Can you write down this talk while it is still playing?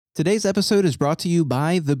Today's episode is brought to you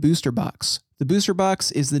by The Booster Box. The Booster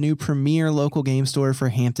Box is the new premier local game store for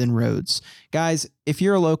Hampton Roads. Guys, if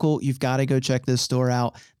you're a local, you've got to go check this store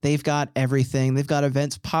out. They've got everything. They've got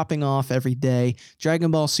events popping off every day.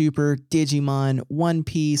 Dragon Ball Super, Digimon, One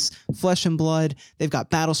Piece, Flesh and Blood. They've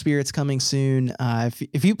got Battle Spirits coming soon.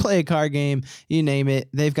 If you play a card game, you name it,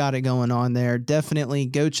 they've got it going on there. Definitely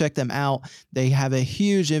go check them out. They have a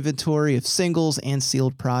huge inventory of singles and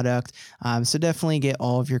sealed product. So definitely get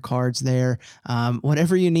all of your cards there.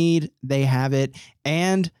 Whatever you need, they have it.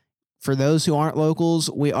 And for those who aren't locals,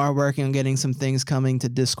 we are working on getting some things coming to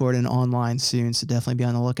Discord and online soon, so definitely be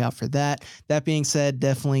on the lookout for that. That being said,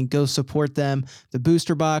 definitely go support them. The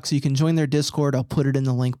Booster Box, you can join their Discord. I'll put it in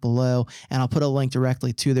the link below, and I'll put a link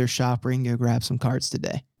directly to their shop where you can go grab some cards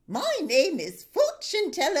today. My name is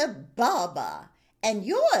Fortune Teller Baba, and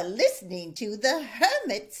you're listening to the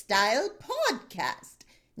Hermit Style Podcast.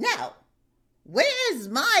 Now, where's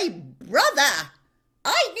my brother?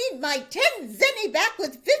 I need my 10 zenny back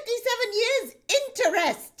with 57 years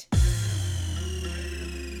interest.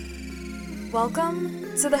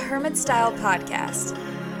 Welcome to the Hermit Style Podcast.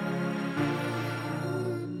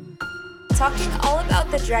 Talking all about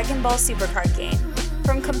the Dragon Ball Super card game,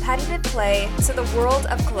 from competitive play to the world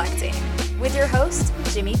of collecting, with your host,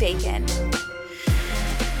 Jimmy Bacon.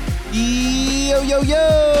 Yo, yo,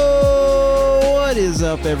 yo! What is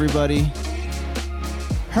up, everybody?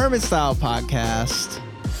 Hermit Style Podcast.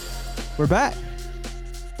 We're back.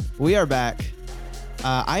 We are back.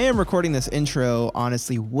 I am recording this intro,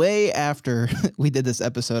 honestly, way after we did this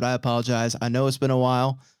episode. I apologize. I know it's been a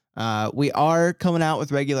while. We are coming out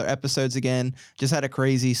with regular episodes again. Just had a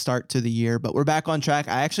crazy start to the year, but we're back on track.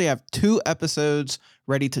 I actually have 2 episodes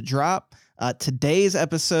ready to drop. Today's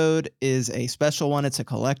episode is a special one. It's a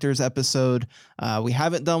collector's episode. We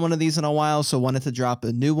haven't done one of these in a while, so wanted to drop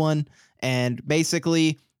a new one. And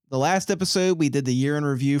basically, the last episode, we did the year in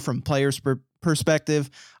review from players'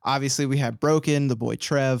 perspective. Obviously, we have Broken, the boy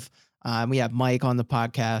Trev. We have Mike on the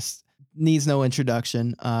podcast. Needs no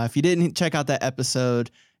introduction. If you didn't check out that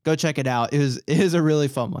episode, go check it out. It was a really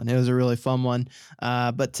fun one.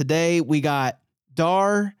 But today, we got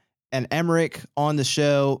Dar and Emmerich on the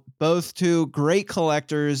show. Both 2 great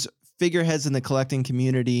collectors, figureheads in the collecting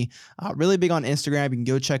community. Really big on Instagram. You can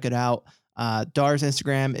go check it out. Dar's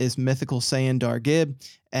Instagram is Mythical Saiyan Dar Gib,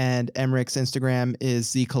 and Emmerich's Instagram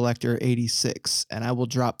is The Collector 86, and I will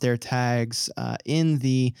drop their tags in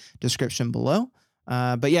the description below.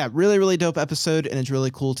 But yeah, really dope episode, and it's really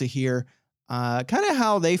cool to hear kind of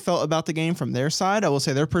how they felt about the game from their side. I will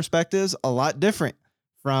say their perspectives a lot different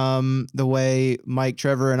from the way Mike,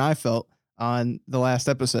 Trevor, and I felt on the last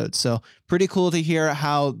episode. So pretty cool to hear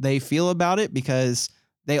how they feel about it, because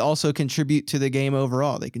they also contribute to the game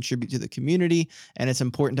overall. They contribute to the community, and it's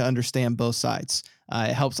important to understand both sides.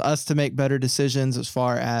 It helps us to make better decisions as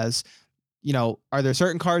far as, are there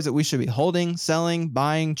certain cards that we should be holding, selling,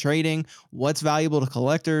 buying, trading? What's valuable to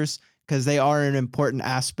collectors? Because they are an important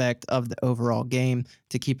aspect of the overall game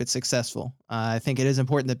to keep it successful. I think it is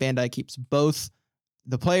important that Bandai keeps both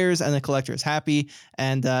the players and the collectors happy.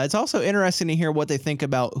 And it's also interesting to hear what they think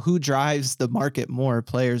about who drives the market more,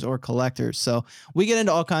 players or collectors. So we get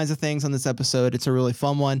into all kinds of things on this episode. It's a really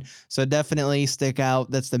fun one. So definitely stick out.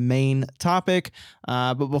 That's the main topic.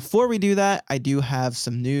 But before we do that, I do have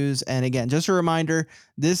some news. And again, just a reminder,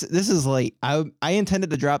 this is late. I intended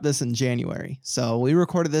to drop this in January. So we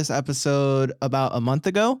recorded this episode about a month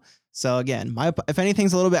ago. So again, if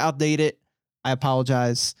anything's a little bit outdated, I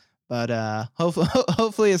apologize. But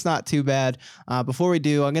hopefully it's not too bad. Before we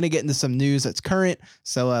do, I'm going to get into some news that's current.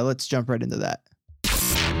 So let's jump right into that.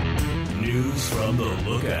 News from the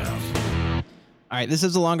Lookout. All right, this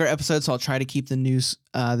is a longer episode, so I'll try to keep the news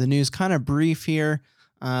kind of brief here.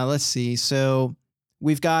 Let's see. So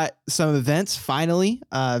we've got some events finally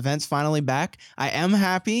back. I am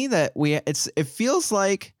happy that it feels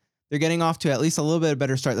like they're getting off to at least a little bit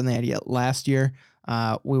better start than they had yet last year.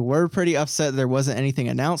 We were pretty upset there wasn't anything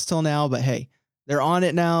announced till now, but hey, they're on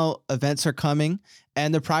it now. Events are coming,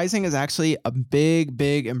 and the pricing is actually a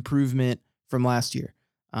big improvement from last year.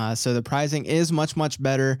 So the pricing is much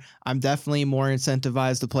better. I'm definitely more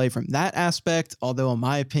incentivized to play from that aspect, although in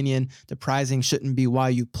my opinion, the pricing shouldn't be why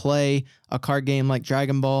you play a card game like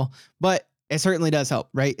Dragon Ball, but it certainly does help,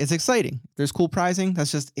 right? It's exciting. There's cool pricing.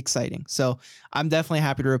 That's just exciting. So I'm definitely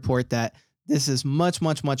happy to report that this is much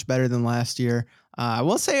better than last year. I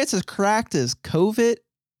will say it's as cracked as COVID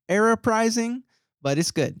era pricing, but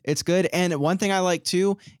it's good. It's good. And one thing I like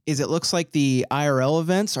too is it looks like the IRL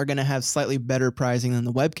events are going to have slightly better pricing than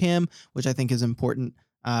the webcam, which I think is important.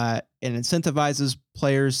 It incentivizes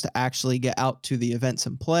players to actually get out to the events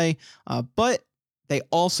and play. But They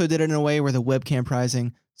also did it in a way where the webcam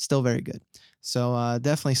pricing still very good. So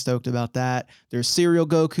definitely stoked about that. There's serial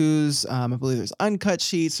Gokus. I believe there's uncut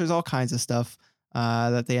sheets. There's all kinds of stuff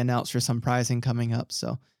that they announced for some pricing coming up.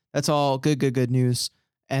 So that's all good news.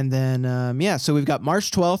 And then, so we've got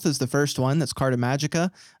March 12th is the first one. That's Carta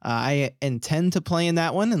Magica. I intend to play in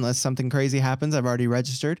that one unless something crazy happens. I've already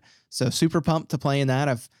registered. So super pumped to play in that.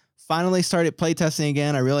 I've finally started playtesting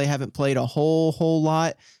again. I really haven't played a whole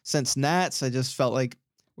lot since Nats. I just felt like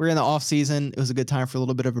we're in the off season. It was a good time for a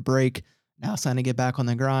little bit of a break. Now it's time to get back on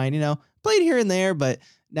the grind, played here and there, but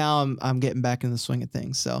now I'm getting back in the swing of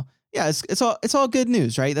things. So yeah, it's all good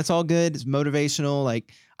news, right? That's all good. It's motivational.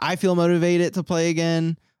 Like I feel motivated to play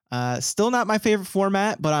again. Still not my favorite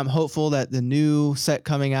format, but I'm hopeful that the new set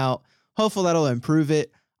coming out, hopeful that'll improve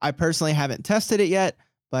it. I personally haven't tested it yet,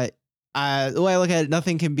 but the way I look at it,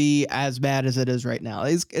 nothing can be as bad as it is right now.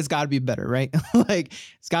 It's got to be better, right? Like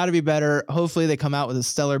it's got to be better. Hopefully they come out with a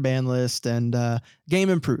stellar ban list and game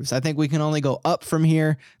improves. I think we can only go up from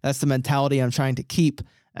here. That's the mentality I'm trying to keep,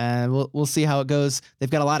 and we'll see how it goes. They've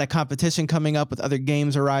got a lot of competition coming up with other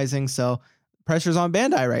games arising, so pressure's on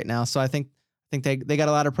Bandai right now. So I think they got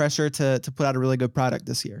a lot of pressure to put out a really good product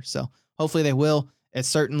this year. So hopefully they will. It's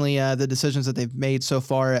certainly the decisions that they've made so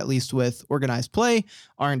far, at least with organized play,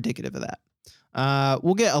 are indicative of that.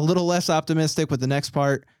 We'll get a little less optimistic with the next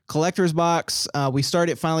part. Collector's Box. We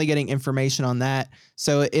started finally getting information on that.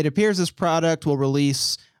 So it appears this product will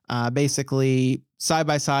release basically side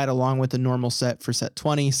by side along with the normal set for set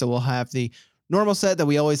 20. So we'll have the normal set that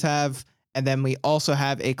we always have. And then we also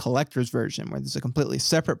have a collector's version where there's a completely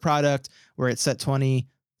separate product where it's set 20,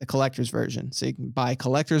 the collector's version. So you can buy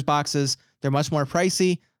collector's boxes. They're much more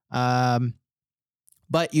pricey,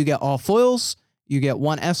 but you get all foils, you get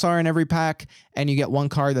one SR in every pack, and you get one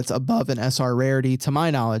card that's above an SR rarity. To my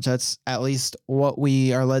knowledge, that's at least what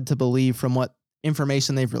we are led to believe from what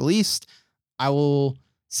information they've released. I will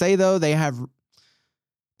say, though, they've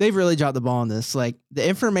really dropped the ball on this. Like, the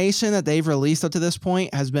information that they've released up to this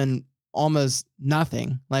point has been almost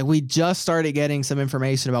nothing. Like, we just started getting some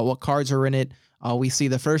information about what cards are in it. We see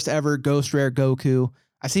the first ever Ghost Rare Goku.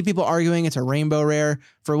 I see people arguing it's a rainbow rare.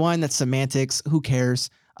 For one, that's semantics. Who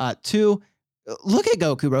cares? Two, look at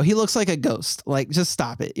Goku, bro. He looks like a ghost. Like, just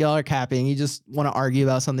stop it. Y'all are capping. You just want to argue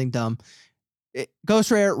about something dumb.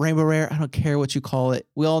 Ghost rare, rainbow rare. I don't care what you call it.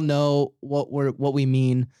 We all know what we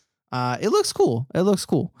mean. It looks cool.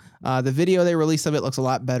 The video they released of it looks a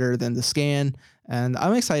lot better than the scan, and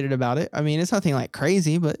I'm excited about it. I mean, it's nothing like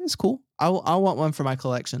crazy, but it's cool. I want one for my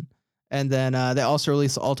collection. And then they also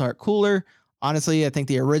released the Alt Art Cooler. Honestly, I think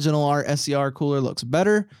the original Art SCR cooler looks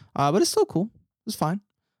better, but it's still cool. It's fine.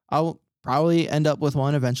 I'll probably end up with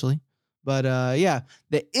one eventually. But yeah,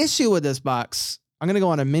 the issue with this box, I'm going to go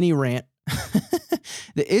on a mini rant.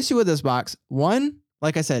 The issue with this box, one,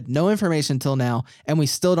 like I said, no information till now, and we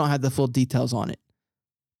still don't have the full details on it.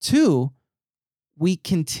 Two, we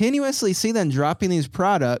continuously see them dropping these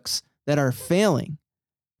products that are failing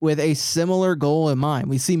with a similar goal in mind.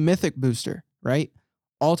 We see Mythic Booster, right?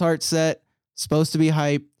 Alt Art set, supposed to be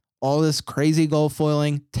hype, all this crazy gold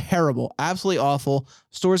foiling, terrible, absolutely awful.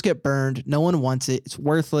 Stores get burned. No one wants it. It's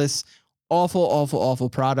worthless. Awful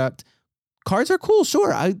product. Cards are cool,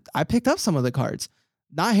 sure. I picked up some of the cards.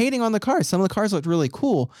 Not hating on the cards. Some of the cards looked really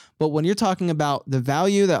cool. But when you're talking about the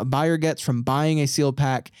value that a buyer gets from buying a sealed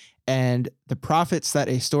pack and the profits that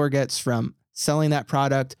a store gets from selling that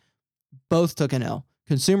product, both took an L.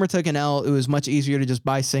 Consumer took an L. It was much easier to just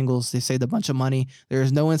buy singles. They saved a bunch of money. There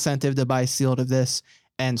is no incentive to buy sealed of this.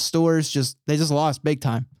 And stores they just lost big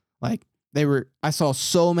time. Like I saw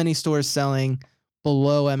so many stores selling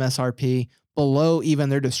below MSRP, below even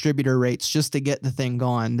their distributor rates just to get the thing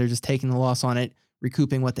gone. They're just taking the loss on it,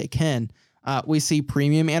 recouping what they can. We see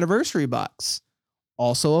Premium Anniversary Box,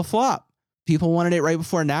 also a flop. People wanted it right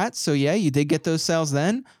before Nats. So yeah, you did get those sales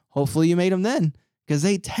then. Hopefully you made them then because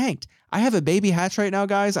they tanked. I have a baby hatch right now,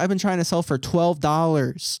 guys. I've been trying to sell for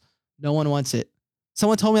 $12. No one wants it.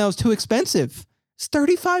 Someone told me I was too expensive. It's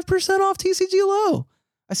 35% off TCG low.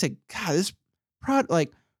 I said, God, this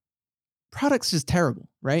product's just terrible,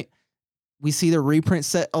 right? We see the reprint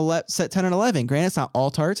set 10 and 11. Granted, it's not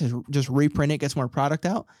alt arts. It's just reprint it, gets more product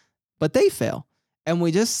out. But they fail. And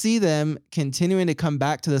we just see them continuing to come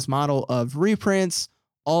back to this model of reprints,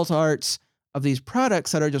 alt arts, of these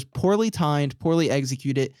products that are just poorly timed, poorly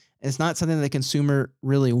executed. And it's not something that the consumer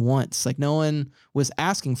really wants. Like, no one was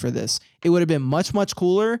asking for this. It would have been much, much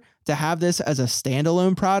cooler to have this as a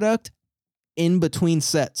standalone product in between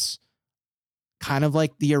sets. Kind of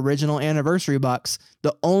like the original Anniversary Box.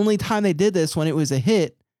 The only time they did this when it was a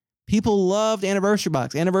hit, people loved Anniversary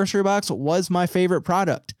Box. Anniversary Box was my favorite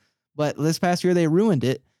product. but this past year they ruined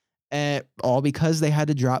it, all because they had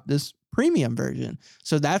to drop this premium version.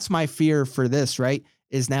 So that's my fear for this, right?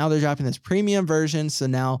 Is now they're dropping this premium version. So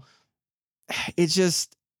now it's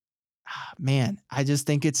just, man, I just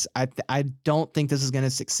think I don't think this is going to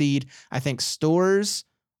succeed. I think stores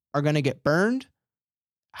are going to get burned.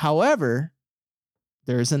 However,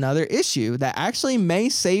 there's another issue that actually may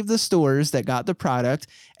save the stores that got the product,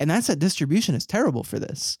 and that's that distribution is terrible for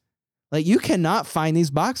this. Like, you cannot find these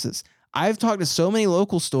boxes. I've talked to so many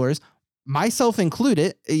local stores, myself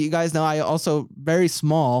included. You guys know I also very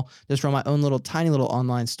small, just run my own little tiny little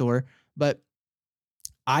online store, but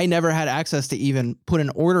I never had access to even put an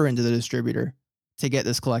order into the distributor to get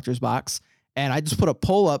this collector's box. And I just put a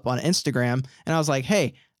poll up on Instagram and I was like,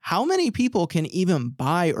 hey, how many people can even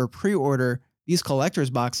buy or pre-order these collector's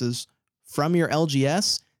boxes from your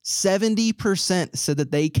LGS? 70% said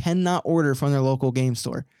that they cannot order from their local game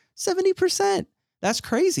store. 70%. That's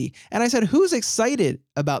crazy. And I said, who's excited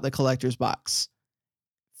about the collector's box?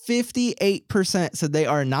 58% said they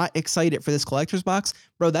are not excited for this collector's box.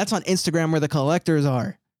 Bro, that's on Instagram where the collectors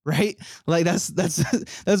are, right? Like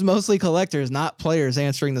that's mostly collectors, not players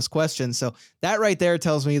answering this question. So that right there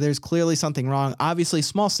tells me there's clearly something wrong. Obviously,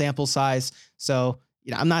 small sample size. So,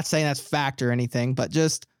 I'm not saying that's fact or anything, but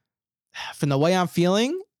just from the way I'm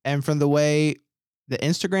feeling and from the way the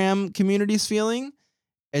Instagram community is feeling,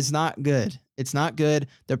 it's not good. It's not good.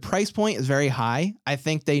 The price point is very high. I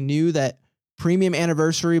think they knew that premium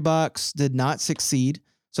anniversary box did not succeed.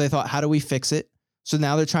 So they thought, how do we fix it? So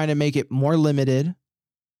now they're trying to make it more limited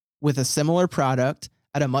with a similar product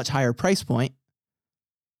at a much higher price point.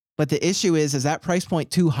 But the issue is that price point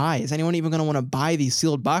too high? Is anyone even going to want to buy these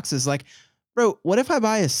sealed boxes? Like, bro, what if I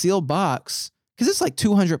buy a sealed box? Because it's like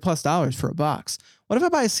 $200+ for a box. What if I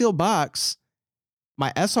buy a sealed box,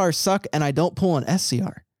 my SR suck, and I don't pull an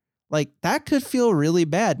SCR? Like, that could feel really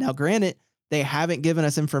bad. Now, granted, they haven't given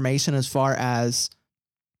us information as far as,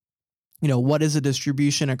 what is the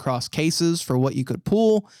distribution across cases for what you could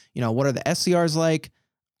pull? What are the SCRs like?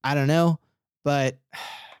 I don't know. But,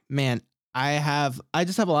 man, I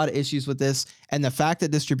just have a lot of issues with this. And the fact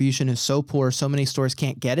that distribution is so poor, so many stores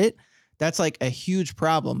can't get it, that's like a huge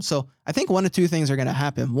problem. So I think one of two things are going to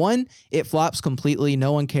happen. One, it flops completely.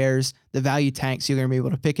 No one cares. The value tanks. You're going to be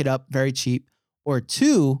able to pick it up very cheap. Or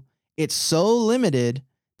two, it's so limited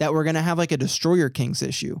that we're going to have like a Destroyer Kings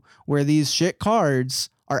issue where these shit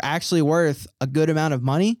cards are actually worth a good amount of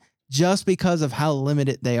money just because of how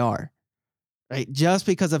limited they are. Right? Just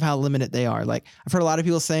because of how limited they are. Like, I've heard a lot of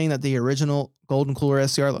people saying that the original Golden Cooler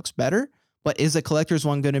SCR looks better. But is a collector's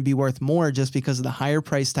one going to be worth more just because of the higher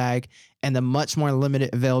price tag and the much more limited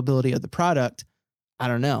availability of the product? I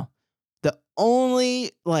don't know. The only,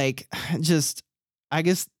 the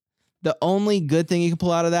only good thing you can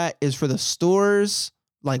pull out of that is for the stores,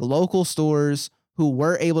 like local stores who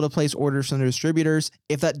were able to place orders from the distributors.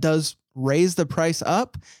 If that does raise the price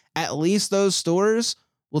up, at least those stores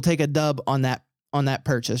will take a dub on that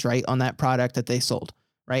purchase, right? On that product that they sold.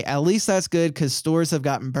 Right? At least that's good because stores have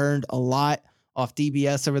gotten burned a lot off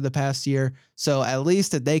DBS over the past year. So at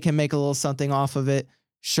least if they can make a little something off of it,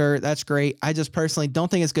 sure, that's great. I just personally don't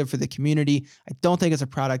think it's good for the community. I don't think it's a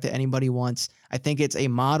product that anybody wants. I think it's a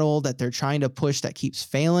model that they're trying to push that keeps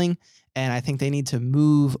failing. And I think they need to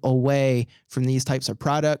move away from these types of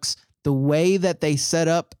products. The way that they set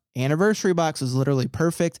up Anniversary Box is literally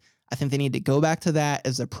perfect. I think they need to go back to that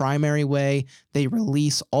as the primary way they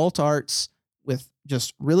release alt arts with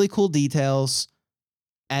just really cool details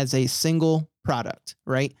as a single product,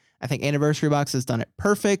 right? I think Anniversary Box has done it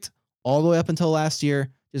perfect all the way up until last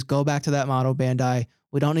year. Just go back to that model, Bandai.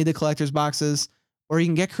 We don't need the collector's boxes, or you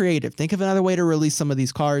can get creative. Think of another way to release some of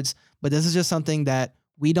these cards, but this is just something that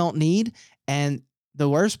we don't need. And the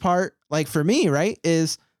worst part, like for me, right,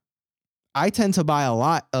 is I tend to buy a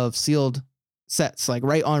lot of sealed sets, like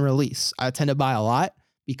right on release. I tend to buy a lot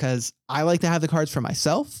because I like to have the cards for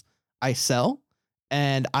myself. I sell,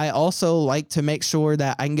 and I also like to make sure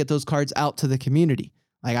that I can get those cards out to the community.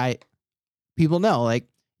 Like people know, like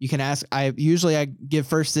you can ask, I give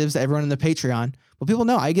first dibs to everyone in the Patreon, but people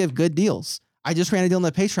know I give good deals. I just ran a deal on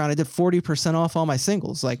the Patreon. I did 40% off all my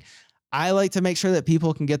singles. Like, I like to make sure that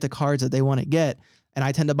people can get the cards that they want to get. And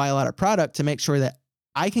I tend to buy a lot of product to make sure that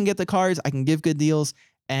I can get the cards, I can give good deals,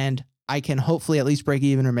 and I can hopefully at least break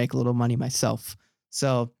even or make a little money myself.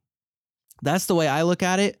 So that's the way I look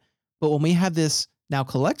at it. But when we have this now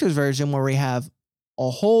collector's version where we have a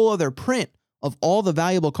whole other print of all the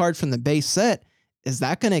valuable cards from the base set, is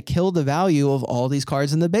that going to kill the value of all these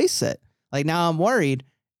cards in the base set? Like, now I'm worried,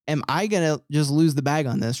 am I going to just lose the bag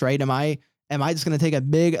on this, right? Am I just going to take a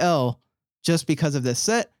big L just because of this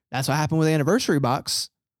set? That's what happened with the Anniversary Box.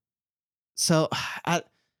 So I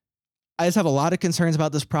just have a lot of concerns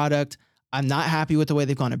about this product. I'm not happy with the way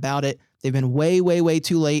they've gone about it. They've been way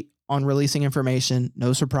too late on releasing information.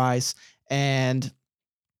 No surprise. And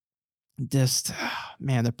just,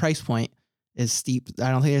 man, the price point is steep.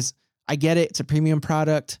 I don't think I get it. It's a premium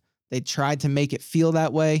product. They tried to make it feel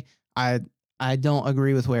that way. I don't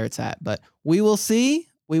agree with where it's at, but we will see.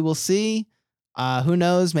 We will see. Who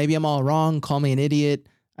knows? Maybe I'm all wrong. Call me an idiot.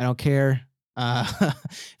 I don't care.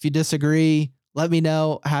 If you disagree, let me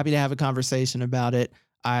know. Happy to have a conversation about it.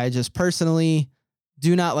 I just personally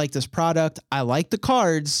do not like this product. I like the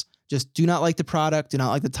cards, just do not like the product. Do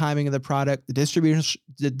not like the timing of the product, the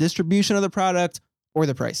distribution of the product, or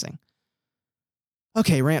the pricing.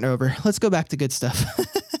 Okay, rant over. Let's go back to good stuff.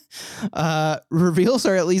 Reveals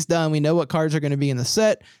are at least done. We know what cards are going to be in the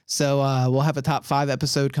set. So we'll have a top 5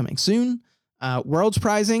 episode coming soon. World's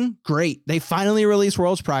Prizing, great. They finally released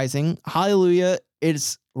World's Prizing. Hallelujah.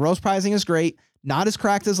 World's Prizing is great. Not as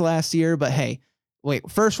cracked as last year, but hey, wait,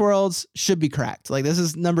 First Worlds should be cracked. Like, this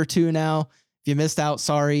is number 2 now. If you missed out,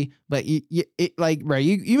 sorry, but you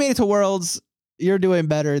made it to Worlds. You're doing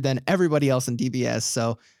better than everybody else in DBS.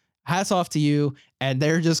 So hats off to you. And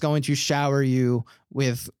they're just going to shower you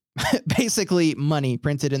with basically money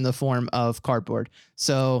printed in the form of cardboard.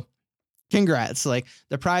 So congrats. Like,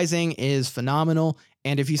 the prizing is phenomenal.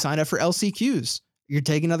 And if you sign up for LCQs, you're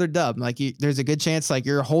taking another dub. Like, there's a good chance like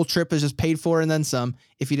your whole trip is just paid for and then some.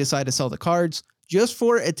 If you decide to sell the cards just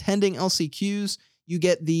for attending LCQs, you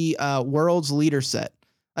get the World's Leader set.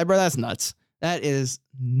 Like, bro, that's nuts. That is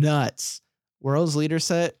nuts. World's Leader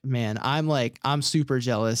set, man. I'm super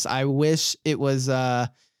jealous. I wish it was in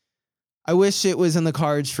the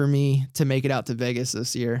cards for me to make it out to Vegas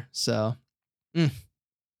this year. So,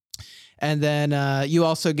 And then you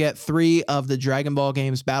also get 3 of the Dragon Ball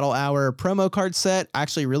Games Battle Hour promo card set.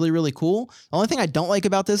 Actually, really cool. The only thing I don't like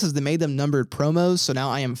about this is they made them numbered promos, so now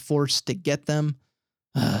I am forced to get them.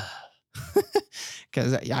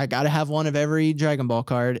 Because I got to have one of every Dragon Ball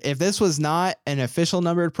card. If this was not an official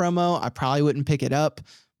numbered promo, I probably wouldn't pick it up.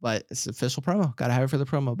 But it's an official promo. Got to have it for the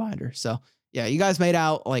promo binder. So, yeah, you guys made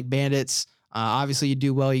out like bandits. Obviously, you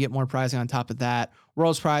do well. You get more prizing on top of that.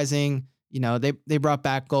 World's Prizing, you know, they brought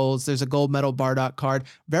back golds. There's a gold medal Bardock card.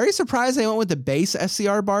 Very surprised they went with the base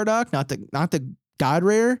SCR Bardock, not the God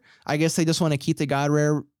Rare. I guess they just want to keep the God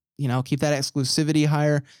Rare, you know, keep that exclusivity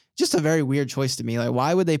higher. Just a very weird choice to me. Like,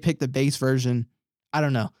 why would they pick the base version? I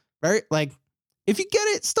don't know. Very, like, if you get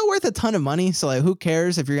it, it's still worth a ton of money. So, like, who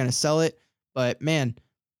cares if you're going to sell it? But, man,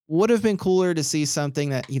 would have been cooler to see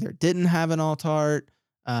something that either didn't have an alt art.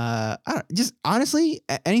 Just honestly,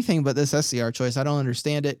 anything but this SCR choice. I don't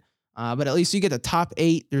understand it. But at least you get the top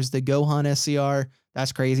 8. There's the Gohan SCR.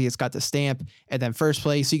 That's crazy. It's got the stamp. And then first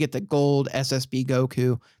place, you get the gold SSB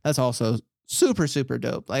Goku. That's also super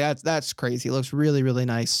dope. Like, that's crazy. It looks really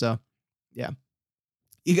nice. So, yeah.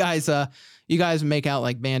 You guys make out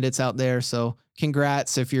like bandits out there. So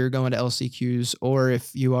congrats if you're going to LCQs or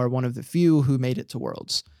if you are one of the few who made it to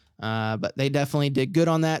Worlds. But they definitely did good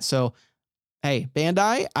on that. So, hey,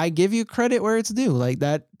 Bandai, I give you credit where it's due. Like,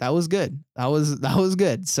 that was good. That was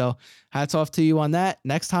good. So hats off to you on that.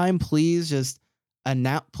 Next time, please just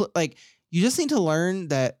announce, like, you just need to learn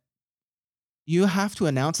that you have to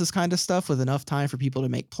announce this kind of stuff with enough time for people to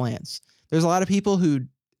make plans. There's a lot of people who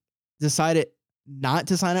decided not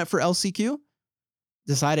to sign up for LCQ,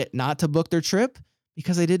 decided not to book their trip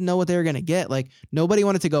because they didn't know what they were going to get. Like, nobody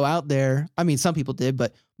wanted to go out there. I mean, some people did,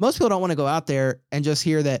 but most people don't want to go out there and just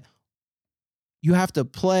hear that you have to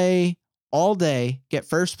play all day, get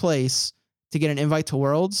first place to get an invite to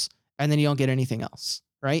Worlds, and then you don't get anything else,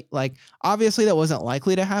 right? Like, obviously that wasn't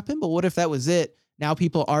likely to happen, but what if that was it? Now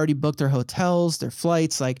people already booked their hotels, their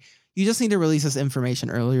flights. Like, you just need to release this information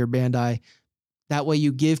earlier, Bandai. That way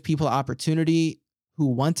you give people opportunity who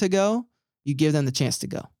want to go, you give them the chance to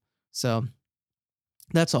go. So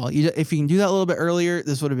that's all. If you can do that a little bit earlier,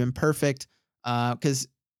 this would have been perfect. Because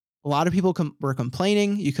a lot of people were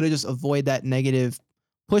complaining. You could have just avoided that negative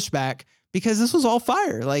pushback because this was all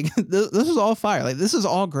fire. Like, this was all fire. Like, this is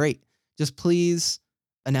all great. Just please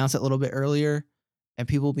announce it a little bit earlier and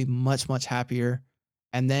people will be much happier.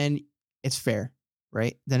 And then it's fair,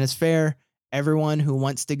 right? Then it's fair. Everyone who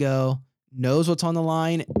wants to go knows what's on the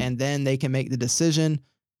line, and then they can make the decision.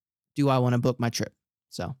 Do I want to book my trip?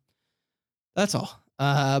 So that's all.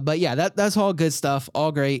 But yeah, that's all good stuff.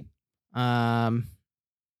 All great. Yeah.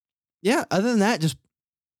 Other than that, just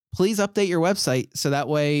please update your website so that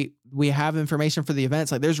way we have information for the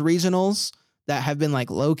events. Like, there's regionals that have been like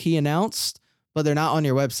low key announced, but they're not on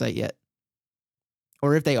your website yet.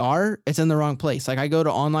 Or if they are, it's in the wrong place. Like, I go to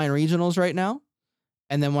online regionals right now.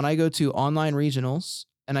 And then when I go to online regionals,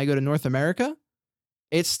 and I go to North America,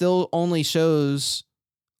 it still only shows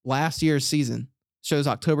last year's season. Shows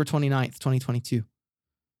October 29th, 2022.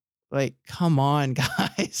 Like, come on,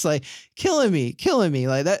 guys. Like, killing me.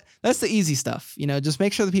 Like that's the easy stuff. Just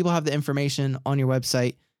make sure that people have the information on your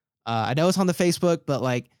website. I know it's on the Facebook, but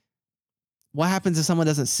like, what happens if someone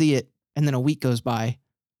doesn't see it and then a week goes by?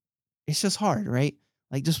 It's just hard, right?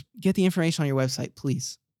 Like, just get the information on your website,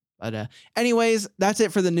 please. But anyways, that's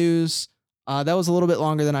it for the news. That was a little bit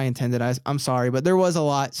longer than I intended. I'm sorry, but there was a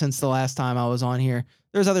lot since the last time I was on here.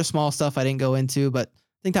 There's other small stuff I didn't go into, but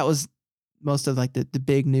I think that was most of like the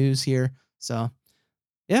big news here. So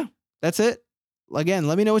yeah, that's it. Again,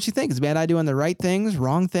 let me know what you think. Is Bandai doing the right things,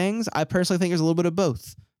 wrong things? I personally think there's a little bit of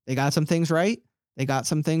both. They got some things right. They got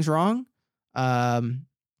some things wrong. All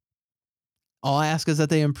I ask is that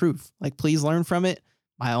they improve. Like, please learn from it.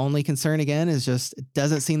 My only concern again is just it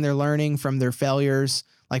doesn't seem they're learning from their failures,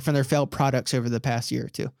 like from their failed products over the past year or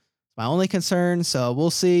two. My only concern. So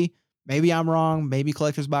we'll see. Maybe I'm wrong. Maybe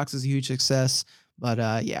Collector's Box is a huge success.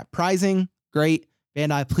 But yeah, pricing, great.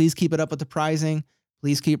 Bandai, please keep it up with the pricing.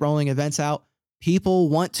 Please keep rolling events out. People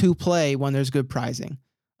want to play when there's good pricing.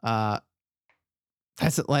 That's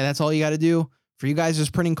all you got to do. For you guys,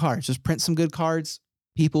 just printing cards. Just print some good cards.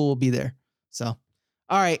 People will be there. So, all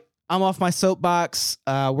right. I'm off my soapbox.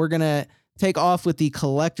 We're going to take off with the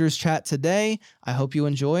collector's chat today. I hope you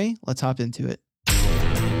enjoy. Let's hop into it.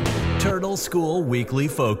 Turtle School Weekly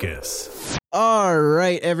Focus. All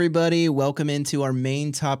right, everybody. Welcome into our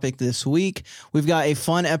main topic this week. We've got a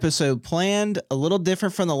fun episode planned, a little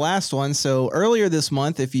different from the last one. So earlier this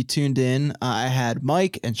month, if you tuned in, I had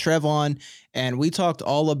Mike and Trev on, and we talked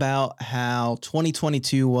all about how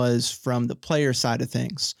 2022 was from the player side of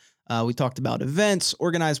things. We talked about events,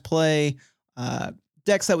 organized play,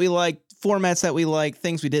 decks that we liked, formats that we liked,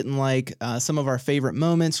 things we didn't like, some of our favorite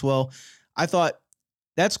moments. Well, I thought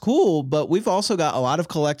that's cool, but we've also got a lot of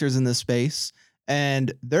collectors in this space,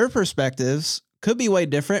 and their perspectives could be way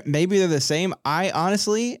different. Maybe they're the same. I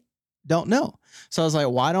honestly don't know. So I was like,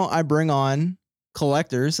 why don't I bring on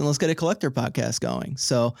collectors and let's get a collector podcast going?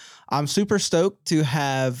 So I'm super stoked to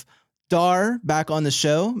have Dar back on the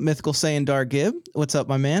show, Mythical Saiyan Dar Gibb. What's up,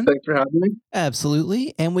 my man? Thanks for having me.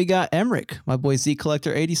 Absolutely. And we got Emric, my boy Z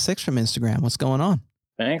Collector 86 from Instagram. What's going on?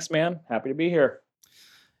 Thanks, man. Happy to be here.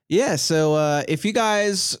 Yeah, so if you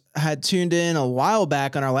guys had tuned in a while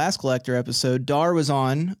back on our last collector episode, Dar was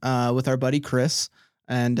on with our buddy Chris,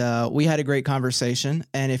 and we had a great conversation.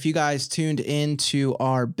 And if you guys tuned into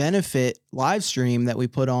our benefit live stream that we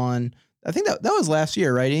put on, I think that was last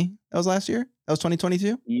year, right? E? That was last year? That was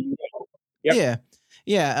 2022? Yep.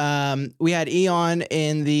 Yeah. We had Eon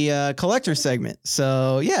in the collector segment.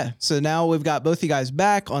 So yeah, so now we've got both you guys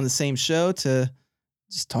back on the same show to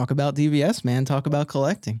just talk about DBS, man. Talk about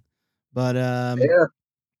collecting. But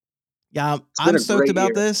yeah, I'm stoked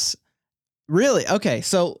about this. Really? Okay.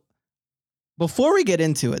 So before we get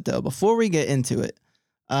into it,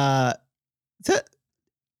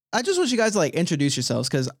 I just want you guys to like introduce yourselves,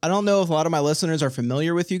 because I don't know if a lot of my listeners are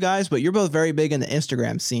familiar with you guys, but you're both very big in the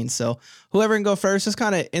Instagram scene. So whoever can go first, just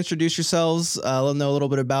kind of introduce yourselves. Let them know a little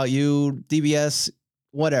bit about you, DBS,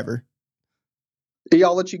 whatever. Yeah,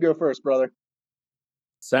 I'll let you go first, brother.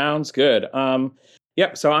 Sounds good.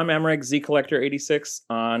 Yep. So I'm Emric, Z Collector 86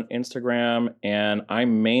 on Instagram, and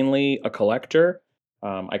I'm mainly a collector.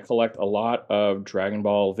 I collect a lot of Dragon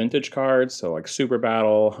Ball vintage cards, so like Super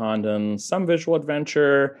Battle, Honden, some Visual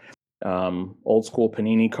Adventure, old school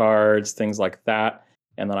Panini cards, things like that.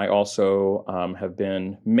 And then I also have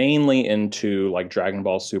been mainly into like Dragon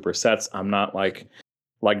Ball Super sets. I'm not like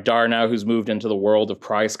Dar now, who's moved into the world of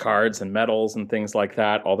prize cards and medals and things like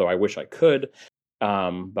that, although I wish I could.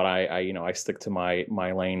 But I stick to my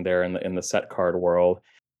lane there in the set card world.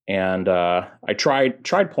 And I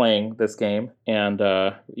tried playing this game, and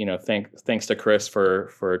thanks to Chris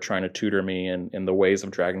for trying to tutor me in the ways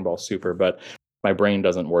of Dragon Ball Super, but my brain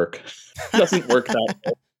doesn't work that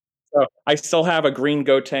well. So I still have a green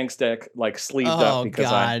Gotenks deck like sleeved up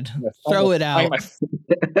because throw it out.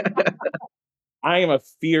 I am a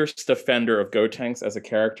fierce defender of Gotenks as a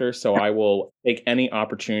character, so I will take any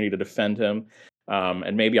opportunity to defend him.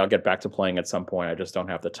 And maybe I'll get back to playing at some point. I just don't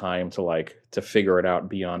have the time to figure it out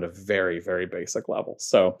beyond a very, very basic level.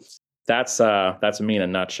 So that's me in a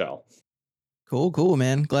nutshell. Cool,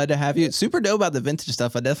 man. Glad to have you. It's super dope about the vintage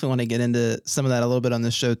stuff. I definitely want to get into some of that a little bit on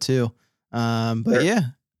this show too. But sure. Yeah,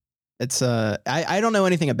 it's I don't know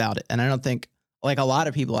anything about it, and I don't think, like a lot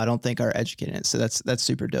of people, I don't think are educated in it. So that's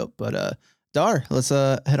super dope. But Dar, let's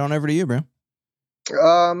head on over to you, bro.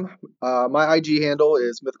 My IG handle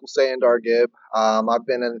is Mythical Sayandar Gib. I've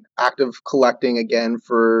been an active collecting again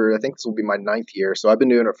for, I think this will be my 9th year, so I've been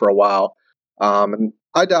doing it for a while. And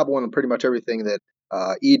I dabble in pretty much everything that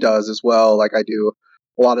E does as well. Like I do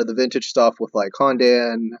a lot of the vintage stuff with like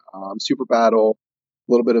Hondan, Super Battle,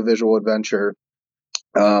 a little bit of Visual Adventure.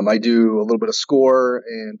 I do a little bit of Score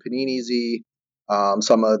and Panini Z,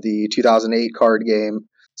 some of the 2008 card game.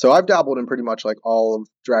 So I've dabbled in pretty much like all of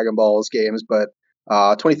Dragon Ball's games, but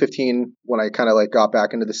 2015, when I kind of like got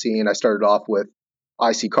back into the scene, I started off with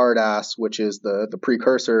IC Cardass, which is the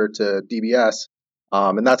precursor to DBS,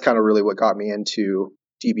 and that's kind of really what got me into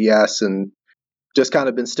DBS, and just kind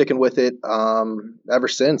of been sticking with it ever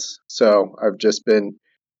since. So I've just been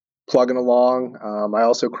plugging along. I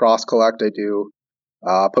also cross collect. I do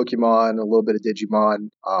Pokemon, a little bit of Digimon,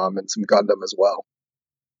 and some Gundam as well.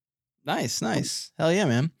 Nice. Hell yeah,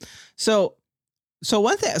 man. So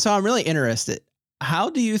one thing, so I'm really interested.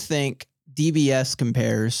 How do you think DBS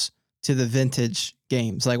compares to the vintage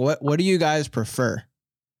games? Like what do you guys prefer?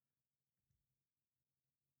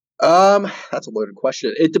 That's a loaded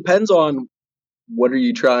question. It depends on what are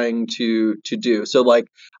you trying to do. So like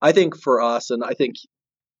I think for us, and I think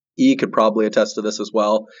E could probably attest to this as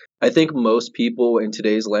well, I think most people in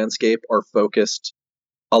today's landscape are focused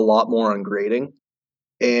a lot more on grading.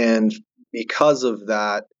 And because of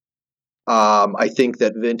that, I think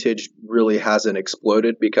that vintage really hasn't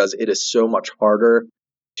exploded because it is so much harder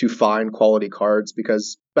to find quality cards,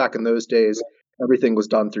 because back in those days, everything was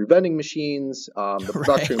done through vending machines. The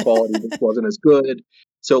production quality just wasn't as good.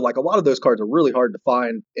 So like a lot of those cards are really hard to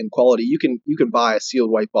find in quality. You can buy a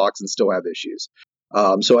sealed white box and still have issues.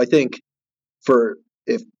 So I think for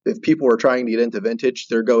if people are trying to get into vintage,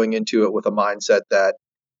 they're going into it with a mindset that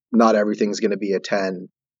not everything's going to be a 10.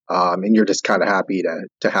 And you're just kind of happy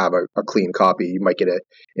to have a clean copy. You might get an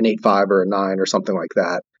 8.5 or a 9 or something like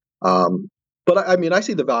that. But I mean, I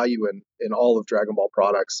see the value in all of Dragon Ball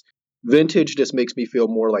products. Vintage just makes me feel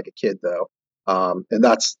more like a kid, though. And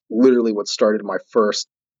that's literally what started my first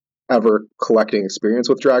ever collecting experience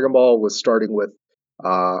with Dragon Ball, was starting with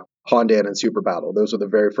Hondan and Super Battle. Those were the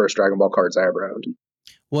very first Dragon Ball cards I ever owned.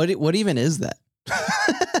 What even is that?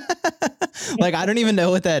 Like, I don't even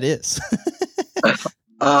know what that is.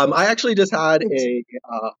 I actually just had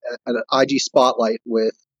an IG spotlight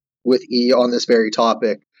with E on this very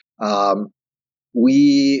topic.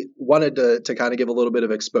 We wanted to kind of give a little bit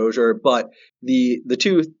of exposure, but the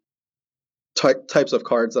two types of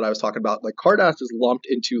cards that I was talking about, like Cardass is lumped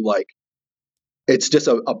into like, it's just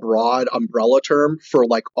a broad umbrella term for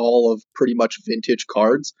like all of pretty much vintage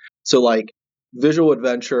cards. So like Visual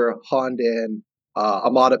Adventure, Hondan,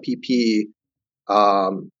 Amada PP,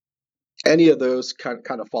 any of those kind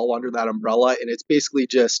of fall under that umbrella, and it's basically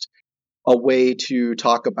just a way to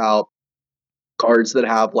talk about cards that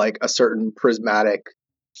have like a certain prismatic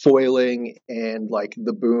foiling and like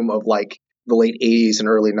the boom of like the late 80s and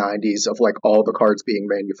early 90s of like all the cards being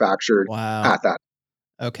manufactured at that.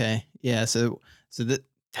 Okay. Yeah. So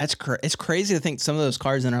that's it's crazy to think some of those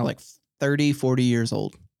cards then are like 30, 40 years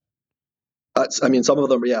old. I mean, some of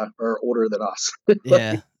them, are older than us.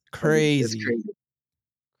 Yeah. Crazy. It's crazy.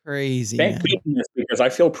 Crazy. Thank goodness, because I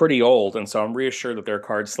feel pretty old, and so I'm reassured that there are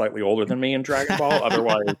cards slightly older than me in Dragon Ball.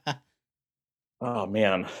 Otherwise, oh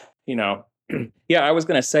man, yeah, I was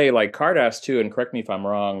gonna say like Cardass too, and correct me if I'm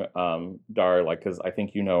wrong, Dar, like because I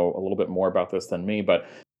think you know a little bit more about this than me, but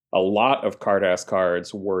a lot of Cardass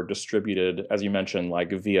cards were distributed, as you mentioned,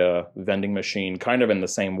 like via vending machine, kind of in the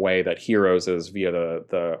same way that Heroes is via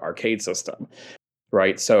the arcade system.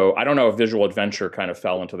 Right. So I don't know if Visual Adventure kind of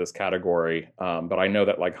fell into this category, but I know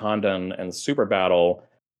that like Hondan and Super Battle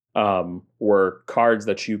were cards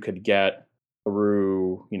that you could get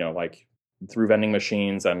through, like through vending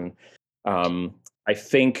machines. And I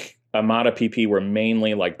think Amada PP were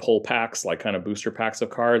mainly like pull packs, like kind of booster packs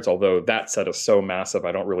of cards, although that set is so massive.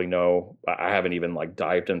 I don't really know. I haven't even like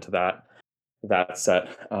dived into that set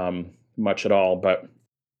much at all. But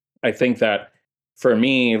I think that for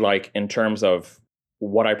me, like in terms of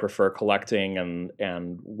what I prefer collecting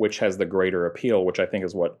and which has the greater appeal, which I think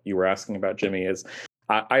is what you were asking about, Jimmy, is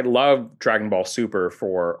I love Dragon Ball Super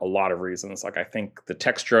for a lot of reasons. Like I think the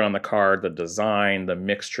texture on the card, the design, the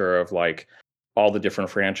mixture of like all the different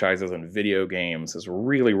franchises and video games is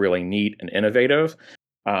really, really neat and innovative.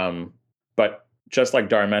 But just like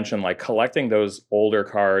Dar mentioned, like collecting those older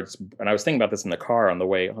cards, and I was thinking about this in the car on the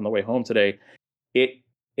way home today,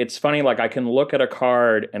 it's funny, like I can look at a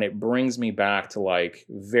card and it brings me back to like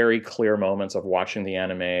very clear moments of watching the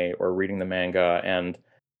anime or reading the manga, and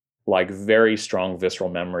like very strong visceral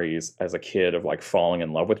memories as a kid of like falling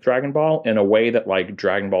in love with Dragon Ball in a way that like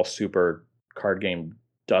Dragon Ball Super card game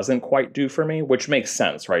doesn't quite do for me, which makes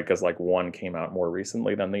sense, right? Because like one came out more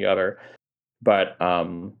recently than the other. But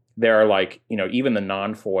there are like, even the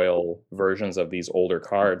non-foil versions of these older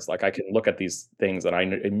cards, like I can look at these things and I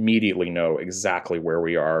immediately know exactly where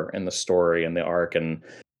we are in the story and the arc. And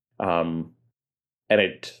I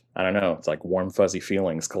don't know, it's like warm, fuzzy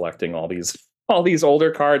feelings collecting all these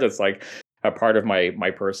older cards. It's like a part of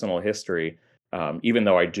my personal history, even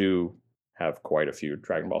though I do have quite a few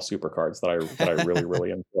Dragon Ball Super cards that I really,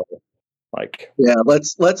 really enjoy. Like, yeah,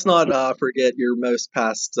 let's not forget your most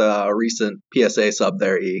past recent PSA sub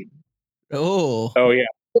there, E. Oh yeah.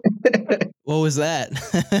 What was that?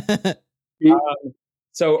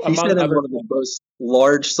 So he among said other one of the most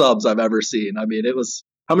large subs I've ever seen. I mean, it was,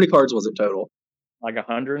 how many cards was it total? like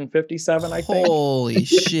 157, I think. Holy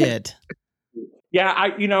shit. Yeah,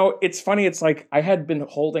 it's funny. It's like I had been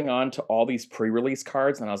holding on to all these pre-release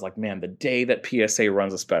cards, and I was like, man, the day that PSA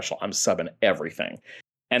runs a special, I'm subbing everything.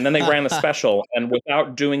 And then they ran the special, and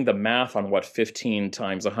without doing the math on what 15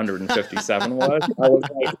 times 157 was, I was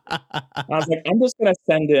like, I'm just gonna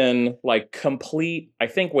send in like complete. I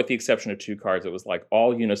think with the exception of 2 cards, it was like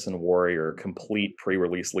all Unison Warrior complete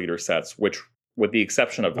pre-release leader sets, which, with the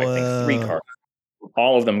exception of I think 3 cards,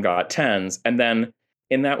 all of them got 10s, and then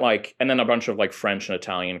in that and then a bunch of like French and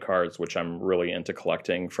Italian cards, which I'm really into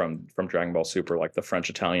collecting from Dragon Ball Super, like the French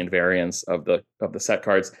Italian variants of the set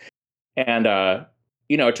cards, and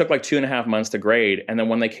it took like 2.5 months to grade. And then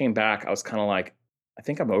when they came back, I was kind of like, I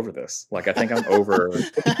think I'm over this. Like, I think I'm over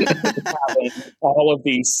having all of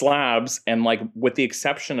these slabs. And like, with the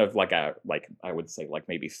exception of I would say like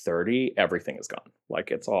maybe 30, everything is gone.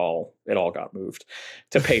 Like it all got moved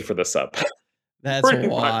to pay for the sub. That's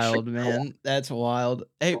wild, man. That's wild.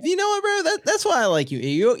 Hey, you know what, bro? That's why I like you.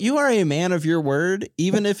 You are a man of your word,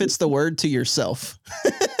 even if it's the word to yourself.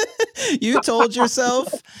 You told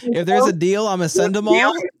yourself, if there's a deal, I'm going to send them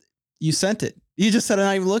all. You sent it. You just said, I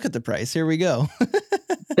don't even look at the price. Here we go.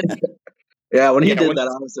 Yeah, when he did that,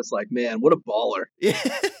 I was just like, man, what a baller. Yeah.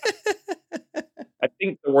 I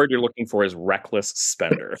think the word you're looking for is reckless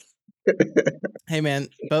spender. Hey, man,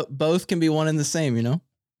 both can be one and the same, Yep.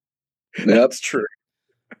 That's true.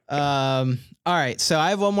 All right. So I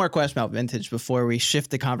have one more question about vintage before we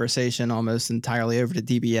shift the conversation almost entirely over to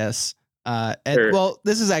DBS. Sure. Well,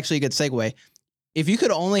 this is actually a good segue. If you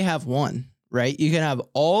could only have one, right? You can have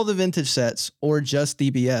all the vintage sets or just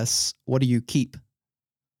DBS. What do you keep?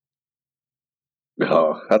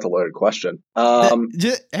 Oh, that's a loaded question.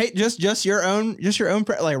 Just your own,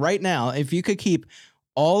 like right now, if you could keep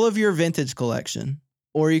all of your vintage collection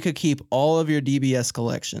or you could keep all of your DBS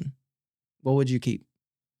collection, what would you keep?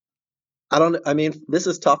 I mean, this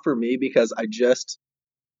is tough for me because I just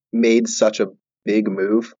made such a big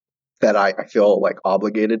move that I feel like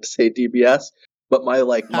obligated to say DBS. But my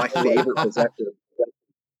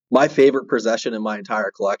favorite possession in my entire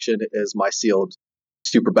collection is my sealed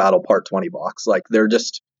Super Battle Part 20 box. Like, they're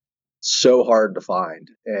just so hard to find.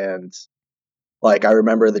 And like, I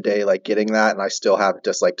remember the day like getting that, and I still have it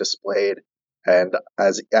just like displayed. And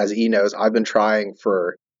as E knows, I've been trying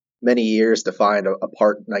for many years to find a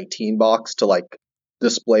Part 19 box to like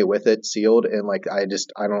display with it sealed, and like I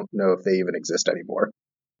don't know if they even exist anymore.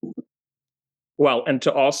 Well, and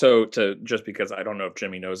just because I don't know if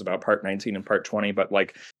Jimmy knows about Part 19 and Part 20, but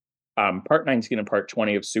like Part 19 and Part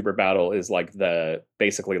 20 of Super Battle is like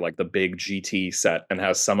basically like the big GT set, and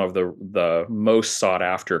has some of the most sought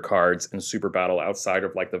after cards in Super Battle outside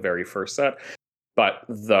of like the very first set. But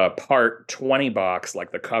the Part 20 box,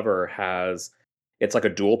 like the cover it's like a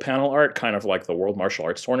dual panel art, kind of like the World Martial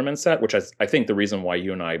Arts Tournament set, which I think the reason why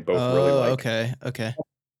you and I both really like. Okay.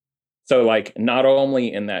 So like, not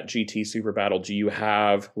only in that GT Super Battle do you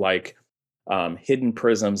have like hidden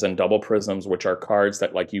prisms and double prisms, which are cards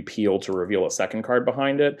that like you peel to reveal a second card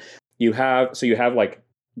behind it. You have like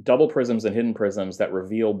double prisms and hidden prisms that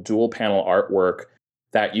reveal dual panel artwork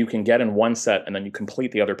that you can get in one set, and then you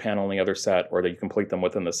complete the other panel in the other set, or that you complete them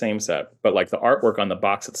within the same set. But like the artwork on the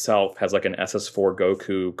box itself has like an SS4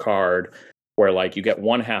 Goku card where like you get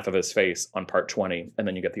one half of his face on Part 20, and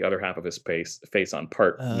then you get the other half of his face on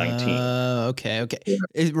Part 19. Okay.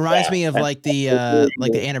 It reminds me of like the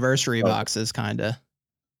anniversary boxes, kinda.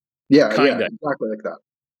 Yeah, exactly like that.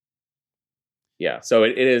 Yeah, so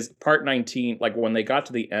it is Part 19. Like, when they got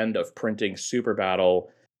to the end of printing Super Battle,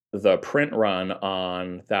 the print run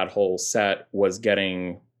on that whole set was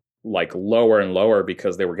getting like lower and lower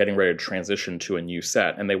because they were getting ready to transition to a new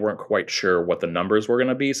set, and they weren't quite sure what the numbers were going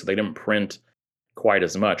to be, so they didn't print quite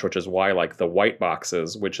as much, which is why like the white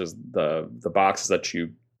boxes, which is the boxes that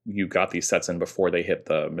you got these sets in before they hit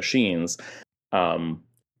the machines,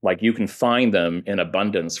 like you can find them in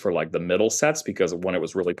abundance for like the middle sets because of when it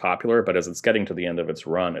was really popular, but as it's getting to the end of its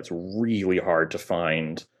run, it's really hard to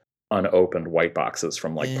find unopened white boxes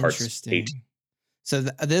from like parts 8. Interesting. So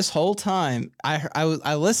this whole time,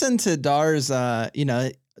 I listened to Dar's.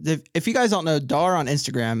 If you guys don't know, Dar on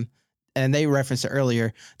Instagram, and they referenced it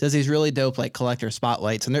earlier, does these really dope like collector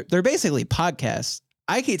spotlights, and they're basically podcasts.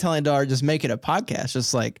 I keep telling Dar, just make it a podcast,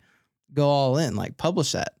 just like go all in, like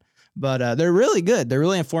publish that. But they're really good. They're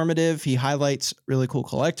really informative. He highlights really cool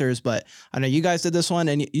collectors. But I know you guys did this one,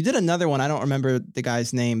 and you did another one. I don't remember the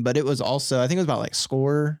guy's name, but it was also, I think it was about like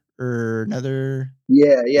score or another.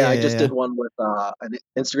 Yeah. I just did one with an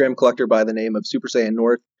Instagram collector by the name of Super Saiyan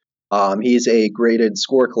North. He's a graded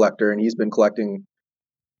score collector, and he's been collecting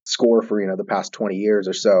score for the past 20 years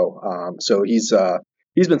or so. So he's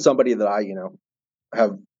been somebody that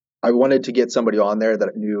I wanted to get somebody on there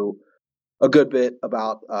that knew a good bit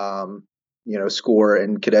about score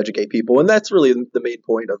and could educate people, and that's really the main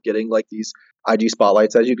point of getting like these IG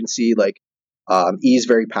spotlights. As you can see, like E's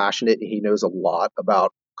very passionate and he knows a lot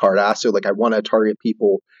about Cardass, so like I want to target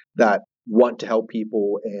people that want to help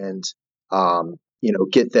people and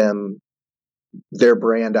get them their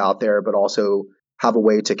brand out there, but also have a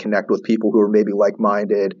way to connect with people who are maybe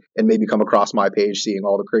like-minded and maybe come across my page seeing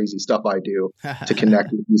all the crazy stuff I do to connect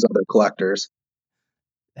with these other collectors.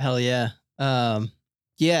 Hell yeah.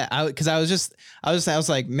 Yeah, I was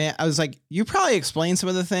like, man, I was like, you probably explained some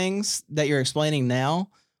of the things that you're explaining now,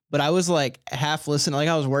 but I was like half listening, like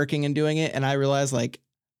I was working and doing it, and I realized like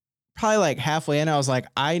probably like halfway in, I was like,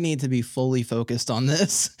 I need to be fully focused on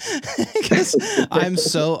this because I'm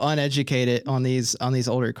so uneducated on these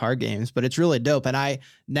older card games, but it's really dope. And I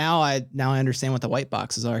now understand what the white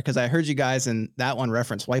boxes are, because I heard you guys in that one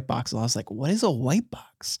reference white boxes. I was like, what is a white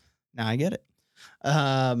box? Now I get it.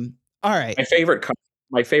 All right.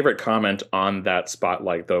 My favorite comment on that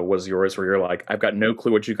spotlight though was yours, where you're like, I've got no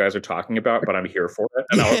clue what you guys are talking about, but I'm here for it.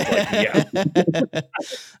 And I was like, yeah.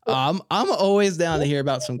 I'm always down to hear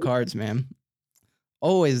about some cards, man.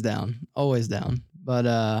 Always down. But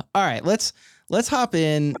all right, let's hop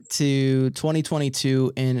in to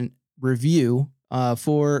 2022 in review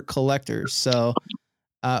for collectors. So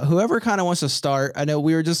whoever kind of wants to start, I know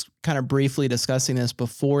we were just kind of briefly discussing this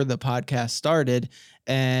before the podcast started,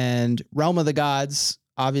 and Realm of the Gods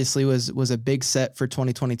obviously was a big set for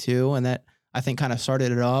 2022, and that I think kind of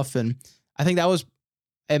started it off. And I think that was,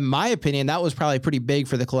 in my opinion, that was probably pretty big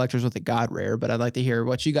for the collectors with the God Rare, but I'd like to hear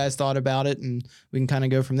what you guys thought about it, and we can kind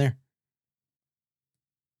of go from there.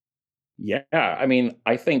 Yeah, I mean,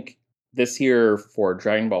 I think this year for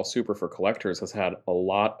Dragon Ball Super for collectors has had a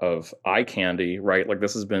lot of eye candy, right? Like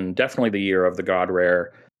this has been definitely the year of the God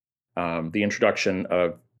Rare, the introduction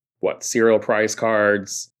of serial prize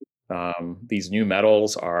cards. These new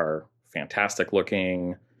medals are fantastic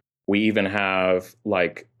looking. We even have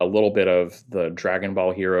like a little bit of the Dragon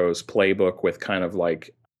Ball Heroes playbook with kind of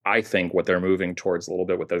like, I think what they're moving towards a little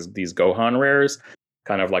bit with these Gohan rares,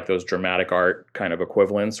 kind of like those dramatic art kind of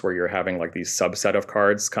equivalents where you're having like these subset of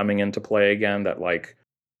cards coming into play again that like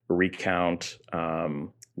recount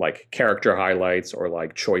like character highlights or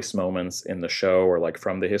like choice moments in the show or like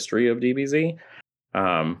from the history of DBZ.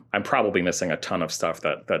 I'm probably missing a ton of stuff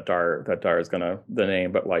that Dar is gonna the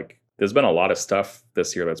name, but like there's been a lot of stuff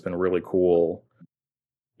this year that's been really cool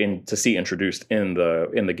to see introduced in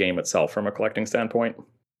the game itself from a collecting standpoint.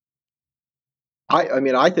 I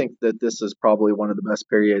mean, I think that this is probably one of the best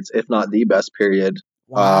periods, if not the best period,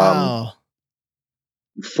 Wow.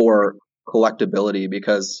 For collectability,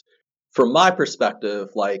 because from my perspective,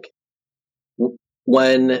 like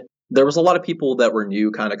when there was a lot of people that were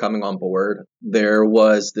new kind of coming on board, there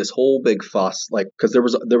was this whole big fuss, like, because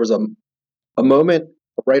there was a moment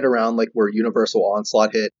right around like where Universal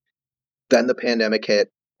Onslaught hit, then the pandemic hit,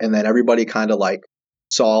 and then everybody kind of like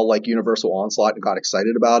saw like Universal Onslaught and got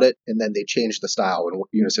excited about it, and then they changed the style in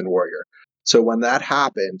Unison Warrior. So when that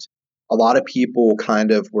happened, a lot of people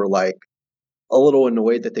kind of were like a little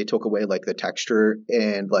annoyed that they took away like the texture,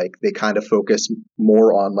 and like they kind of focused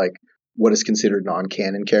more on like what is considered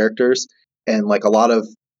non-canon characters, and like a lot of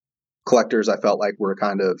collectors I felt like were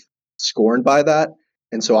kind of scorned by that.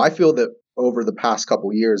 And so I feel that over the past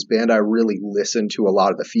couple years, Bandai really listened to a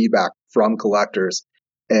lot of the feedback from collectors,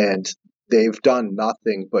 and they've done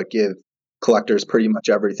nothing but give collectors pretty much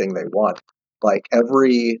everything they want. Like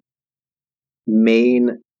every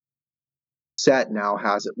main set now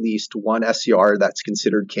has at least one SCR that's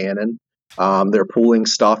considered canon. They're pulling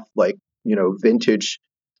stuff like, vintage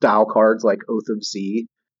style cards like Oath of Z.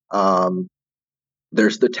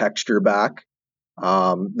 There's the texture back.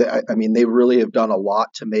 I mean, they really have done a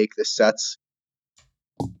lot to make the sets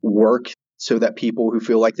work so that people who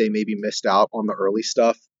feel like they maybe missed out on the early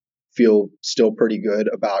stuff feel still pretty good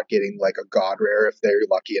about getting like a god rare if they're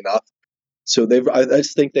lucky enough. So I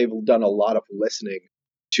just think they've done a lot of listening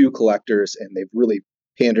to collectors, and they've really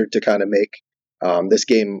pandered to kind of make this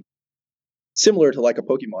game similar to like a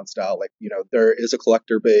Pokemon style. Like, there is a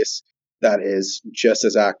collector base that is just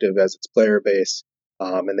as active as its player base,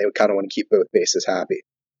 and they kind of want to keep both bases happy.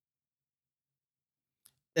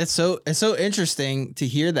 It's so interesting to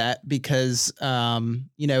hear that, because in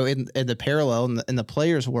the parallel in the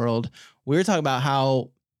players world, we were talking about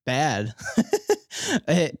how bad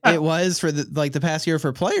it was for the past year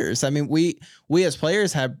for players. I mean, we as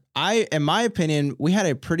players in my opinion, we had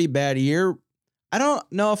a pretty bad year. I don't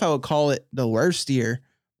know if I would call it the worst year,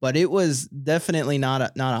 but it was definitely not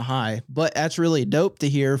a high. But that's really dope to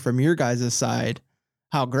hear from your guys' side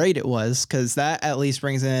how great it was, because that at least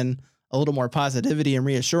brings in a little more positivity and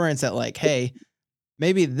reassurance that, like, hey,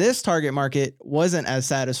 maybe this target market wasn't as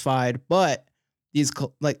satisfied, but these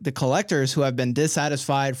the collectors who have been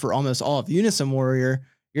dissatisfied for almost all of Unison Warrior,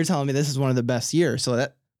 you're telling me this is one of the best years. So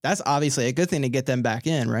that's obviously a good thing to get them back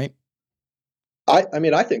in, right? I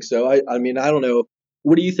mean, I think so. I mean, I don't know.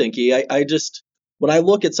 What do you think, E? I just, when I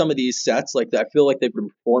look at some of these sets, like, I feel like they've been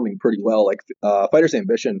performing pretty well. Like Fighter's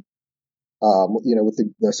Ambition, with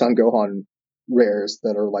the Son Gohan rares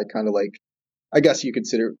that are like kind of like, I guess you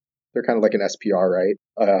consider they're kind of like an SPR, right?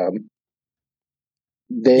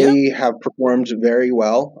 They have performed very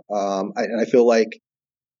well. I feel like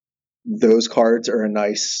those cards are a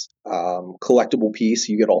nice collectible piece.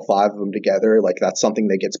 You get all 5 of them together. Like, that's something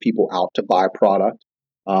that gets people out to buy product.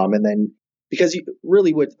 And then, because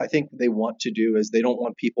really what I think they want to do is they don't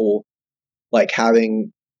want people like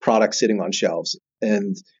having products sitting on shelves.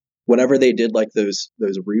 And whenever they did like those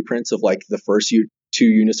reprints of like the first 2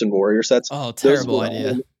 Unison Warrior sets, terrible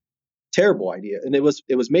idea. Terrible idea. And it was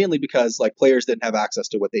mainly because like players didn't have access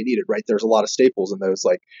to what they needed, right? There's a lot of staples in those,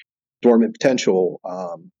 like Dormant Potential,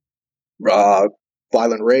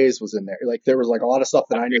 Violent Rays was in there. Like, there was like a lot of stuff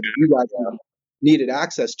that I knew that you guys needed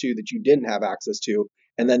access to that you didn't have access to.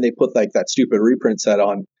 And then they put like that stupid reprint set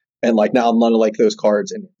on, and like now none of like those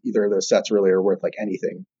cards in either of those sets really are worth like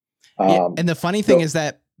anything. And the funny thing is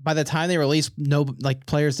that by the time they released, no, like,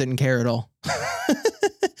 players didn't care at all.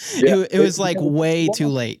 It was like way too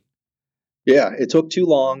late. Yeah, it took too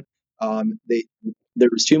long. There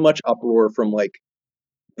was too much uproar from like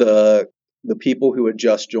the people who had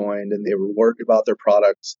just joined, and they were worried about their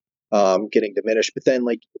products getting diminished. But then,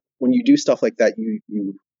 like, when you do stuff like that,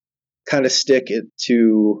 you kind of stick it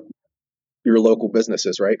to your local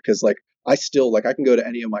businesses, right? Because like, I can go to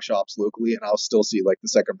any of my shops locally, and I'll still see like the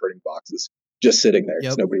second printing boxes just sitting there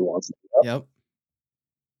because nobody wants them. Yep.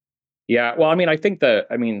 Yeah, well, I mean,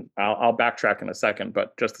 I'll backtrack in a second,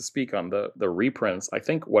 but just to speak on the reprints, I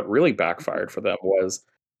think what really backfired for them was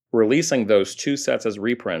releasing those 2 sets as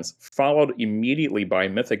reprints, followed immediately by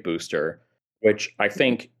Mythic Booster, which I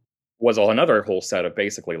think was another whole set of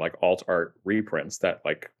basically like alt art reprints that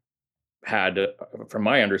like had, from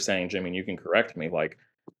my understanding, Jimmy, and you can correct me, like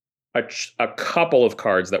a couple of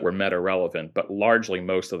cards that were meta relevant, but largely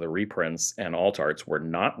most of the reprints and alt arts were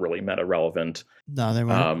not really meta relevant. No, they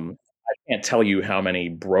weren't. I can't tell you how many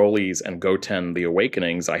Broly's and Goten the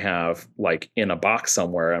Awakenings I have like in a box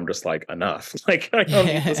somewhere. I'm just like, enough. Like, I don't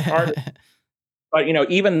need this card. But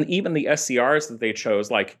even the SCRs that they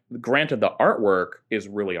chose, like, granted, the artwork is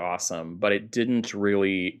really awesome, but it didn't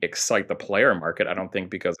really excite the player market, I don't think,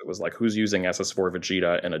 because it was like, who's using SS4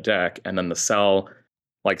 Vegeta in a deck? And then the Cell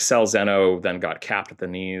Zeno then got capped at the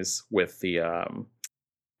knees with the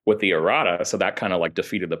errata, so that kind of like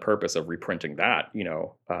defeated the purpose of reprinting that,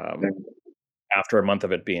 after a month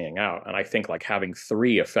of it being out. And I think like having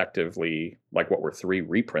 3 effectively, like what were 3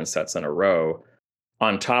 reprint sets in a row,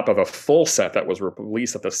 on top of a full set that was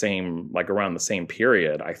released at the same, like around the same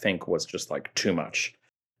period, I think was just like too much.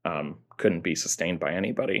 Couldn't be sustained by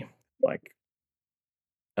anybody. Like,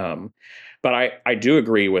 but I do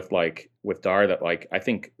agree with Dar that like, I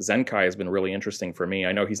think Zenkai has been really interesting for me.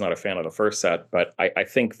 I know he's not a fan of the first set, but I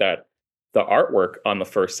think that the artwork on the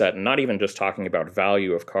first set, and not even just talking about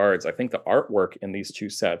value of cards, I think the artwork in these 2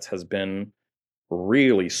 sets has been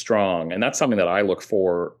really strong. And that's something that I look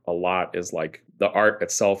for a lot, is like the art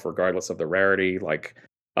itself, regardless of the rarity. Like,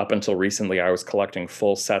 up until recently, I was collecting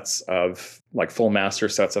full master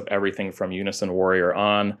sets of everything from Unison Warrior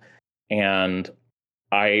on. And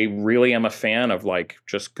I really am a fan of like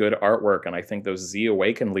just good artwork. And I think those Z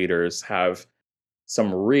Awaken leaders have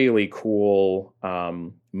some really cool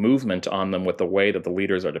movement on them with the way that the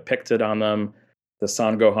leaders are depicted on them. The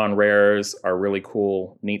Son Gohan rares are really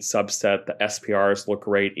cool, neat subset. The SPRs look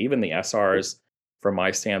great. Even the SRs from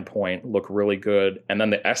my standpoint, look really good. And then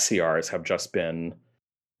the SCRs have just been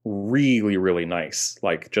really, really nice.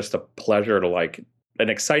 Like just a pleasure to like an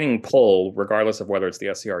exciting pull, regardless of whether it's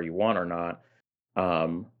the SCR you want or not.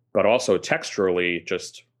 But also texturally,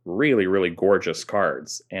 just really, really gorgeous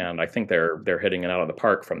cards. And I think they're hitting it out of the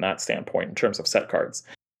park from that standpoint in terms of set cards.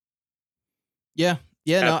 Yeah.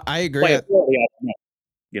 Yeah, no, I agree.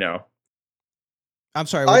 You know, I'm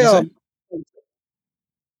sorry. What did you say?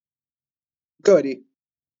 Go ahead, E.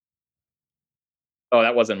 Oh,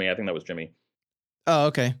 that wasn't me. I think that was Jimmy. Oh,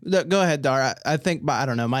 okay. Go ahead, Dar. I think, I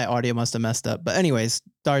don't know. My audio must have messed up. But anyways,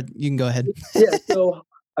 Dar, you can go ahead. Yeah. So,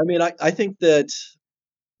 I mean, I think that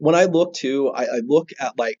when I look too, I look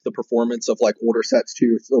at like the performance of like older sets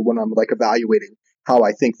too. So when I'm like evaluating how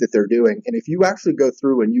I think that they're doing, and if you actually go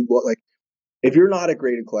through and you look like, if you're not a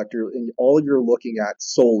graded collector and all you're looking at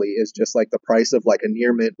solely is just like the price of like a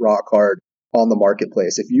near mint raw card on the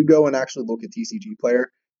marketplace, if you go and actually look at TCG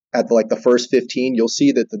Player at the first 15, you'll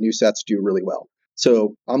see that the new sets do really well.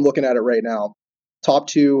 So I'm looking at it right now. Top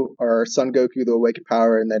two are Son Goku, the Awakened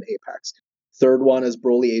Power, and then Apex. Third one is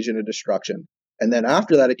Broly, Agent of Destruction. And then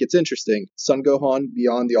after that, it gets interesting. Son Gohan,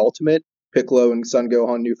 Beyond the Ultimate, Piccolo and Son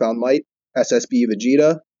Gohan, Newfound Might, SSB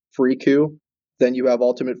Vegeta, Freeku. Then you have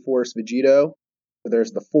Ultimate Force Vegito.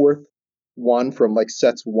 There's the fourth one from like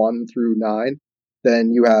sets 1 through 9.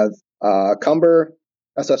 Then you have Cumber,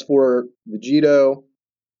 SS4 Vegito,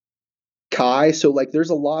 Kai. So like there's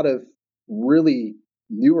a lot of really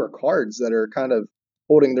newer cards that are kind of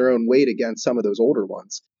holding their own weight against some of those older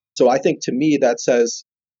ones. So I think to me that says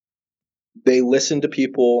they listened to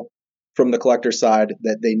people from the collector side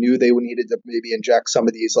that they knew they needed to maybe inject some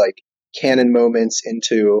of these like canon moments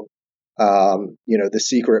into the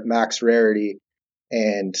secret max rarity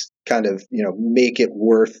and kind of make it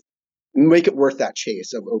worth that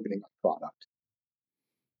chase of opening a product.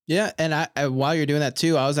 Yeah, and I while you're doing that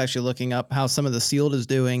too, I was actually looking up how some of the sealed is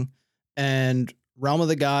doing, and Realm of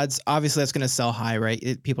the Gods, obviously that's going to sell high,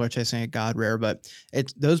 right? People are chasing a god rare, but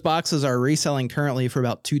those boxes are reselling currently for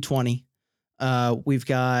about $220. We've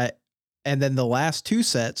got, and then the last two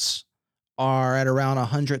sets are at around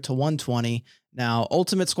 $100 to $120. Now,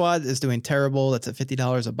 Ultimate Squad is doing terrible. That's at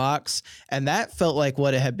 $50 a box, and that felt like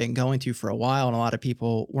what it had been going to for a while, and a lot of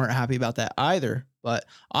people weren't happy about that either. But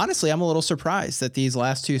honestly, I'm a little surprised that these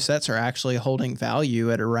last two sets are actually holding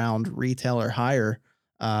value at around retail or higher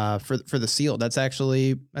for the sealed. That's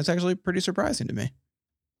actually pretty surprising to me.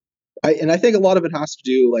 I think a lot of it has to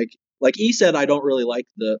do like E said, I don't really like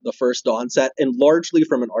the first Dawn set, and largely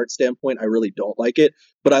from an art standpoint, I really don't like it.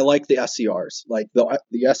 But I like the SCRs. Like the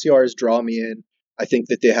SCRs draw me in. I think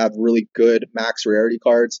that they have really good max rarity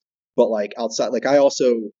cards. But like outside, like I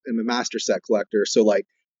also am a master set collector, so like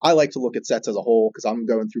I like to look at sets as a whole because I'm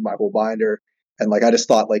going through my whole binder, and like I just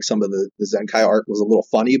thought like some of the Zenkai art was a little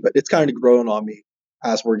funny, but it's kind of grown on me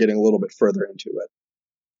as we're getting a little bit further into it.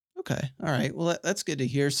 Okay, all right. Well, that's good to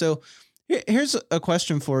hear. So here's a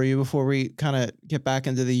question for you before we kind of get back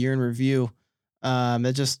into the year in review.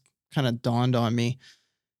 That just kind of dawned on me.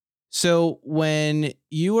 So when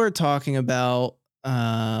you were talking about,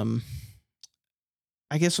 I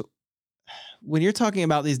guess when you're talking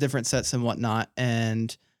about these different sets and whatnot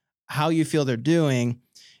and how you feel they're doing,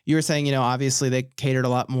 you were saying, obviously they catered a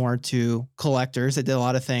lot more to collectors. They did a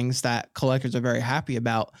lot of things that collectors are very happy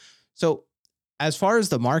about. So as far as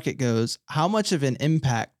the market goes, how much of an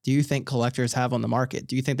impact do you think collectors have on the market?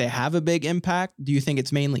 Do you think they have a big impact? Do you think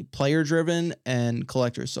it's mainly player driven and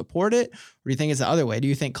collectors support it? Or do you think it's the other way? Do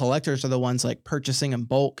you think collectors are the ones like purchasing in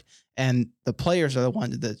bulk and the players are the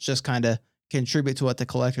ones that just kind of contribute to what the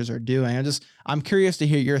collectors are doing? I'm curious to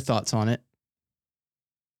hear your thoughts on it.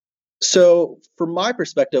 So from my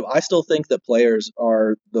perspective, I still think that players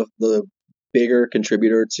are the bigger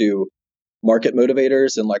contributor to market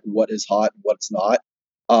motivators and like what is hot, what's not.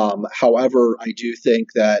 However, I do think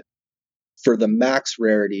that for the max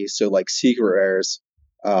rarity, so like secret rares,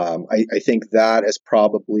 I think that is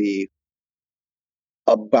probably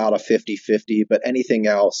about a 50-50, but anything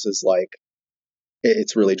else is like,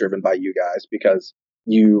 it's really driven by you guys because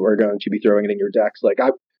you are going to be throwing it in your decks. Like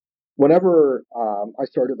whenever I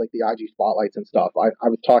started like the IG spotlights and stuff, I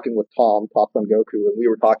was talking with Top Son Goku, and we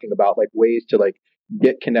were talking about like ways to like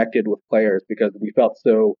get connected with players because we felt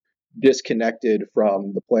so disconnected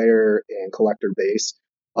from the player and collector base.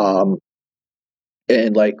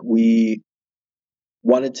 And like we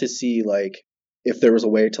wanted to see like if there was a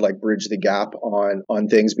way to like bridge the gap on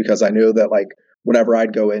things, because I know that like whenever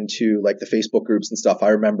I'd go into like the Facebook groups and stuff, I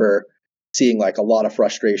remember seeing like a lot of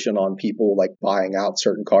frustration on people like buying out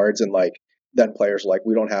certain cards, and like then players are like,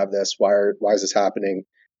 we don't have this, why is this happening,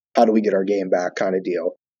 how do we get our game back, kind of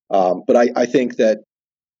deal. But I think that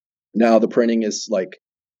now the printing is like,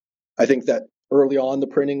 I think that early on the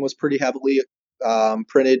printing was pretty heavily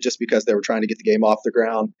printed just because they were trying to get the game off the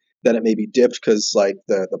ground. Then it maybe dipped because like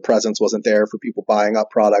the presence wasn't there for people buying up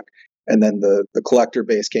product. And then the collector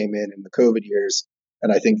base came in the COVID years.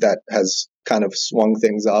 And I think that has kind of swung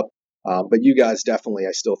things up. But you guys definitely,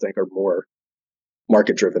 I still think, are more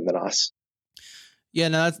market driven than us. Yeah,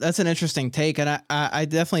 no, that's an interesting take, and I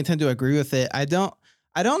definitely tend to agree with it. I don't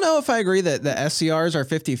know if I agree that the SCRs are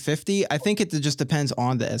 50-50. I think it just depends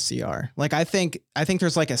on the SCR. Like I think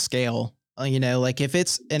there's like a scale, like if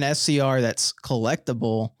it's an SCR that's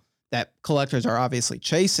collectible that collectors are obviously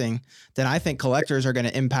chasing, then I think collectors are going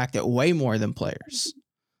to impact it way more than players.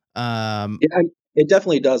 Yeah, it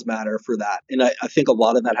definitely does matter for that. And I think a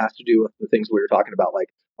lot of that has to do with the things we were talking about. Like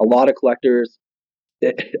a lot of collectors,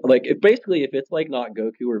 like if it's like not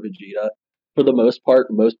Goku or Vegeta, for the most part,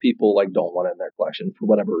 most people like don't want it in their collection for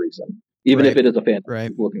whatever reason. Even if it is a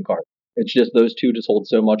fantastic looking card. It's just those two just hold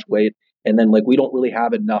so much weight. And then like we don't really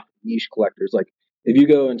have enough niche collectors. Like if you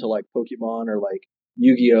go into like Pokemon or like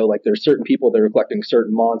Yu-Gi-Oh, like there's certain people that are collecting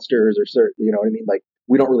certain monsters or certain, you know what I mean? Like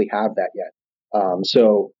we don't really have that yet.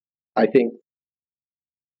 So I think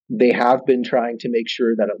they have been trying to make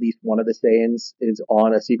sure that at least one of the Saiyans is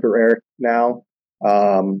on a secret rare now.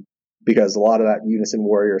 Because a lot of that Unison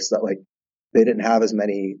Warrior stuff, like they didn't have as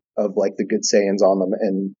many of like the good Saiyans on them,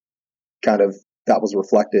 and kind of that was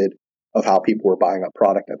reflected of how people were buying up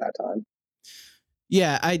product at that time.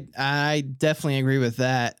 Yeah, I definitely agree with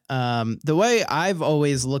that. The way I've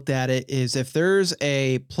always looked at it is if there's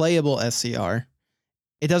a playable SCR,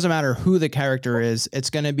 it doesn't matter who the character is.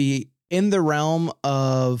 It's going to be in the realm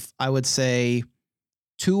of, I would say,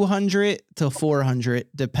 200 to 400,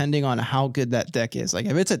 depending on how good that deck is. Like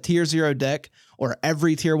if it's a tier 0 deck or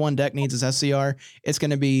every tier 1 deck needs its SCR, it's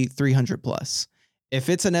going to be 300 plus. If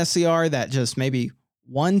it's an SCR that just maybe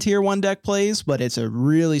one tier 1 deck plays, but it's a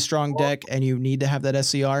really strong deck and you need to have that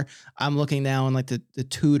SCR, I'm looking now in like the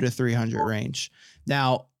 2 to 300 range.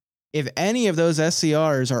 Now, if any of those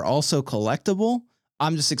SCRs are also collectible,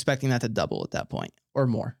 I'm just expecting that to double at that point or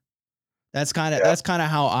more. That's kind of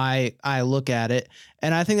how I look at it.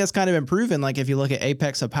 And I think that's kind of been proven. Like if you look at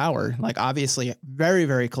Apex of Power, like obviously very,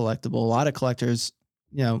 very collectible. A lot of collectors,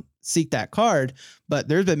 seek that card, but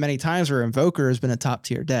there's been many times where Invoker has been a top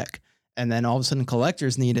tier deck. And then all of a sudden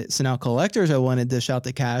collectors need it. So now collectors are wanting to dish out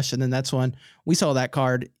the cash. And then that's when we saw that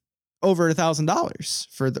card over $1,000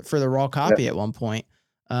 for the raw copy at one point.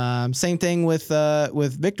 Same thing with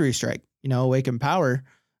Victory Strike, Awaken Power.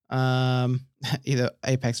 Either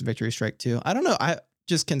Apex Victory Strike too. I don't know. I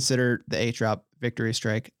just consider the H-Drop Victory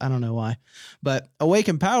Strike. I don't know why, but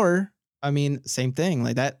Awaken Power, I mean, same thing.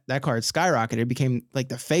 Like that card skyrocketed. It became like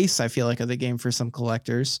the face, I feel like, of the game for some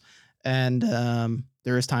collectors. And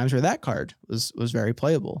there was times where that card was very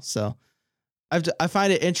playable. So I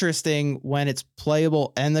find it interesting when it's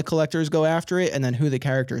playable and the collectors go after it, and then who the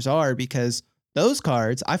characters are, because those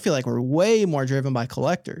cards I feel like were way more driven by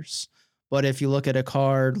collectors. But if you look at a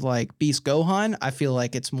card like Beast Gohan, I feel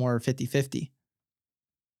like it's more 50-50.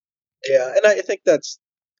 Yeah, and I think that's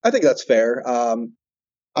fair.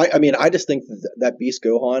 I mean, I just think that Beast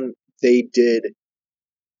Gohan, they did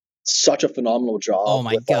such a phenomenal job. Oh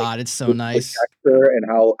my god, it's so nice. Texture and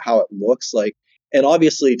how it looks like, and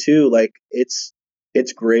obviously too, like it's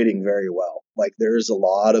grading very well. Like there's a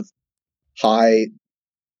lot of high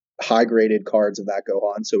graded cards of that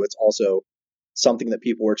Gohan, so it's also something that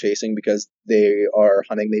people were chasing because they are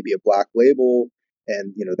hunting maybe a black label,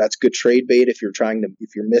 and that's good trade bait if you're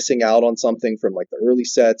missing out on something from like the early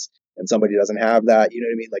sets and somebody doesn't have that, you know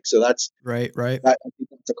what I mean? Like, so that's right. I think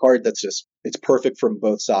it's a card that's just, it's perfect from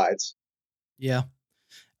both sides. Yeah.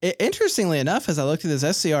 Interestingly enough, as I looked at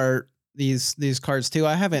this SCR, these cards too,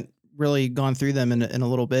 I haven't really gone through them in a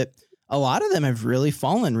little bit. A lot of them have really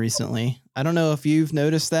fallen recently. I don't know if you've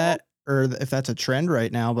noticed that or if that's a trend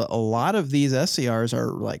right now, but a lot of these SCRs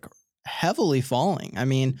are like heavily falling. I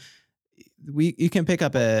mean, you can pick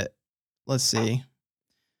up let's see.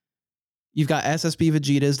 You've got SSB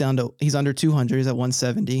Vegeta's he's under 200, he's at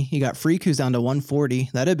 170. You got Freak, who's down to 140.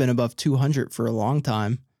 That had been above 200 for a long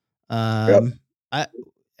time.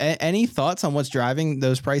 Any thoughts on what's driving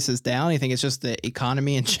those prices down? You think it's just the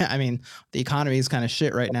economy? And I mean, the economy is kind of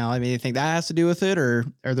shit right now. I mean, you think that has to do with it, or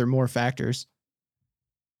are there more factors?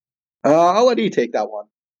 I'll let you take that one.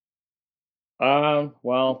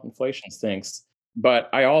 Well, inflation stinks. But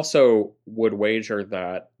I also would wager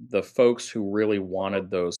that the folks who really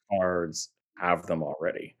wanted those cards have them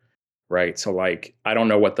already, right? So like, I don't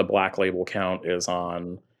know what the black label count is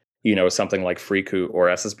on something like Friku or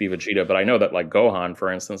SSB Vegeta. But I know that like Gohan,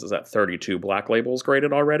 for instance, is at 32 black labels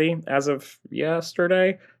graded already as of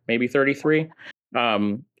yesterday, maybe 33.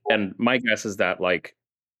 And my guess is that like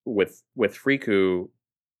with Friku,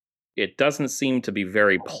 it doesn't seem to be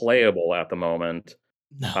very playable at the moment.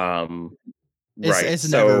 No. Right. It's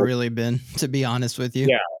never really been, to be honest with you.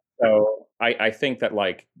 Yeah. So I think that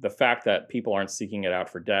like the fact that people aren't seeking it out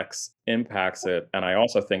for decks impacts it. And I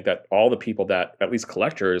also think that all the people that, at least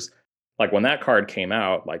collectors, like when that card came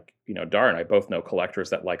out, like, Dar and I both know collectors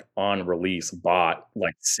that like on release bought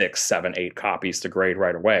like 6, 7, 8 copies to grade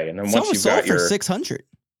right away. And then Some once you sold got for your 600.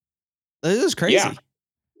 This is crazy.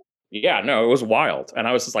 Yeah, no, it was wild. And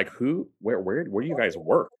I was just like, where do you guys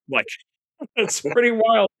work? Like, it's pretty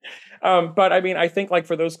wild. But I mean, I think like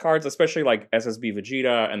for those cards, especially like SSB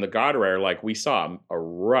Vegeta and the God Rare, like we saw a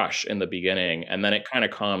rush in the beginning and then it kind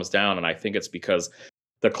of calms down. And I think it's because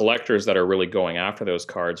the collectors that are really going after those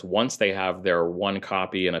cards, once they have their one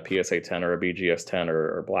copy in a PSA 10 or a BGS 10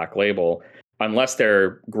 or Black Label, unless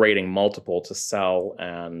they're grading multiple to sell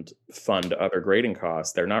and fund other grading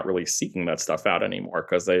costs, they're not really seeking that stuff out anymore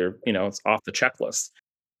because they're, it's off the checklist.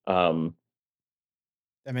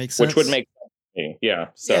 That makes sense. Which would make sense to me. Yeah.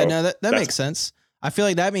 So yeah, no, that makes sense. I feel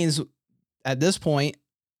like that means at this point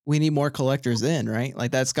we need more collectors in, right?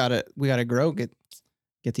 Like we gotta grow, get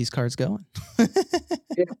these cards going.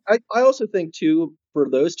 Yeah, I also think too, for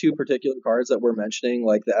those two particular cards that we're mentioning,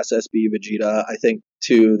 like the SSB Vegeta, I think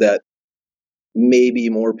too that maybe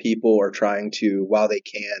more people are trying to, while they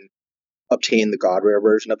can, obtain the God Rare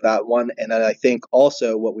version of that one. And then I think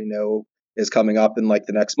also what we know is coming up in like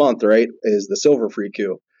the next month, right, is the Silver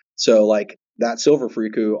Friku. So like that Silver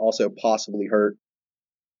Friku also possibly hurt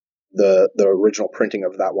the original printing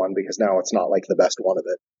of that one because now it's not like the best one of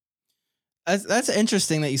it. That's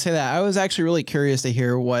interesting that you say that. I was actually really curious to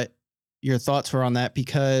hear what your thoughts were on that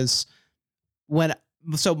because my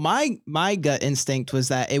gut instinct was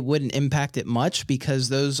that it wouldn't impact it much because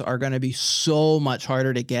those are going to be so much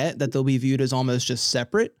harder to get that they'll be viewed as almost just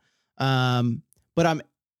separate. But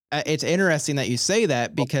it's interesting that you say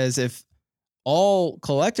that because if all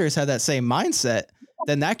collectors had that same mindset,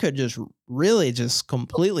 then that could just really just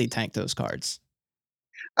completely tank those cards.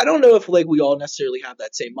 I don't know if like we all necessarily have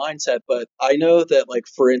that same mindset, but I know that like,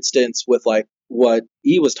 for instance, with like what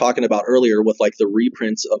E was talking about earlier with like the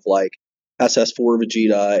reprints of like SS4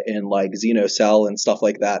 Vegeta and like Xeno Cell and stuff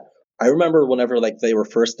like that. I remember whenever like they were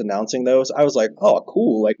first announcing those, I was like, oh,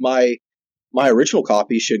 cool. Like my original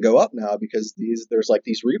copy should go up now because there's like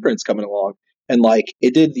these reprints coming along. And like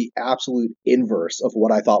it did the absolute inverse of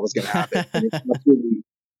what I thought was going to happen. And it absolutely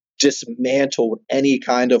dismantled any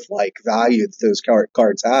kind of like value that those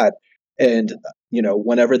cards had. And,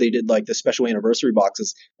 whenever they did like the special anniversary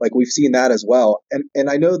boxes, like we've seen that as well. And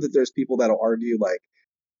I know that there's people that'll argue like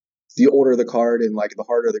the older the card and like the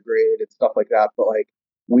harder the grade and stuff like that. But like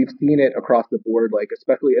we've seen it across the board, like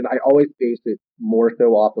especially, and I always base it more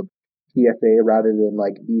so off of PSA rather than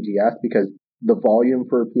like BGS because the volume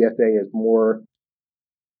for PSA is more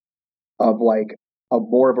of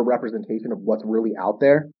a representation of what's really out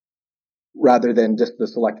there rather than just the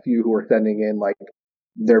select few who are sending in like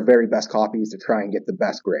their very best copies to try and get the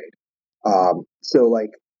best grade. So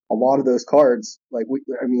like a lot of those cards, like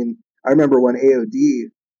I remember when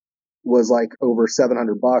AOD was like over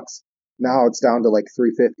 $700. Now it's down to like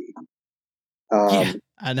 $350. Yeah,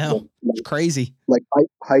 I know. It's crazy. Like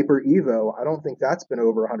Hyper Evo, I don't think that's been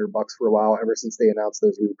over $100 for a while ever since they announced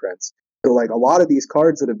those reprints. So like a lot of these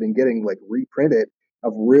cards that have been getting like reprinted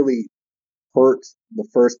have really hurt the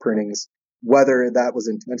first printings, whether that was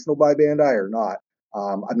intentional by Bandai or not.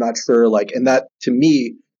 I'm not sure. Like, and that to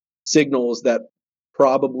me signals that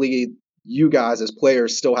probably you guys as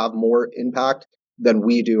players still have more impact than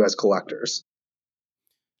we do as collectors.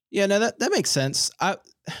 Yeah, no, that makes sense.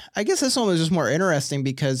 I guess this one was just more interesting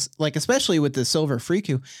because, like, especially with the Silver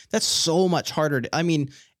Friku, that's so much harder.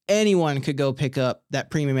 Anyone could go pick up that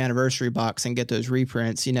premium anniversary box and get those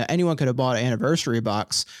reprints. Anyone could have bought an anniversary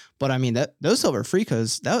box, but I mean those Silver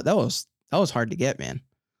Frikus that was hard to get, man.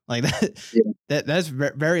 Like that, yeah. That's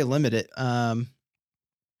very limited.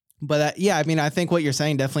 But yeah, I mean, I think what you're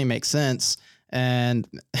saying definitely makes sense, and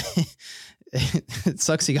it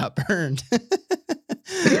sucks he got burned.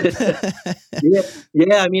 Yeah.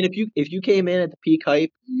 I mean, if you came in at the peak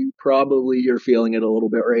hype, you're feeling it a little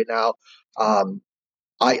bit right now.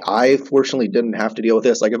 I fortunately didn't have to deal with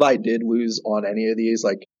this. Like, if I did lose on any of these,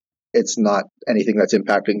 like, it's not anything that's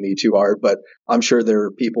impacting me too hard. But I'm sure there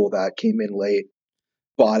are people that came in late,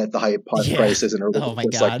 bought at the hype prices, and are oh my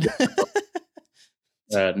god.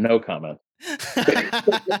 No comment.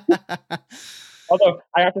 Although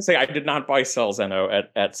I have to say, I did not buy Cell Zeno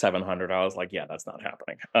at 700. I was like, yeah, that's not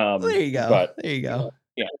happening. There you go. But there you go.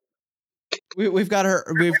 yeah. We've got our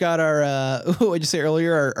what did you say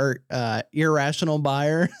earlier? Our irrational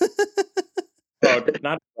buyer.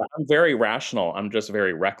 I'm very rational. I'm just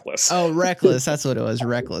very reckless. Oh, reckless. That's what it was.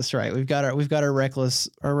 Reckless. Right. We've got our reckless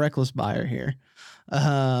buyer here.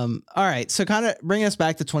 All right. So kind of bring us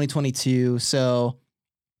back to 2022. So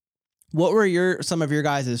what were some of your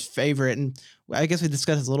guys' favorite, and I guess we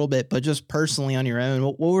discussed this a little bit, but just personally on your own,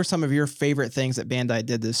 what were some of your favorite things that Bandai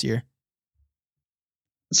did this year?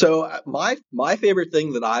 So my favorite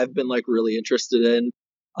thing that I've been like really interested in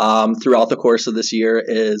throughout the course of this year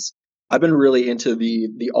is I've been really into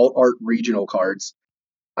the alt art regional cards.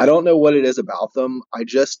 I don't know what it is about them. I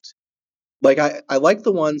just like I like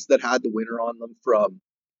the ones that had the winner on them from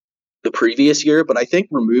the previous year, but I think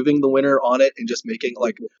removing the winner on it and just making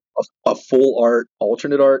like a full art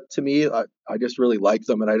alternate art, to me, I just really like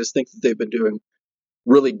them, and I just think that they've been doing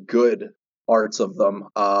really good arts of them.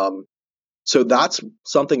 So that's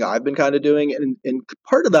something I've been kind of doing, and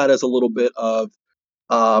part of that is a little bit of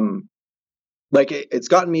like it's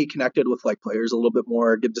gotten me connected with like players a little bit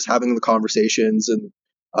more, just having the conversations and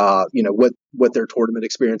what their tournament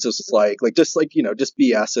experiences is like just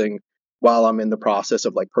BSing while I'm in the process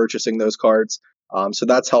of like purchasing those cards. So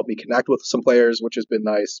that's helped me connect with some players, which has been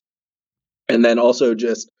nice. And then also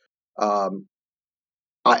just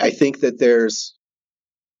I think that there's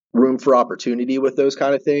room for opportunity with those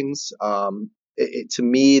kind of things. To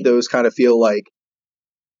me, those kind of feel like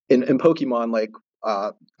in Pokemon, like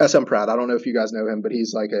SM Pratt. I don't know if you guys know him, but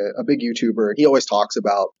he's like a big YouTuber, and he always talks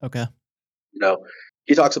about, Okay.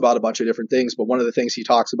 He talks about a bunch of different things, but one of the things he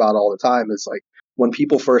talks about all the time is like when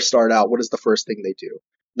people first start out, what is the first thing they do?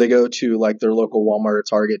 They go to like their local Walmart or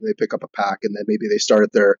Target and they pick up a pack, and then maybe they start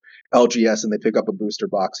at their LGS and they pick up a booster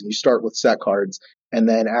box, and you start with set cards. And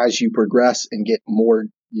then as you progress and get more,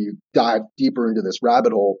 you dive deeper into this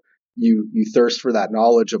rabbit hole, you thirst for that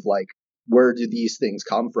knowledge of like, where do these things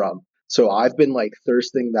come from? So I've been like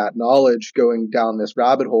thirsting that knowledge, going down this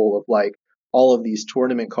rabbit hole of like all of these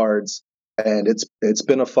tournament cards, and it's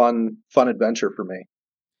been a fun adventure for me.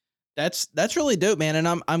 That's really dope, man.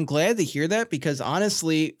 And I'm glad to hear that, because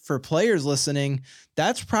honestly, for players listening,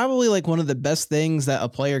 that's probably like one of the best things that a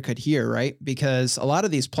player could hear, right? Because a lot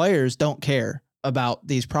of these players don't care about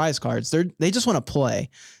these prize cards. They just want to play.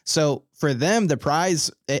 So for them, the prize,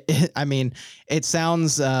 I mean, it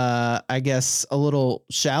sounds, I guess, a little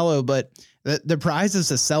shallow, but the prize is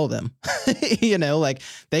to sell them. Like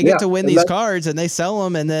they get to win these cards and they sell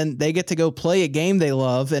them, and then they get to go play a game they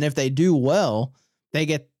love. And if they do well, they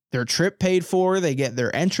get their trip paid for, they get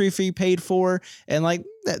their entry fee paid for, and like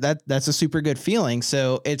that's a super good feeling.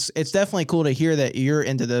 So it's definitely cool to hear that you're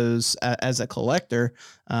into those as a collector,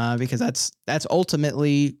 because that's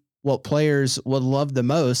ultimately what players would love the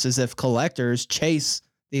most, is if collectors chase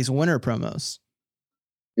these winter promos.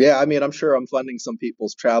 Yeah, I mean, I'm sure I'm funding some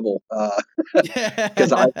people's travel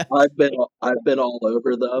because I've been all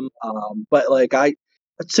over them. But like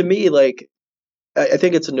to me, like I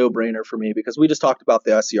think it's a no-brainer for me, because we just talked about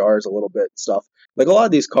the SCRs a little bit and stuff. Like a lot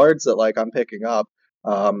of these cards that like I'm picking up,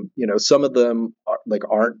 some of them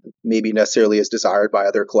aren't maybe necessarily as desired by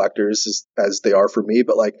other collectors as they are for me.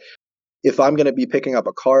 But like if I'm going to be picking up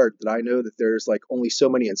a card that I know that there's like only so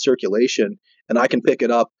many in circulation, and I can pick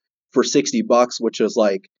it up for $60, which is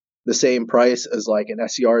like the same price as like an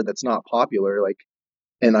SCR that's not popular, like,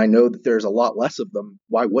 and I know that there's a lot less of them,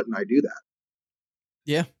 why wouldn't I do that?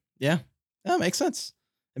 Yeah. That makes sense.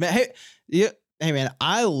 I mean, hey man,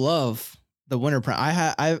 I love the winter print.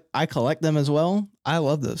 I collect them as well. I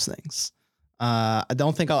love those things. I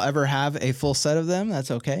don't think I'll ever have a full set of them. That's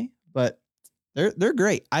okay, but they're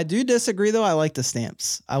great. I do disagree though. I like the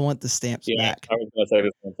stamps. I want the stamps back. I was gonna say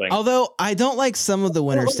the same thing. Although I don't like some of the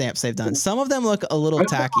winter stamps they've done. Some of them look a little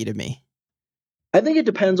tacky to me. I think it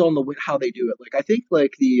depends on how they do it. Like I think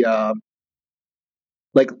like the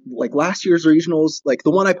like last year's regionals, like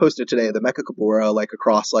the one I posted today, the Mecha Kabura, like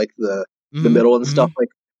across like the middle and stuff. Like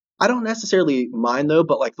I don't necessarily mind though,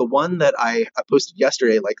 but like the one that I posted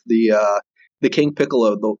yesterday, like the King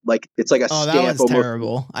Piccolo, like it's like a stamp. That one's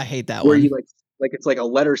terrible. I hate that where one. You like it's like a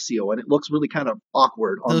letter seal, and it looks really kind of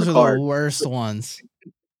awkward on those the card. Those are the worst ones.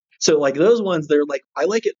 So like those ones, they're like, I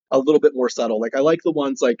like it a little bit more subtle. Like I like the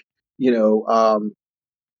ones like,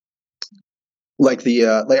 like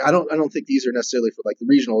the like I don't think these are necessarily for like the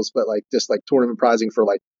regionals, but like just like tournament prizing for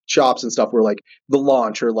like shops and stuff, where like the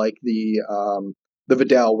launch or like the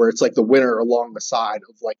Videl, where it's like the winner along the side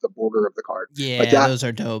of like the border of the card. Yeah, like that, those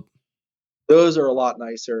are dope. Those are a lot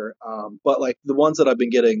nicer. But like the ones that I've been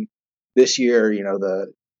getting this year,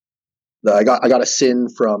 I got a Sin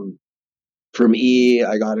from E.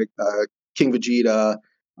 I got a King Vegeta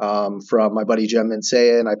from my buddy Jem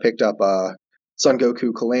Sayin. I picked up Son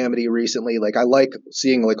Goku Calamity recently. Like I like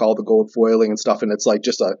seeing like all the gold foiling and stuff, and it's like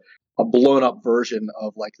just a blown up version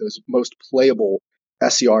of like those most playable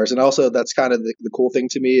SCRs. And also that's kind of the cool thing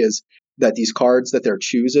to me is that these cards that they're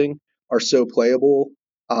choosing are so playable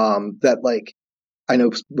that like I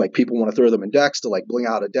know like people want to throw them in decks to like bling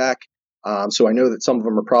out a deck. So I know that some of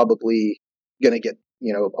them are probably going to get,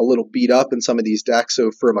 you know, a little beat up in some of these decks.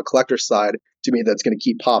 So from a collector side, to me, that's going to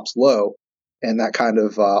keep pops low. And that kind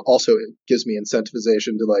of also gives me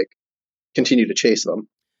incentivization to like continue to chase them.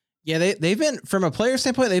 Yeah, they've been, from a player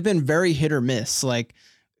standpoint, they've been very hit or miss. Like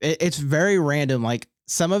it's very random. Like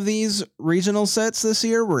some of these regional sets this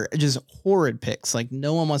year were just horrid picks. Like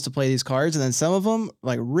no one wants to play these cards. And then some of them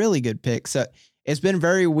like really good picks. So it's been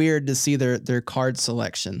very weird to see their card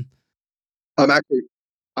selection.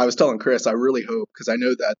 I was telling Chris, I really hope, because I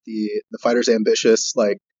know that the Fighters Ambitious,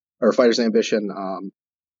 like, or Fighters Ambition,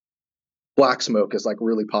 Black Smoke is like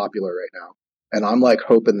really popular right now. And I'm like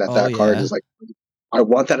hoping that card is like, I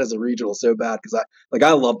want that as a regional so bad because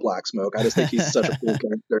I love Black Smoke. I just think he's such a cool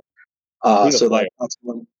character. So like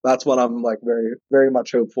that's what I'm like very, very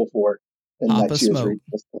much hopeful for in next year's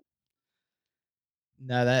regional.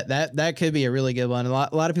 No, that could be a really good one. A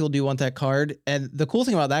lot of people do want that card. And the cool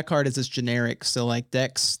thing about that card is it's generic. So like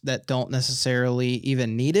decks that don't necessarily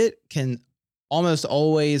even need it can almost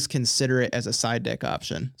always consider it as a side deck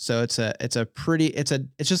option. So it's just a pretty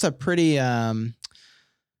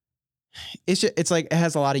it's like it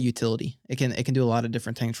has a lot of utility. It can do a lot of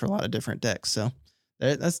different things for a lot of different decks. So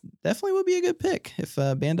that's definitely would be a good pick if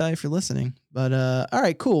Bandai, if you're listening. But all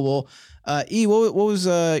right, cool. Well, E, what was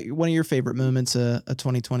one of your favorite moments of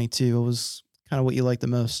 2022? What was kind of what you liked the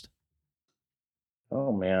most?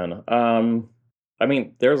 Oh man, I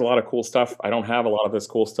mean, there's a lot of cool stuff. I don't have a lot of this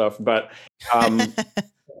cool stuff, but I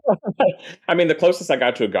mean, the closest I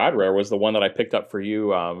got to a God Rare was the one that I picked up for you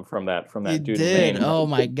from that you dude. Did. Oh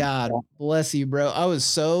my God, bless you, bro. I was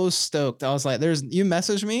so stoked. I was like, you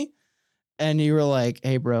messaged me. And you were like,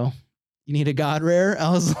 hey, bro, you need a God Rare? I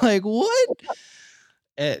was like, what?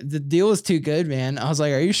 The deal was too good, man. I was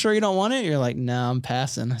like, are you sure you don't want it? You're like, no, I'm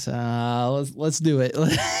passing. I said, let's do it.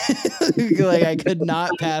 Like, I could not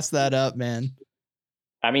pass that up, man.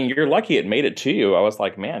 I mean, you're lucky it made it to you. I was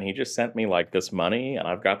like, man, he just sent me like this money and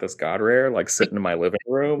I've got this God Rare like sitting in my living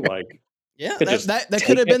room. Like, yeah, that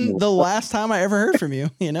could have been the last time I ever heard from you,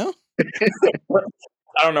 you know?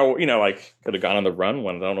 I don't know, like could have gone on the run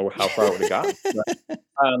one. I don't know how far it would have gotten. But,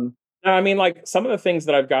 no, I mean, like some of the things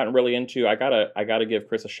that I've gotten really into, I gotta give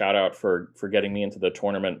Chris a shout out for getting me into the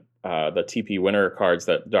tournament, the TP winner cards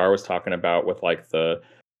that Dar was talking about with like the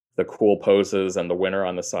cool poses and the winner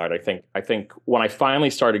on the side. I think when I finally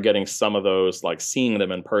started getting some of those, like seeing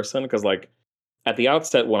them in person, because like at the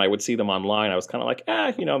outset when I would see them online, I was kind of like,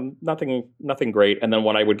 nothing great. And then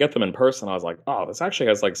when I would get them in person, I was like, oh, this actually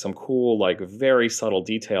has like some cool, like very subtle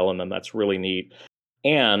detail. And then that's really neat.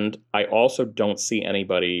 And I also don't see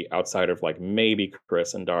anybody outside of like maybe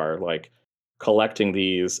Chris and Dar like collecting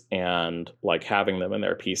these and like having them in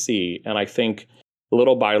their PC. And I think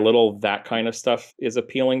little by little, that kind of stuff is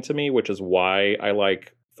appealing to me, which is why I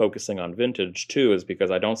like focusing on vintage too, is because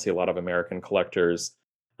I don't see a lot of American collectors.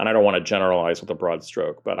 And I don't want to generalize with a broad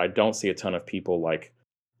stroke, but I don't see a ton of people like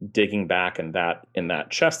digging back in that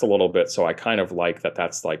chest a little bit. So I kind of like that.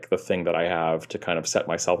 That's like the thing that I have to kind of set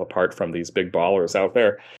myself apart from these big ballers out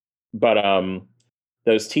there. But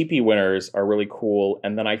those TP winners are really cool.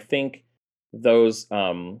 And then I think those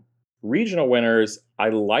regional winners, I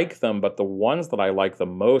like them, but the ones that I like the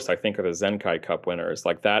most, I think, are the Zenkai Cup winners,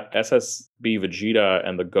 like that SSB Vegeta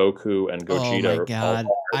and the Goku and Gogeta. Oh my God.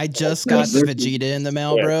 I just got the Vegeta in the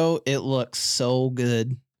mail, bro. It looks so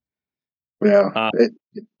good. Yeah.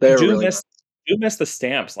 Do miss the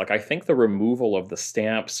stamps. Like, I think the removal of the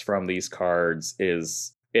stamps from these cards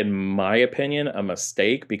is, in my opinion, a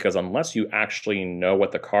mistake, because unless you actually know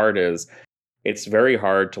what the card is, it's very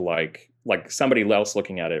hard to like somebody else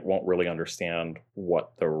looking at it won't really understand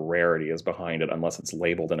what the rarity is behind it unless it's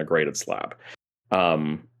labeled in a graded slab.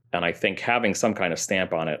 And I think having some kind of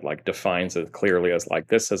stamp on it like defines it clearly as like,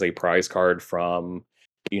 this is a prize card from,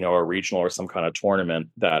 a regional or some kind of tournament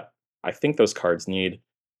that I think those cards need.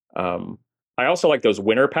 I also like those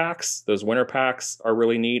winner packs. Those winner packs are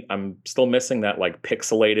really neat. I'm still missing that like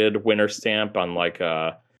pixelated winner stamp on like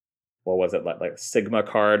what was it, like Sigma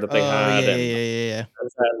card that they Oh had, yeah, and yeah. I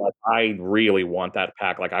said, like, I really want that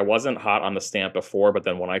pack. Like, I wasn't hot on the stamp before, but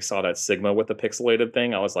then when I saw that Sigma with the pixelated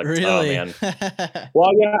thing, I was like, oh Really? man. Well,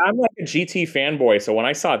 yeah, I'm like a GT fanboy, so when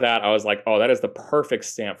I saw that, I was like, oh, that is the perfect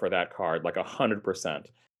stamp for that card, like 100%.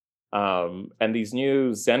 And these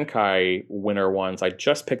new Zenkai winner ones, I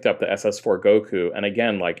just picked up the SS4 Goku, and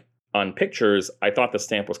again, like on pictures, I thought the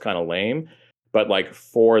stamp was kind of lame, but like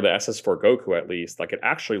for the SS4 Goku at least, like it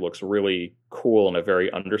actually looks really cool in a very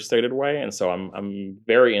understated way, and so I'm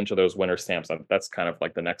very into those winner stamps. That's kind of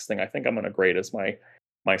like the next thing I think I'm going to grade as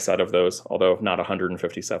my set of those, although not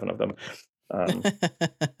 157 of them.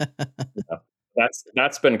 Yeah,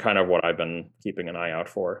 that's been kind of what I've been keeping an eye out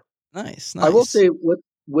for. Nice. I will say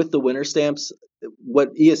with the winter stamps,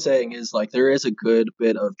 what E is saying is like there is a good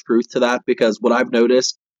bit of truth to that, because what I've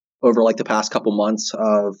noticed over like the past couple months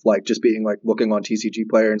of like just being like looking on TCG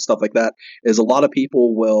Player and stuff like that is a lot of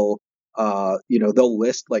people will they'll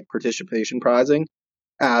list like participation prizing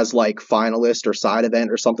as like finalist or side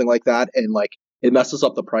event or something like that, and like it messes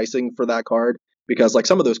up the pricing for that card, because like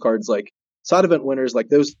some of those cards, like side event winners, like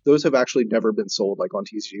those have actually never been sold like on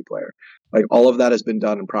TCG Player. Like all of that has been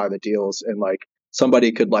done in private deals, and like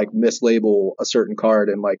somebody could like mislabel a certain card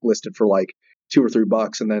and like list it for like $2 or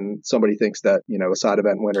 $3, and then somebody thinks that a side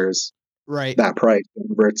event winner is Right. that price,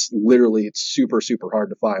 where it's super super hard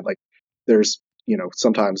to find. Like there's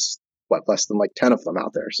sometimes less than like 10 of them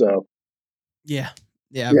out there. So Yeah.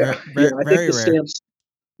 yeah, Very, very, I think very rare.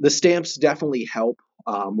 the stamps definitely help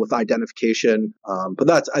with identification.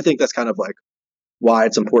 But I think that's kind of like why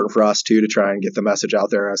it's important for us too to try and get the message out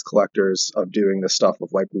there as collectors of doing this stuff of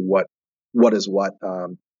like what is what.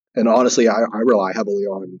 And honestly, I rely heavily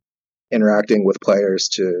on interacting with players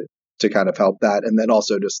to kind of help that, and then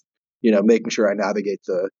also just making sure I navigate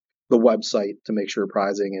the website to make sure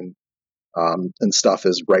prizing and stuff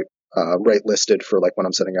is right listed for like when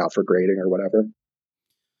I'm setting out for grading or whatever.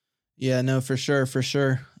 Yeah, no, for sure.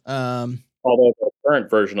 Although the current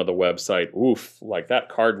version of the website, oof, like that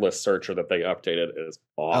card list searcher that they updated is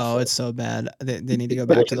awful. Oh, it's so bad. They need to go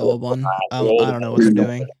back to the old one. I don't know what they're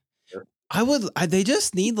doing. They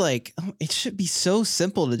just need like, it should be so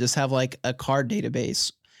simple to just have like a card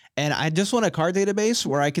database. And I just want a card database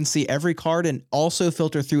where I can see every card and also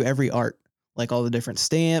filter through every art, like all the different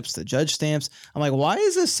stamps, the judge stamps. I'm like, why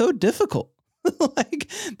is this so difficult?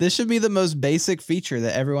 Like, this should be the most basic feature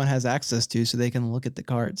that everyone has access to so they can look at the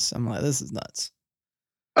cards. I'm like, this is nuts.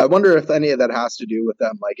 I wonder if any of that has to do with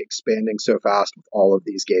them like expanding so fast with all of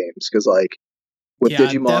these games, because like with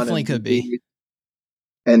Digimon definitely could be.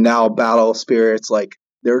 And now Battle Spirits, like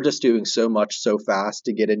they're just doing so much so fast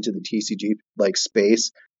to get into the TCG like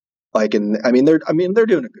space. Like, and I mean they're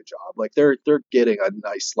doing a good job. Like they're getting a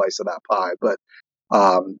nice slice of that pie, but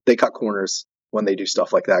they cut corners when they do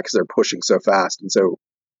stuff like that because they're pushing so fast and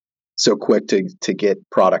so quick to get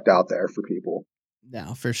product out there for people.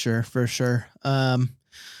 No, for sure. All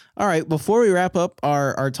right, before we wrap up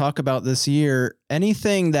our talk about this year,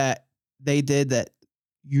 anything that they did that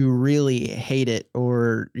you really hated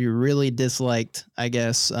or you really disliked, I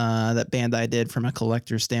guess, that Bandai did from a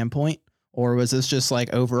collector standpoint? Or was this just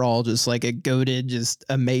like overall just like a goated, just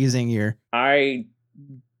amazing year? I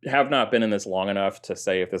have not been in this long enough to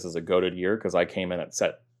say if this is a goated year, because I came in at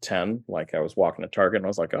set 10. Like I was walking to Target and I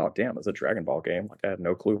was like, oh damn, it's a Dragon Ball game. Like I had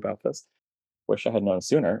no clue about this. Wish I had known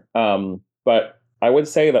sooner. But I would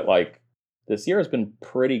say that like this year has been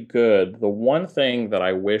pretty good. The one thing that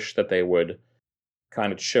I wish that they would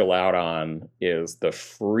kind of chill out on is the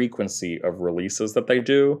frequency of releases that they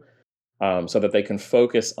do, so that they can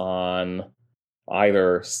focus on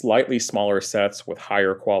either slightly smaller sets with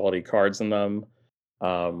higher quality cards in them,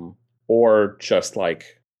 or just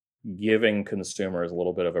like giving consumers a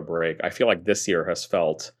little bit of a break. I feel like this year has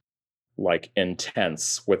felt like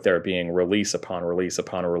intense, with there being release upon release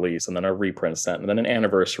upon release, and then a reprint set, and then an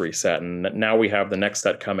anniversary set, and now we have the next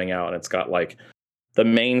set coming out, and it's got like the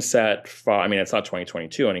main set. I mean, it's not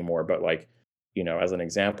 2022 anymore, but like, as an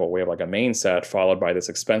example, we have like a main set followed by this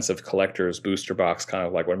expensive collector's booster box, kind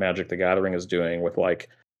of like what Magic the Gathering is doing with like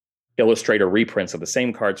Illustrator reprints of the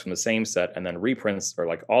same cards from the same set, and then reprints or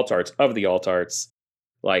like alt arts of the alt arts.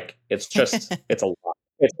 Like it's just it's a lot.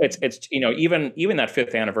 It's even that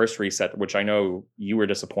 5th anniversary set, which I know you were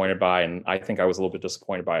disappointed by, and I think I was a little bit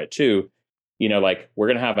disappointed by it too. Like we're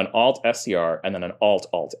gonna have an alt SCR and then an alt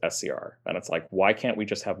SCR, and it's like, why can't we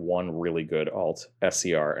just have one really good alt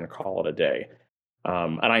SCR and call it a day?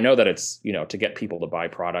 And I know that it's to get people to buy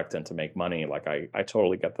product and to make money. Like I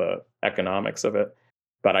totally get the economics of it,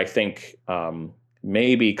 but I think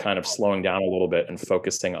maybe kind of slowing down a little bit and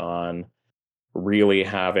focusing on really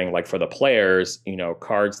having, like, for the players,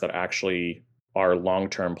 cards that actually are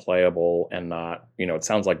long-term playable and not, it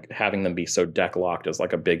sounds like having them be so deck locked is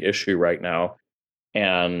like a big issue right now.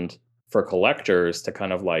 And for collectors to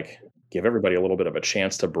kind of like give everybody a little bit of a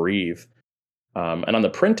chance to breathe. And on the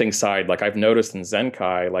printing side, like I've noticed in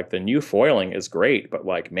Zenkai, like the new foiling is great, but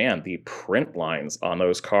like, man, the print lines on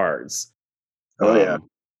those cards are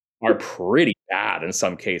pretty bad in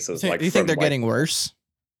some cases. Do you think they're getting worse?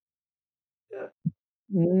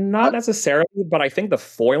 Not necessarily, but I think the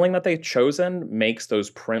foiling that they've chosen makes those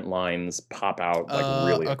print lines pop out like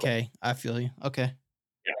really. Okay, I feel you. Okay.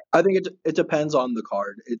 Yeah. I think it depends on the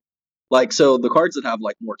card. So the cards that have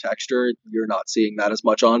like more texture, you're not seeing that as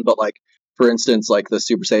much on. But like for instance, like the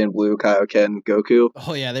Super Saiyan Blue Kaioken Goku.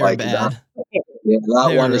 Oh yeah, they were bad.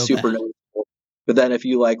 That one is super noticeable. But then if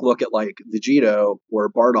you like look at like Vegito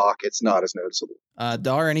or Bardock, it's not as noticeable.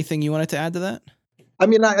 Dar, anything you wanted to add to that? I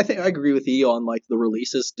mean, I think I agree with E on like the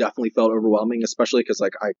releases definitely felt overwhelming, especially because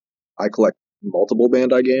like I collect multiple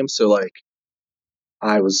Bandai games, so like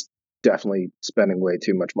I was definitely spending way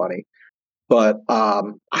too much money. But I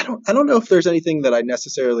don't know if there's anything that I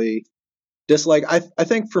necessarily dislike. I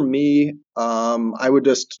think for me, I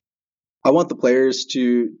want the players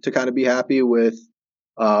to kind of be happy with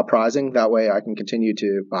prizing. That way I can continue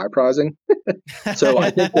to buy prizing. So I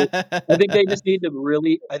think they just need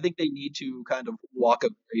to I think they need to kind of walk a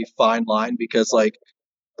very fine line, because like,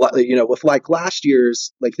 with like last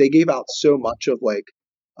year's, like they gave out so much of like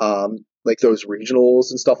those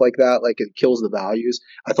regionals and stuff like that, like it kills the values.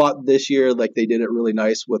 I thought this year, like they did it really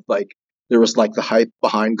nice with like, there was like the hype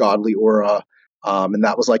behind Godly Aura. And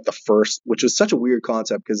that was like the first, which was such a weird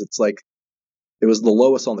concept because it's like, it was the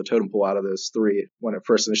lowest on the totem pole out of those three when it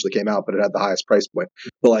first initially came out, but it had the highest price point.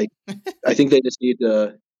 But like, I think they just need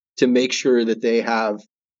to make sure that they have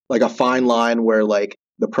like a fine line where like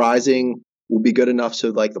the prizing will be good enough so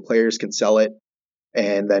like the players can sell it,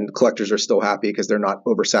 and then collectors are still happy because they're not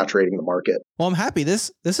oversaturating the market. Well, I'm happy.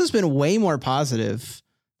 This has been way more positive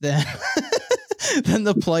than than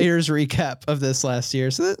the players recap of this last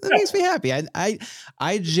year. So that makes me happy.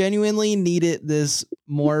 I genuinely needed this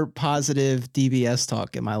more positive DBS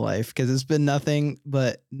talk in my life, because it's been nothing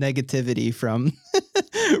but negativity from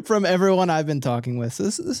from everyone I've been talking with. So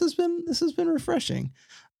this has been refreshing.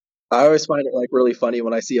 I always find it like really funny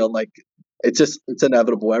when I see on like, it's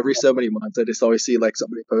inevitable. Every so many months, I just always see like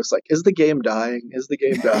somebody post like, "Is the game dying? Is the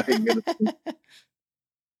game dying?"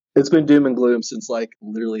 It's been doom and gloom since like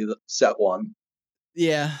literally the set one.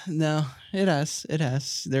 Yeah, no, it has.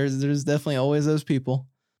 There's definitely always those people.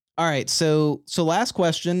 All right, so last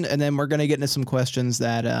question, and then we're gonna get into some questions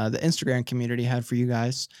that the Instagram community had for you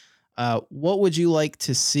guys. What would you like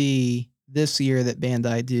to see this year that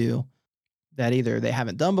Bandai do that either they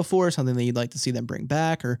haven't done before, something that you'd like to see them bring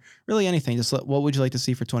back, or really anything? What would you like to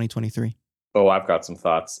see for 2023? Oh, I've got some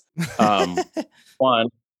thoughts. One,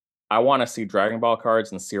 I want to see Dragon Ball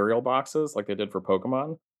cards in cereal boxes like they did for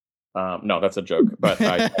Pokemon. No, that's a joke. But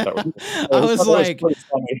I was like,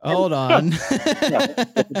 hold on.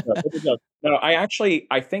 No,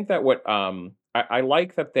 I think that what I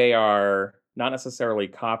like that they are not necessarily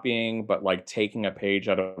copying, but like taking a page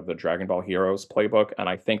out of the Dragon Ball Heroes playbook. And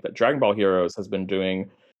I think that Dragon Ball Heroes has been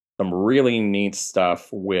doing some really neat stuff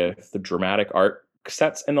with the dramatic art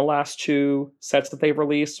sets in the last two sets that they've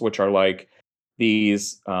released, which are like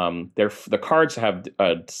these the cards have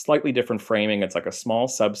a slightly different framing. It's like a small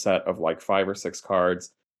subset of like 5 or 6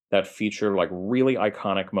 cards that feature like really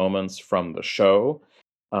iconic moments from the show,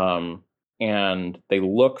 and they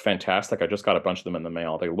look fantastic. I just got a bunch of them in the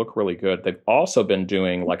mail. They look really good. They've also been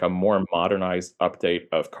doing like a more modernized update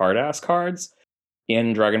of Cardass cards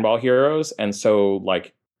in Dragon Ball Heroes, and so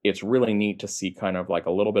like it's really neat to see kind of like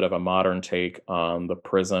a little bit of a modern take on the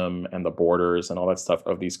prism and the borders and all that stuff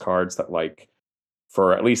of these cards that like,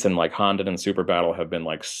 for at least in like Honden and Super Battle, have been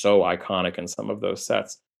like so iconic in some of those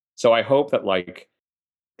sets. So I hope that like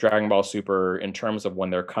Dragon Ball Super, in terms of when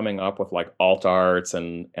they're coming up with like alt arts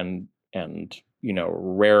and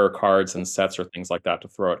rarer cards and sets or things like that to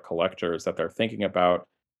throw at collectors, that they're thinking about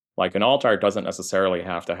like an alt art doesn't necessarily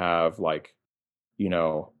have to have like,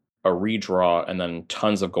 a redraw and then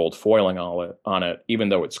tons of gold foiling on it, even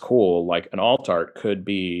though it's cool. Like an alt art could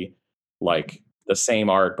be like the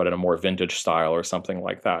same art but in a more vintage style or something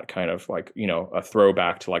like that, kind of like a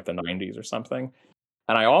throwback to like the 90s or something.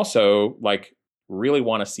 And I also like really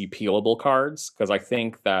want to see peelable cards, because I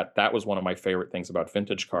think that was one of my favorite things about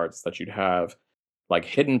vintage cards, that you'd have like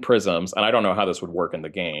hidden prisms. And I don't know how this would work in the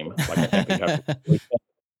game, like I think they'd have to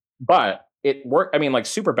but it worked. I mean, like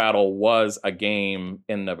Super Battle was a game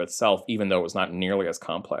in and of itself, even though it was not nearly as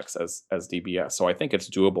complex as DBS. So I think it's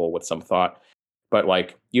doable with some thought. But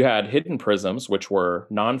like you had hidden prisms, which were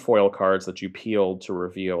non-foil cards that you peeled to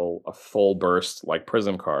reveal a full burst like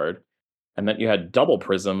prism card. And then you had double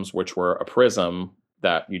prisms, which were a prism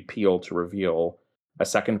that you'd peel to reveal a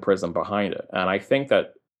second prism behind it. And I think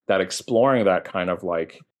that exploring that kind of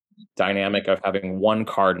like dynamic of having one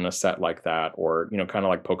card in a set like that, or kind of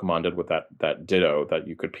like Pokemon did with that Ditto that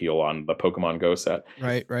you could peel on the Pokemon Go set.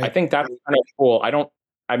 Right. I think that's kind of cool. I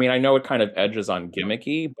know it kind of edges on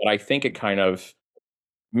gimmicky, but I think it kind of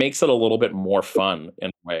makes it a little bit more fun in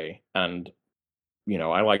a way. And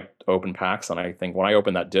I like open packs, and I think when I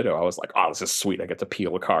opened that Ditto, I was like, oh, this is sweet. I get to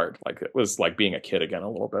peel a card. Like it was like being a kid again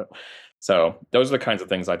a little bit. So those are the kinds of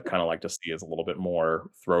things I'd kind of like to see as a little bit more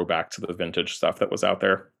throwback to the vintage stuff that was out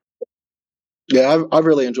there. Yeah, I've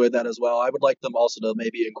really enjoyed that as well. I would like them also to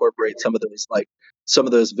maybe incorporate some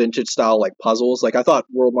of those vintage style like puzzles. Like I thought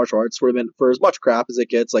World Martial Arts Tournament, for as much crap as it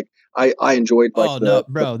gets, like I enjoyed like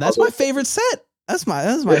that's my favorite set. That's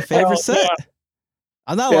my favorite set. Yeah.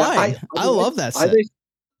 I'm not lying. I love that set.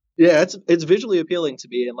 It's visually appealing to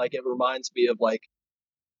me, and like it reminds me of like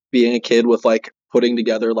being a kid with like putting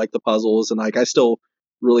together like the puzzles, and like I still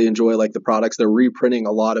really enjoy like the products. They're reprinting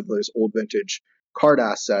a lot of those old vintage card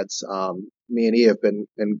assets. Me and E have been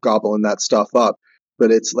gobbling that stuff up,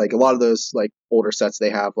 but it's like a lot of those like older sets they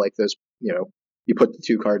have like those, you put the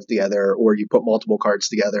two cards together or you put multiple cards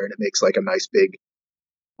together and it makes like a nice big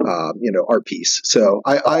art piece. So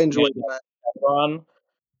I enjoy that.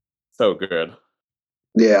 So good.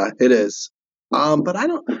 Yeah, it is. But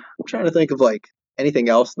I'm trying to think of like anything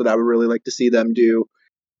else that I would really like to see them do.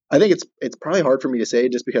 I think it's probably hard for me to say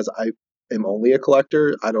just because I am only a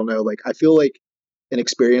collector. I don't know. Like I feel like an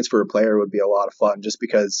experience for a player would be a lot of fun just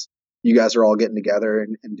because you guys are all getting together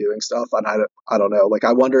and doing stuff. And I don't know. Like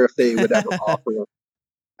I wonder if they would ever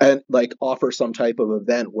offer some type of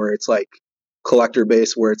event where it's like collector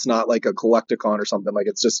based, where it's not like a Collecticon or something. Like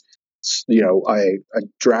it's just a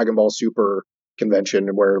Dragon Ball Super convention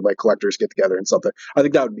where like collectors get together and something. I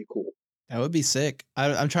think that would be cool. That would be sick.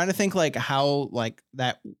 I'm trying to think like how like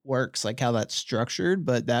that works, like how that's structured,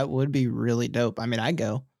 but that would be really dope. I mean, I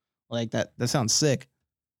go like that. That sounds sick.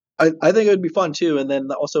 I think it would be fun too. And then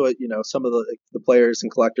also, some of the players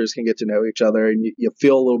and collectors can get to know each other, and you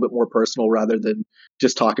feel a little bit more personal rather than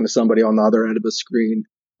just talking to somebody on the other end of a screen,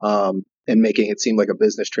 and making it seem like a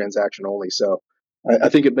business transaction only. So I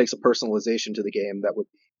think it makes a personalization to the game that would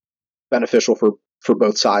be beneficial for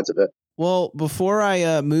both sides of it. Well, before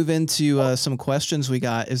I move into some questions we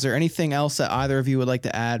got, is there anything else that either of you would like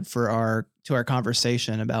to add to our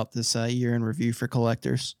conversation about this year in review for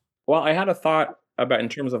collectors? Well, I had a thought about in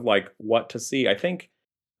terms of like what to see. I think,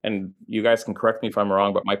 and you guys can correct me if I'm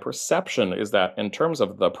wrong, but my perception is that in terms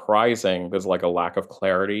of the prizing, there's like a lack of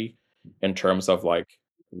clarity in terms of like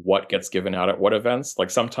what gets given out at what events.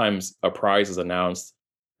 Like sometimes a prize is announced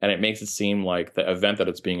and it makes it seem like the event that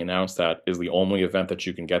it's being announced at is the only event that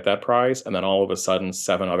you can get that prize. And then all of a sudden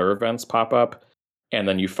 7 other events pop up. And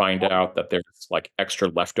then you find out that there's like extra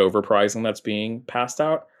leftover prizing that's being passed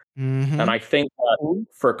out. Mm-hmm. And I think that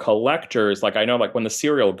for collectors, like I know like when the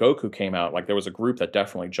Serial Goku came out, like there was a group that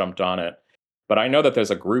definitely jumped on it. But I know that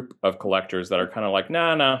there's a group of collectors that are kind of like,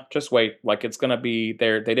 nah, just wait. Like it's going to be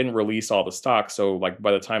there. They didn't release all the stock. So like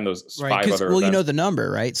by the time those 5 other events, you know the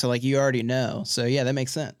number, right? So like you already know. So yeah, that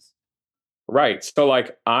makes sense. Right. So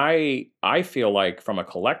like I feel like from a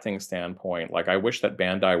collecting standpoint, like I wish that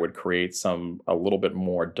Bandai would create a little bit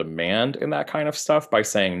more demand in that kind of stuff by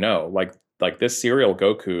saying no. Like this Serial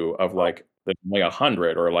Goku of like the only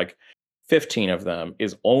 100 or like 15 of them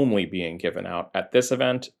is only being given out at this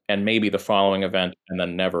event and maybe the following event and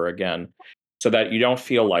then never again. So that you don't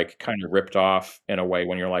feel like kind of ripped off in a way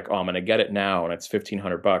when you're like, oh, I'm going to get it now and it's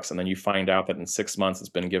 $1,500. And then you find out that in 6 months it's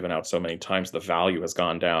been given out so many times, the value has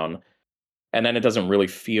gone down. And then it doesn't really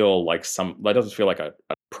feel like a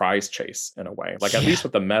prize chase in a way. Like at least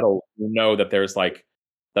with the medal, that there's like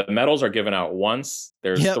the medals are given out once.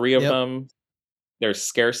 There's 3 of them. There's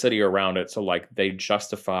scarcity around it. So like they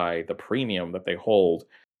justify the premium that they hold.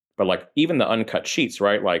 But like even the uncut sheets,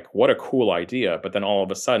 right? Like what a cool idea. But then all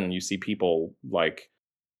of a sudden you see people like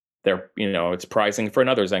they're, it's prizing for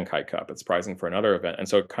another Zenkai Cup. It's prizing for another event. And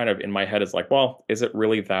so it kind of in my head is like, well, is it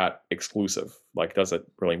really that exclusive? Like, does it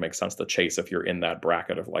really make sense to chase if you're in that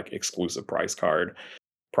bracket of like exclusive prize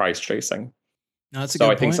chasing? No, that's a so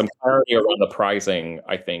good I think point. some clarity around the prizing,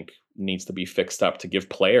 I think, needs to be fixed up to give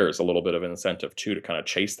players a little bit of incentive too to kind of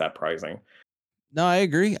chase that prizing. No, I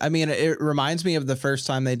agree. I mean, it reminds me of the first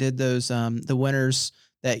time they did those, the winners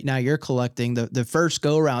that now you're collecting, the first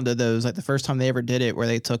go round of those, like the first time they ever did it, where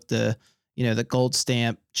they took the gold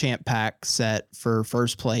stamp champ pack set for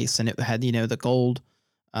first place, and it had, the gold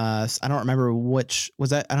I don't remember which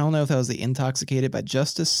was that. I don't know if that was the Intoxicated by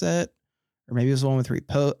Justice set, or maybe it was the one with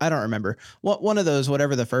Repo. I don't remember. What one of those,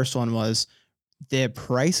 whatever the first one was. The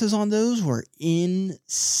prices on those were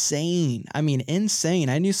insane. I mean, insane.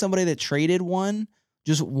 I knew somebody that traded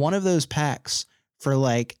just one of those packs for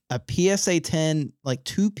like a PSA 10, like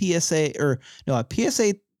two PSA a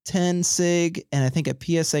PSA 10 SIG and I think a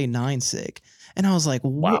PSA 9 SIG. And I was like,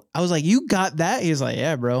 Wow. I was like, you got that? He was like,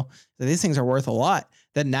 yeah, bro. These things are worth a lot.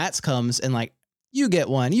 Then Nats comes and like, you get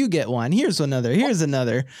one. Here's another. I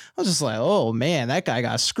was just like, oh man, that guy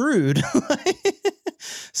got screwed.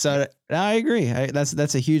 So I agree.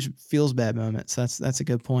 That's a huge feels bad moment. So that's a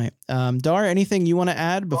good point. Dar, anything you want to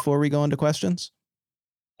add before we go into questions?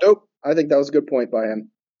 Nope. I think that was a good point by him.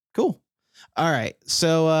 Cool. All right.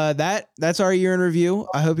 So that's our year in review.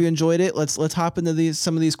 I hope you enjoyed it. Let's hop into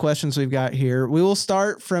some of these questions we've got here. We will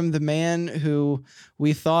start from the man who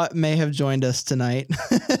we thought may have joined us tonight.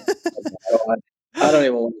 I don't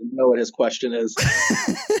even know what his question is.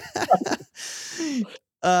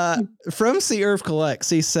 From C. Irv Collects,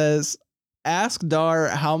 he says, ask Dar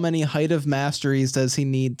how many Height of Masteries does he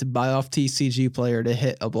need to buy off TCG Player to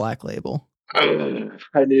hit a black label?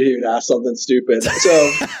 I knew he would ask something stupid.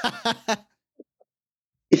 So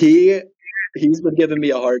he's been giving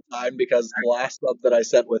me a hard time because the last sub that I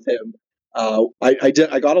sent with him,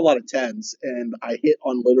 I got a lot of 10s and I hit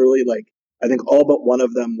on literally like I think all but one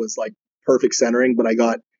of them was like perfect centering, but I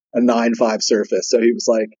got a 9-5 surface. So he was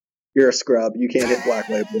like, "You're a scrub. You can't hit black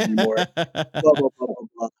label anymore." Blah, blah, blah,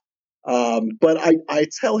 blah, blah. But I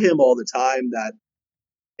tell him all the time that,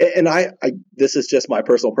 and I this is just my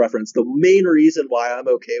personal preference. The main reason why I'm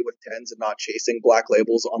okay with 10s and not chasing black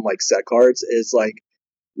labels on like set cards is like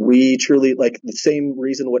we truly like the same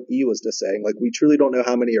reason what E was just saying. Like we truly don't know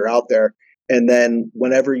how many are out there. And then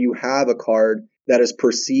whenever you have a card that is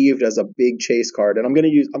perceived as a big chase card, and I'm gonna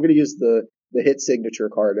use the hit signature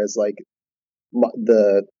card as like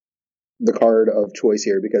the card of choice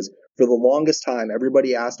here, because for the longest time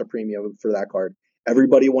everybody asked a premium for that card.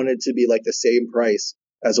 Everybody wanted to be like the same price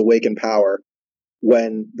as Awakened Power,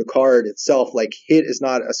 when the card itself, like Hit, is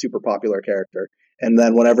not a super popular character. And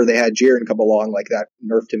then whenever they had Jiren come along, like that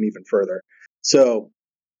nerfed him even further. So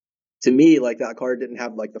to me, like that card didn't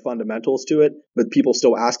have like the fundamentals to it, but people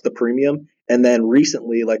still ask the premium. And then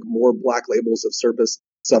recently, like more black labels have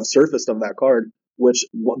surfaced of that card, which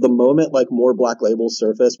the moment like more black labels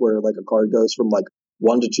surface where like a card goes from like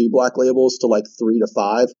 1 to 2 black labels to like 3 to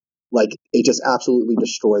 5, like it just absolutely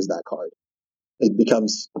destroys that card. It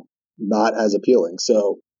becomes not as appealing.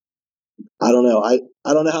 So I don't know. I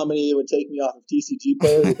don't know how many it would take me off of TCG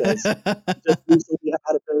Player, because I just recently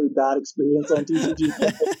had a very bad experience on TCG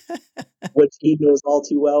Player, which he knows all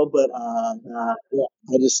too well. But yeah,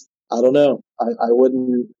 I don't know. I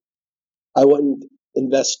wouldn't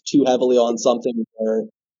invest too heavily on something where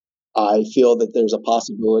I feel that there's a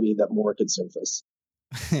possibility that more could surface.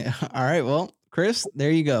 All right. Well, Chris, there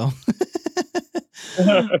you go.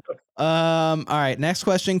 All right. Next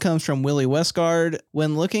question comes from Willie Westgard.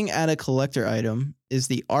 When looking at a collector item, is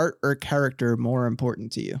the art or character more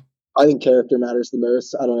important to you? I think character matters the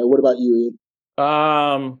most. I don't know. What about you, E?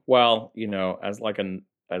 Well,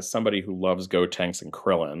 as somebody who loves Gotenks and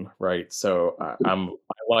Krillin, right? So I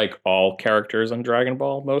like all characters in Dragon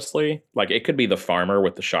Ball mostly. Like it could be the farmer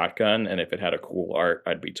with the shotgun, and if it had a cool art,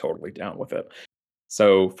 I'd be totally down with it.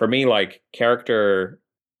 So for me, like character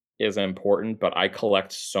is important, but I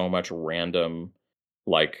collect so much random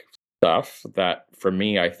like stuff that for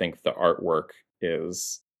me, I think the artwork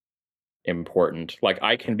is important. Like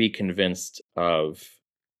I can be convinced of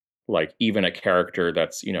like even a character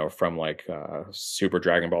that's from like Super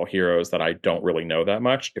Dragon Ball Heroes that I don't really know that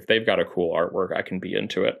much. If they've got a cool artwork, I can be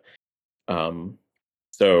into it.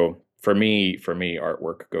 So for me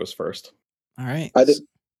artwork goes first. All right. I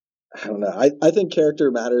don't know. I think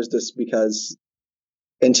character matters just because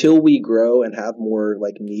until we grow and have more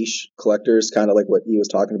like niche collectors, kind of like what he was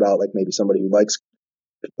talking about, like maybe somebody who likes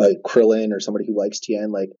like Krillin or somebody who likes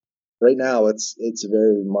Tien, like right now it's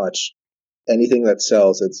very much anything that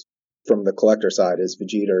sells, it's from the collector side is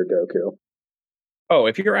Vegeta or Goku. Oh,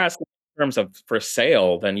 if you're asking in terms of for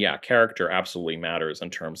sale, then yeah, character absolutely matters in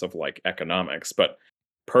terms of like economics. But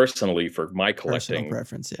personally, for my collecting,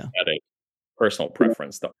 personal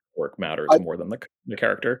preference, the artwork matters more than the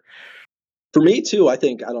character. For me too, I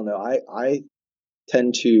think, I don't know, I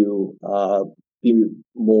tend to be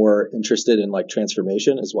more interested in like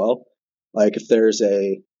transformation as well. Like if there's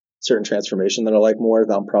a certain transformation that I like more,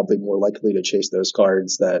 then I'm probably more likely to chase those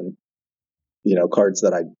cards than, cards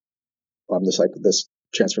that I'm just like, this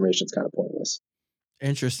transformation is kind of pointless.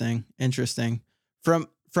 Interesting. From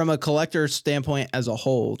from a collector standpoint as a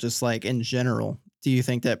whole, just like in general, do you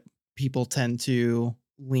think that people tend to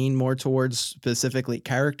lean more towards specifically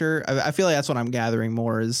character? I feel like that's what I'm gathering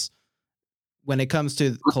more is when it comes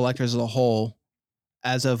to collectors as a whole,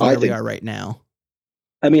 as of where we are right now.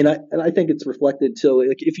 I mean, I think it's reflected to,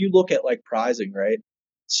 like, if you look at like prizing, right?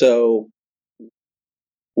 So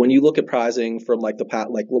when you look at prizing from like the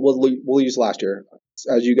past, like we'll use last year.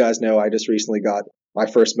 As you guys know, I just recently got my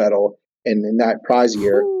first medal, and in that prize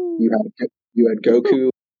year, you had Goku,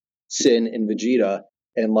 Sin, and Vegeta,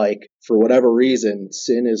 and like for whatever reason,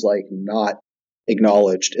 Sin is like not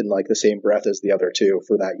acknowledged in like the same breath as the other two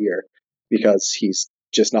for that year because he's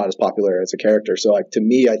just not as popular as a character. So like to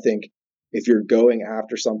me, I think if you're going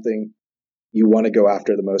after something, you want to go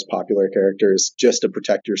after the most popular characters just to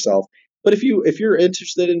protect yourself. But if you're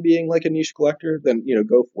interested in being like a niche collector, then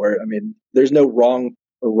go for it. I mean, there's no wrong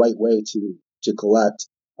or right way to collect.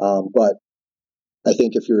 But I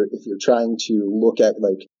think if you're trying to look at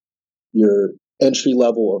like your entry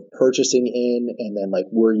level of purchasing in, and then like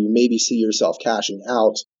where you maybe see yourself cashing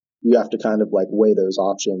out, you have to kind of like weigh those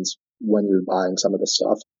options when you're buying some of the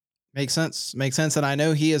stuff. Makes sense. And I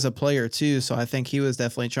know he is a player too, so I think he was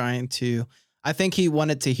definitely trying to. I think he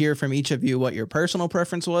wanted to hear from each of you what your personal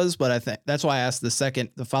preference was, but I think that's why I asked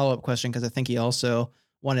the follow-up question, because I think he also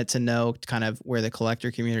wanted to know kind of where the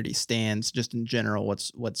collector community stands just in general,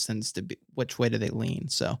 what tends to be, which way do they lean.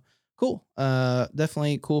 So cool.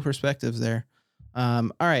 Definitely cool perspectives there.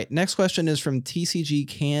 All right. Next question is from TCG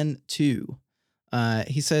Can 2.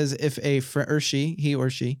 He says if a friend he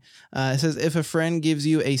or she says, if a friend gives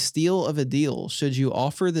you a steal of a deal, should you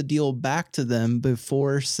offer the deal back to them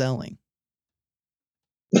before selling?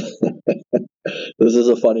 This is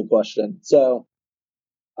a funny question. So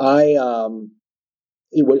this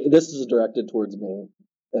is directed towards me.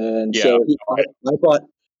 And yeah. So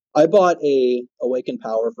I bought a Awakened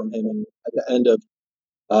Power from him at the end of,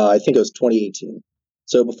 I think it was 2018.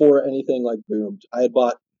 So before anything like boomed, I had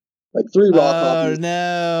bought like 3 raw copies. Oh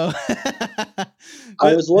no!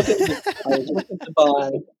 I was looking to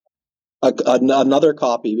buy another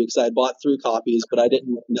copy because I had bought 3 copies, but I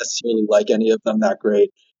didn't necessarily like any of them that great.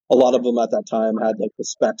 A lot of them at that time had like the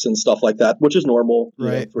specs and stuff like that, which is normal,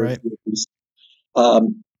 right? Right.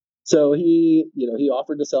 So he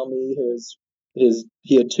offered to sell me he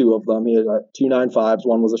had 2 of them. He had 2 9.5s.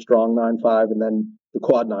 One was a strong 9.5, and then the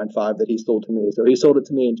quad 9.5 that he sold to me. So he sold it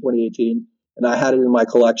to me in 2018, and I had it in my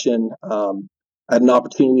collection. I had an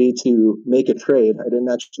opportunity to make a trade. I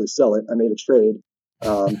didn't actually sell it. I made a trade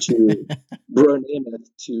to Bro Namath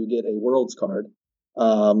to get a Worlds card.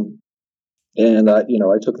 And I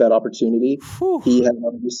took that opportunity. Whew. He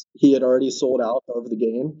had already sold out of the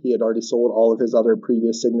game. He had already sold all of his other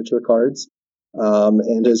previous signature cards,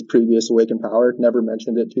 and his previous Awakened Power. Never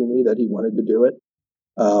mentioned it to me that he wanted to do it,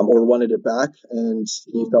 or wanted it back. And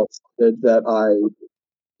he felt good that I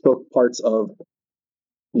took parts of,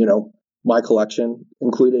 my collection,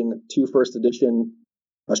 including 2 first edition,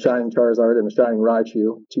 a Shining Charizard and a Shining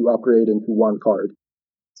Raichu, to upgrade into 1 card.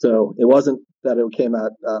 So it wasn't that it came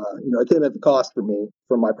at, it came at the cost for me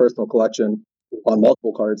from my personal collection on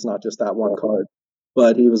multiple cards, not just that 1 card.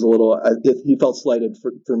 But he was he felt slighted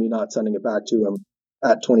for me not sending it back to him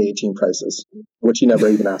at 2018 prices, which he never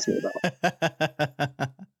even asked me about.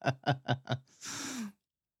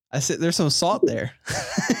 I said, there's some salt there.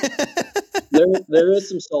 there is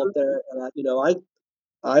some salt there. And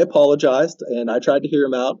I apologized and I tried to hear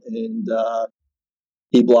him out, and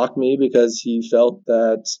he blocked me because he felt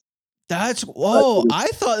that. I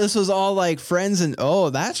thought this was all like friends, and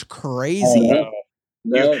that's crazy.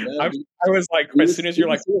 No, I was like, as soon as you're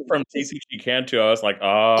like from TCG Can 2, I was like,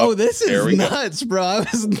 this is nuts, bro. I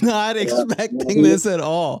was not expecting this at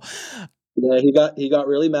all. Yeah, he got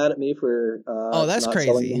really mad at me for that's not crazy.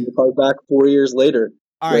 Selling the card back 4 years later.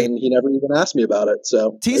 All right. And he never even asked me about it.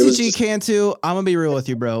 So TCG Can 2, I'm gonna be real with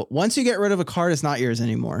you, bro. Once you get rid of a card, it's not yours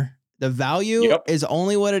anymore. The value is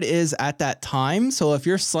only what it is at that time. So if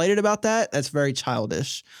you're slighted about that, that's very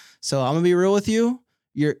childish. So I'm gonna be real with you.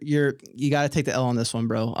 You got to take the L on this one,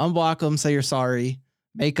 bro. Unblock them, say you're sorry,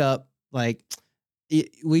 make up. Like,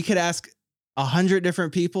 we could ask 100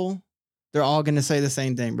 different people, they're all gonna say the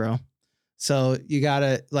same thing, bro. So you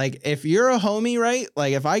gotta, like, if you're a homie, right?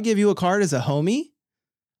 Like, if I give you a card as a homie,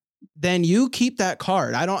 then you keep that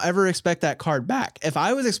card. I don't ever expect that card back. If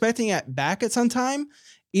I was expecting it back at some time,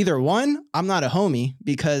 either 1, I'm not a homie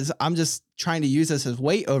because I'm just trying to use this as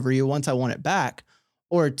weight over you once I want it back,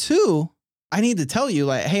 or 2, I need to tell you,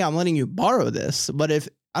 like, hey, I'm letting you borrow this. But if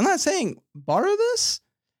I'm not saying borrow this,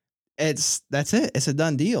 that's it. It's a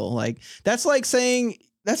done deal. Like, that's like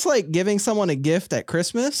giving someone a gift at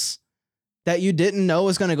Christmas that you didn't know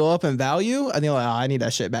was going to go up in value, and you're like, oh, I need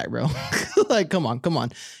that shit back, bro. Like, come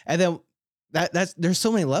on. And then that's there's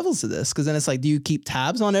so many levels to this, because then it's like, do you keep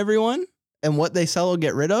tabs on everyone and what they sell or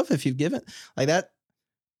get rid of if you've given like that?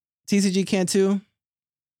 TCG can too.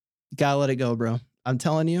 You gotta let it go, bro. I'm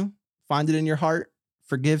telling you, find it in your heart,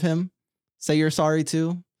 forgive him, say you're sorry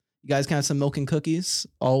too. You guys can have some milk and cookies.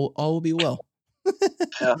 All will be well.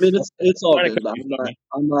 Yeah, I mean, it's all good.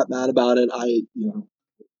 I'm not mad about it.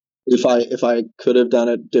 If I could have done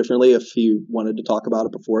it differently, if he wanted to talk about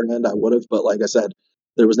it beforehand, I would have. But like I said,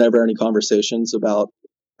 there was never any conversations about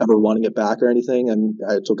ever wanting it back or anything. And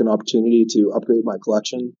I took an opportunity to upgrade my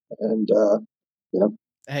collection, and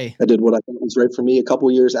Hey, I did what I thought was right for me a couple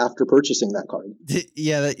years after purchasing that card.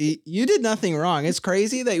 Yeah, you did nothing wrong. It's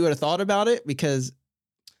crazy that you would have thought about it, because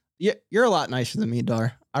you're a lot nicer than me,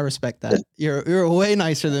 Dar. I respect that. You're way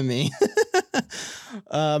nicer than me.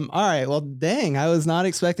 All right. Well, dang, I was not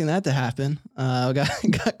expecting that to happen.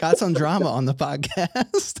 Got some drama on the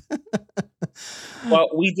podcast. Well,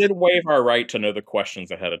 we did waive our right to know the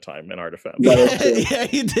questions ahead of time in our defense. Yeah,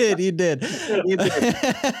 you did. You did.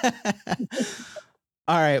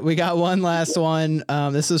 All right, we got one last one.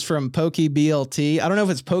 This is from PokeBLT. I don't know if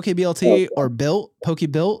it's PokeBLT or Built.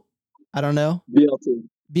 PokeBuilt. I don't know. BLT.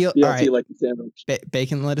 All right. Like the sandwich.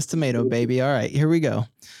 Bacon, lettuce, tomato, baby. All right, here we go.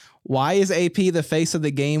 Why is AP the face of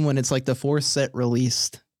the game when it's like the fourth set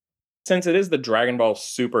released? Since it is the Dragon Ball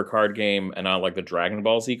Super card game and not like the Dragon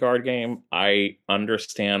Ball Z card game, I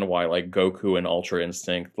understand why like Goku and Ultra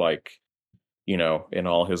Instinct, like, you know, in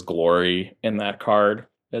all his glory in that card,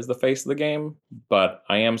 is the face of the game. But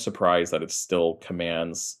I am surprised that it still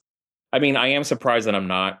commands. I mean, I am surprised that I'm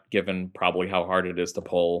not, given probably how hard it is to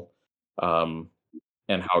pull,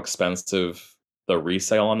 and how expensive the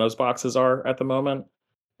resale on those boxes are at the moment.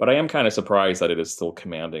 But I am kind of surprised that it is still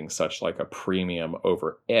commanding such like a premium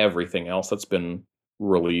over everything else that's been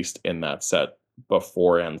released in that set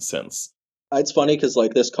before and since. It's funny because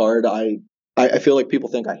like this card, I feel like people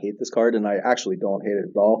think I hate this card, and I actually don't hate it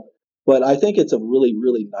at all. But I think it's a really,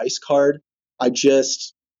 really nice card. I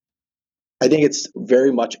think it's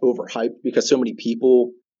very much overhyped because so many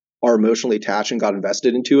people are emotionally attached and got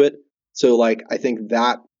invested into it. So like I think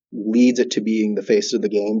that leads it to being the face of the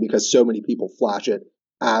game because so many people flash it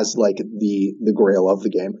as like the grail of the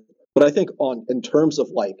game. But I think in terms of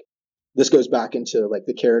like, this goes back into like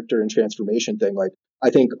the character and transformation thing. Like I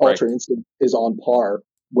think Ultra Instinct is on par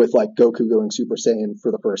with like Goku going Super Saiyan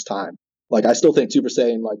for the first time. Like I still think Super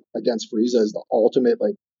Saiyan like against Frieza is the ultimate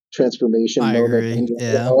like transformation moment. Agree.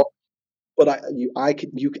 Yeah. But I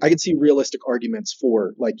could see realistic arguments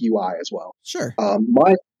for like UI as well. Sure.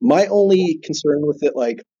 My only concern with it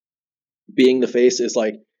like being the face is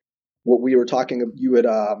like what we were talking. You had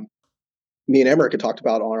me and Emmerich had talked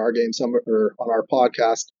about on our game or on our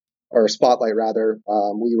podcast or Spotlight rather.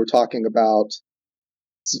 We were talking about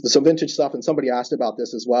some vintage stuff, and somebody asked about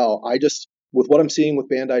this as well. With what I'm seeing with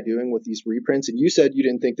Bandai doing with these reprints, and you said you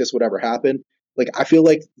didn't think this would ever happen. Like I feel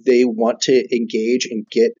like they want to engage and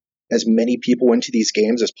get as many people into these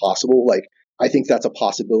games as possible. Like I think that's a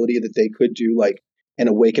possibility that they could do like an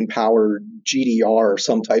Awakened Power GDR or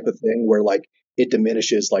some type of thing where like it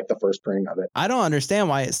diminishes like the first printing of it. I don't understand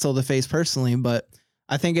why it's still the face personally, but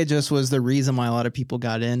I think it just was the reason why a lot of people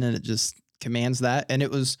got in, and it just commands that. And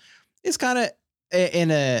it's kind of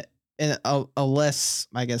in a less,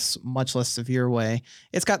 I guess, much less severe way.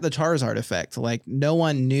 It's got the Charizard effect. Like no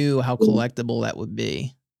one knew how collectible that would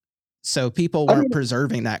be. So people weren't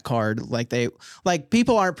preserving that card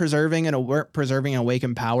people aren't preserving weren't preserving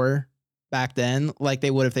Awakened Power back then like they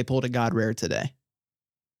would if they pulled a God Rare today.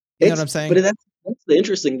 You know what I'm saying? But that's the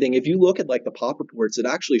interesting thing. If you look at like the pop reports, it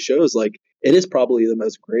actually shows like it is probably the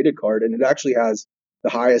most graded card, and it actually has the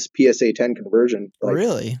highest PSA 10 conversion. Like,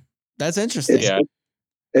 really? That's interesting.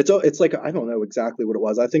 It's like I don't know exactly what it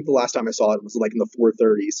was. I think the last time I saw it was like in the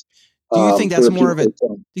 430s. Do you think that's more of a? Do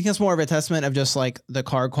you think that's more of a testament of just like the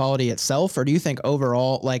card quality itself, or do you think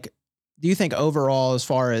overall, as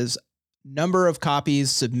far as number of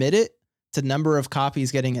copies submitted to number of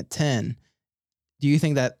copies getting at 10, do you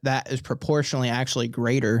think that is proportionally actually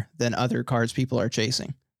greater than other cards people are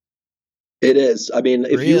chasing? It is. I mean,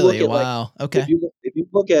 if you look at okay. If you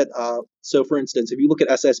look at so for instance, if you look at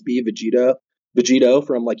SSB Vegito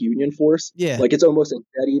from like Union Force, like it's almost a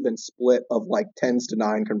dead even split of like 10s to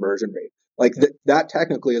 9 conversion rate. Like that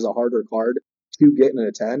technically is a harder card to get in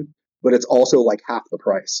a 10, but it's also like half the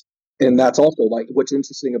price. And that's also like what's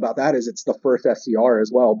interesting about that is it's the first SCR as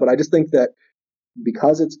well. But I just think that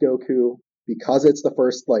because it's Goku, because it's the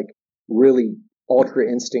first like really Ultra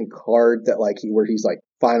Instinct card that like where he's like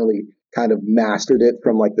finally kind of mastered it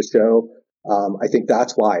from like the show. I think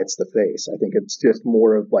that's why it's the face. I think it's just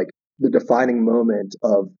more of like the defining moment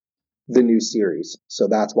of the new series. So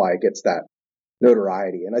that's why it gets that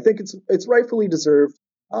notoriety. And I think it's rightfully deserved.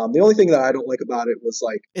 The only thing that I don't like about it was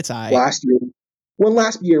like It's last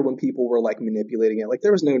year when people were like manipulating it, like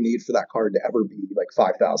there was no need for that card to ever be like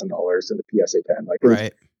 $5,000 in the PSA 10. Like,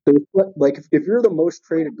 right. Like if you're the most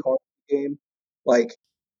traded card in the game, like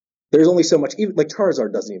there's only so much. Even like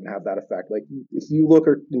Charizard doesn't even have that effect. Like if you look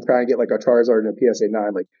and try and get like a Charizard in a PSA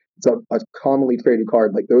 9, like it's a commonly traded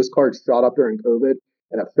card. Like those cards shot up during COVID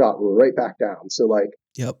and have shot right back down. So like,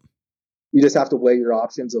 Yep. you just have to weigh your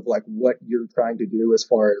options of like what you're trying to do as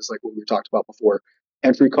far as like what we talked about before,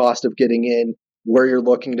 entry cost of getting in, where you're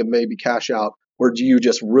looking to maybe cash out, or do you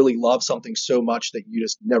just really love something so much that you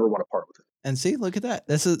just never want to part with it? And see, look at that.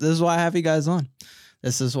 This is why I have you guys on.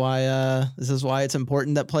 This is why it's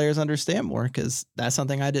important that players understand more, because that's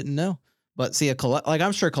something I didn't know. But see, like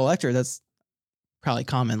I'm sure collector, that's probably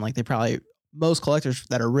common. Like most collectors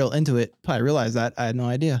that are real into it probably realize that. I had no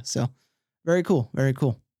idea. So very cool. Very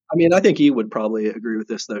cool. I mean, I think he would probably agree with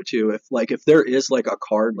this though too. If there is like a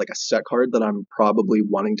card, like a set card that I'm probably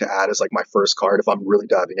wanting to add as like my first card, if I'm really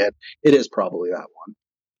diving in, it is probably that one.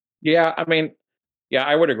 Yeah, I mean, yeah,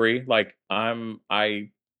 I would agree. Like I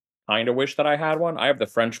kind of wish that I had one. I have the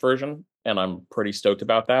French version, and I'm pretty stoked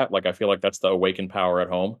about that. Like I feel like that's the Awakened Power at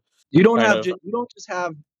home. You don't just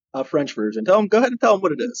have a French version. Go ahead and tell them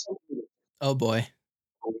what it is. Oh boy.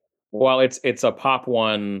 Well, it's a pop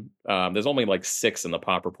one. There's only like 6 in the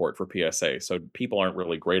pop report for PSA, so people aren't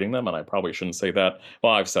really grading them, and I probably shouldn't say that.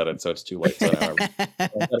 Well, I've said it, so it's too late. So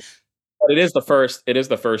but it is the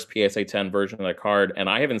first PSA 10 version of the card, and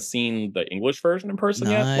I haven't seen the English version in person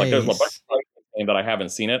yet. Like there's a bunch of games that I haven't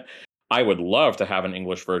seen it. I would love to have an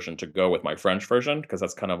English version to go with my French version, because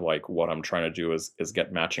that's kind of like what I'm trying to do is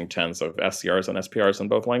get matching 10s of SCRs and SPRs in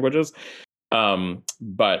both languages.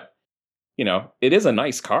 But you know, it is a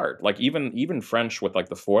nice card. Like even French with like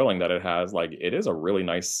the foiling that it has, like it is a really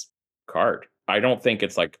nice card. I don't think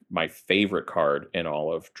it's like my favorite card in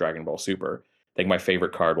all of Dragon Ball Super. I think my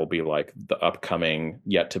favorite card will be like the upcoming,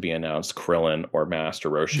 yet to be announced Krillin or Master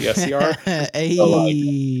Roshi SCR. Hey. So like,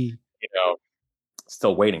 you know,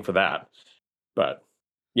 still waiting for that. But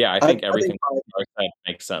yeah, I think everything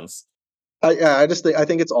makes sense. I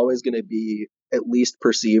think it's always going to be at least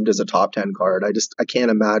perceived as a top 10 card. I can't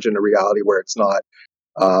imagine a reality where it's not.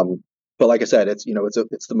 But like I said, it's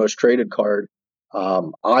the most traded card.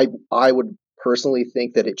 I would personally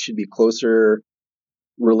think that it should be closer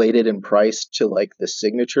related in price to like the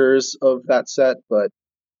signatures of that set, but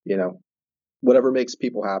you know, whatever makes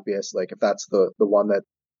people happiest. Like if that's the one that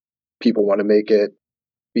people want to make it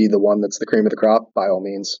be the one that's the cream of the crop, by all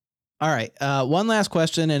means. All right. One last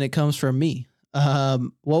question, and it comes from me.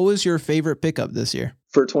 What was your favorite pickup this year?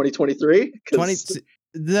 For 2023? No.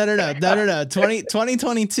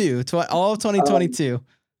 2022. All of 2022.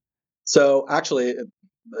 So actually,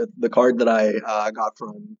 the card that I got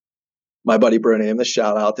from my buddy Bronamus,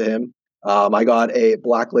 shout out to him. I got a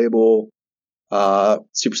Black Label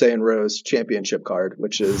Super Saiyan Rose Championship card,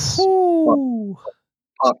 which is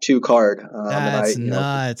top 2 card. That's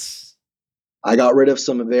nuts. I got rid of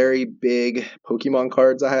some very big Pokemon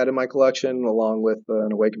cards I had in my collection, along with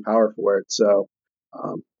an Awakened Power for it. So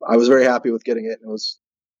I was very happy with getting it. It was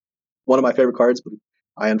one of my favorite cards, but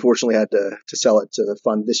I unfortunately had to sell it to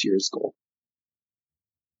fund this year's goal.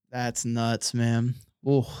 That's nuts, man.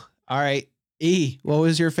 Ooh. All right. E, what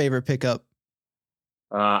was your favorite pickup?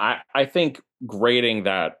 I think grading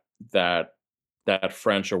that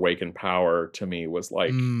French Awakened Power to me was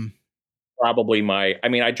like probably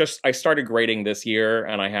I started grading this year,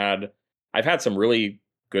 and I've had some really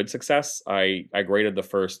good success. I graded the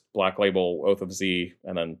first Black Label Oath of Z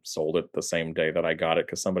and then sold it the same day that I got it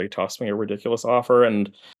because somebody tossed me a ridiculous offer,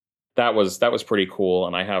 and that was pretty cool.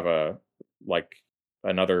 And I have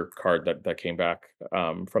another card that came back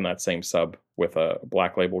from that same sub with a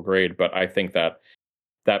Black Label grade. But I think that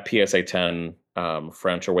PSA 10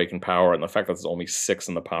 French Awakened Power, and the fact that there's only 6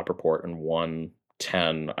 in the pop report and 1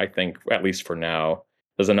 10, I think, at least for now,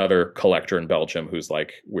 there's another collector in Belgium who's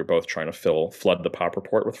like, we're both trying to flood the pop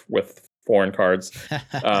report with foreign cards.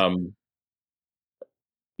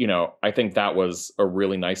 You know, I think that was a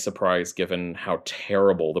really nice surprise given how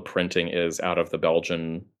terrible the printing is out of the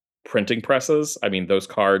Belgian printing presses. I mean, those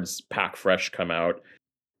cards pack fresh come out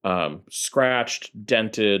scratched,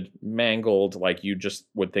 dented, mangled, like you just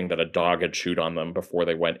would think that a dog had chewed on them before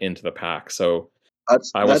they went into the pack. So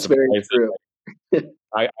that's very true.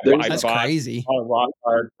 That's crazy. I bought a raw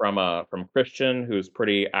card from Christian, who's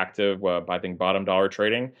pretty active. I think Bottom Dollar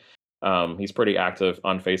Trading. He's pretty active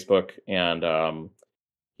on Facebook, and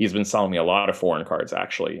he's been selling me a lot of foreign cards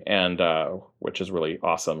actually, and which is really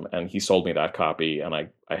awesome. And he sold me that copy, and I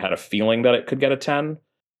had a feeling that it could get a 10,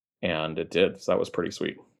 and it did. So that was pretty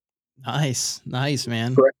sweet. Nice,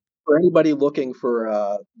 man. For anybody looking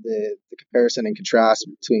for the comparison and contrast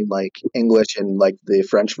between like English and like the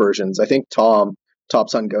French versions, I think Top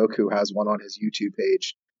Son Goku has one on his YouTube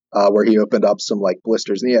page where he opened up some like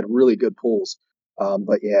blisters, and he had really good pulls.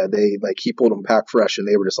 But yeah, they like he pulled them pack fresh, and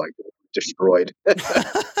they were just like destroyed.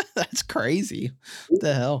 That's crazy. What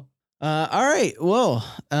the hell? All right. Well,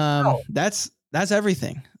 that's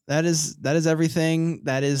everything. That is everything.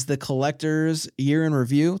 That is the collector's year in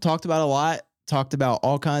review. Talked about a lot. Talked about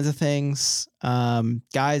all kinds of things.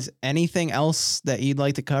 Guys, anything else that you'd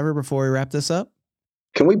like to cover before we wrap this up?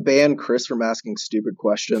 Can we ban Chris from asking stupid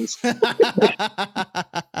questions?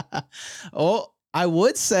 Oh, I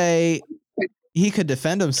would say he could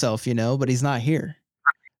defend himself, but he's not here.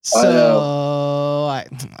 So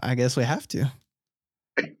I guess we have to.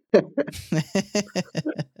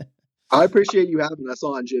 I appreciate you having us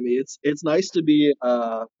on, Jimmy. It's nice to be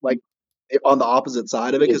like on the opposite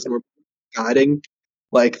side of it, because we're guiding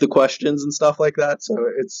like the questions and stuff like that. So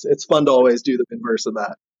it's fun to always do the inverse of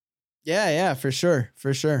that. Yeah, for sure. Yeah,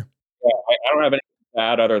 I don't have anything to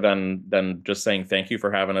add other than just saying thank you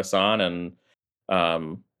for having us on,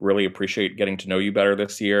 and really appreciate getting to know you better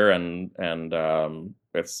this year, and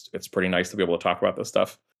it's pretty nice to be able to talk about this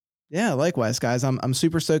stuff. Yeah, likewise, guys. I'm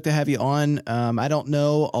super stoked to have you on. I don't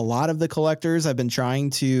know a lot of the collectors. I've been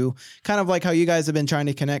trying to kind of like how you guys have been trying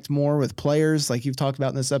to connect more with players, like you've talked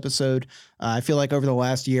about in this episode. I feel like over the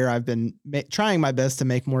last year, I've been trying my best to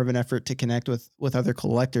make more of an effort to connect with other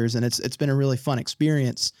collectors, and it's been a really fun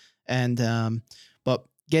experience. And but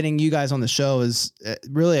getting you guys on the show is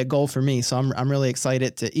really a goal for me. So I'm really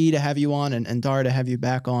excited to have you on, and Dar to have you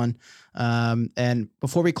back on. And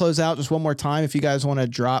before we close out, just one more time, if you guys want to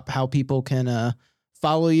drop how people can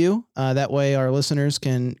follow you, that way our listeners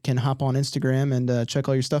can hop on Instagram and check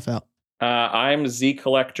all your stuff out. I'm Z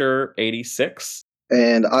Collector 86.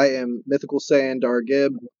 And I am Mythical Saiyan Dar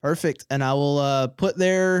Gib. Perfect. And I will put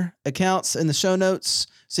their accounts in the show notes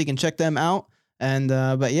so you can check them out. And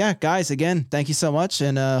but yeah, guys, again, thank you so much,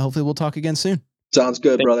 and hopefully we'll talk again soon. Sounds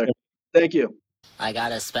good, brother. Thank you. I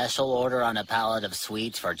got a special order on a pallet of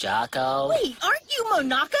sweets for Jocko. Wait, aren't you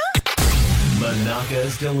Monaka?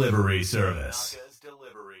 Monaka's Delivery Service.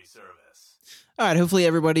 All right, hopefully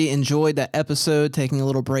everybody enjoyed that episode, taking a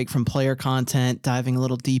little break from player content, diving a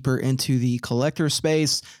little deeper into the collector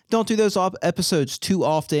space. Don't do those episodes too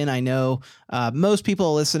often. I know most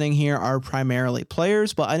people listening here are primarily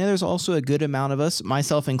players, but I know there's also a good amount of us,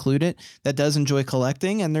 myself included, that does enjoy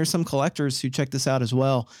collecting, and there's some collectors who check this out as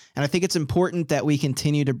well. And I think it's important that we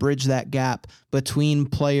continue to bridge that gap between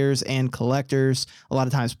players and collectors. A lot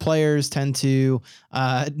of times players tend to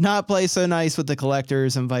not play so nice with the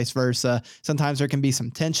collectors and vice versa. Sometimes there can be some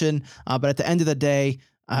tension, but at the end of the day,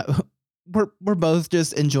 we're both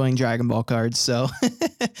just enjoying Dragon Ball cards. So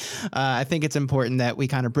I think it's important that we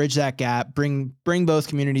kind of bridge that gap, bring both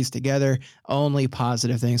communities together. Only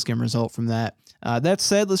positive things can result from that. That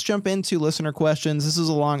said, let's jump into listener questions. This is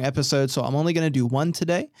a long episode, so I'm only going to do one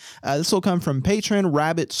today. This will come from patron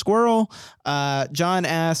Rabbit Squirrel. John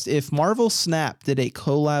asked, if Marvel Snap did a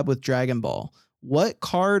collab with Dragon Ball, what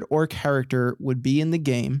card or character would be in the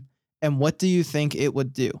game, and what do you think it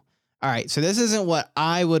would do? All right, so this isn't what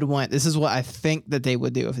I would want. This is what I think that they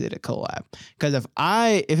would do if they did a collab. Because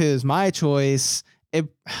if it was my choice, you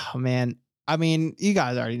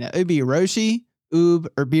guys already know. It'd be Roshi, Oob,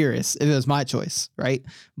 or Beerus if it was my choice, right?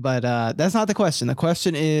 But that's not the question. The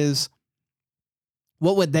question is,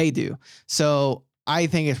 what would they do? So I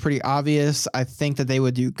think it's pretty obvious. I think that they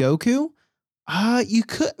would do Goku.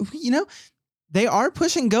 They are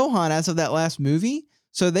pushing Gohan as of that last movie.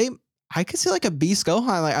 So I could see like a Beast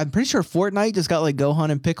Gohan. Like, I'm pretty sure Fortnite just got like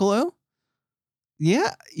Gohan and Piccolo.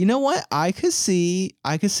 Yeah, you know what? I could see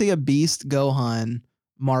a Beast Gohan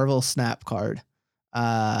Marvel Snap card.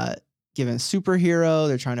 Given superhero,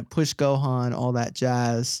 they're trying to push Gohan, all that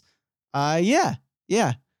jazz. Yeah.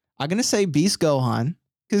 I'm gonna say Beast Gohan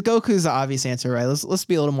because Goku's the obvious answer, right? Let's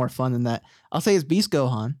be a little more fun than that. I'll say it's Beast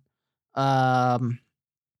Gohan. And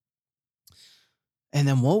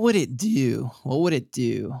then what would it do?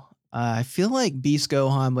 I feel like Beast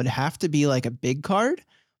Gohan would have to be like a big card,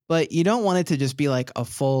 but you don't want it to just be like a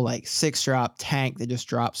full like 6-drop tank that just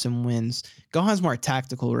drops and wins. Gohan's more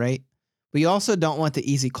tactical, right? But you also don't want the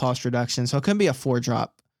easy cost reduction, so it couldn't be a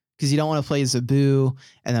 4-drop because you don't want to play Zabu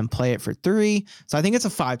and then play it for 3. So I think it's a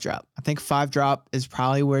 5-drop. I think 5-drop is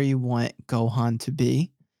probably where you want Gohan to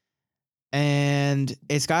be. And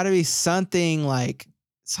it's got to be something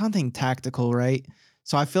tactical, right?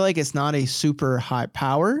 So I feel like it's not a super high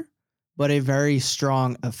power, but a very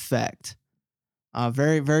strong effect.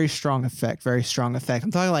 Very, very strong effect. Very strong effect.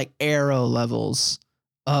 I'm talking like arrow levels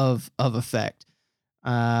of effect.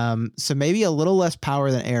 So maybe a little less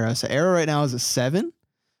power than arrow. So arrow right now is a 7.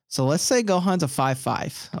 So let's say Gohan's a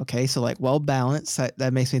 5/5. Okay, so like well balanced.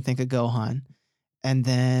 That makes me think of Gohan. And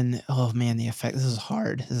then, oh man, the effect. This is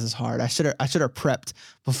hard. This is hard. I should have prepped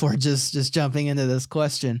before just jumping into this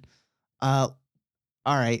question.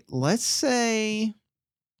 All right, let's say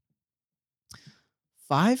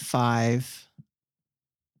 5/5.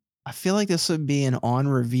 I feel like this would be an on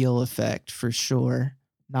reveal effect for sure.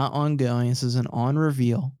 Not ongoing. This is an on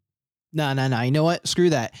reveal. No. You know what? Screw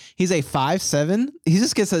that. He's a 5/7. He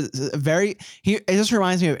just gets a very. It just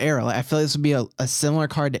reminds me of Arrow. Like, I feel like this would be a similar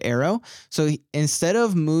card to Arrow. So instead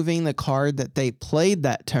of moving the card that they played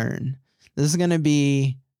that turn, this is gonna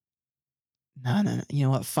be. No. You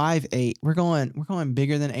know what? 5/8. We're going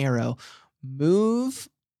bigger than Arrow. Move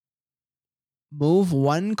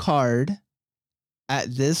one card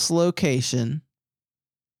at this location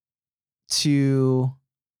to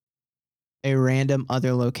a random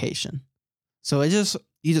other location. So you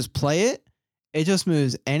just play it. It just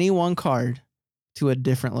moves any one card to a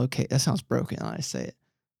different location. That sounds broken when I say it,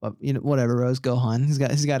 but whatever. Rose Gohan, he's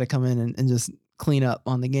got to come in and just clean up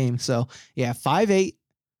on the game. So yeah, 5/8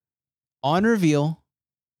 on reveal.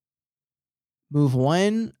 Move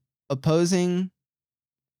one opposing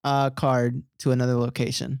card to another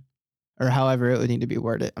location, or however it would need to be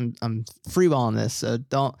worded. I'm freeballing this, so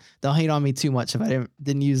don't hate on me too much if I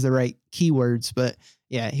didn't use the right keywords. But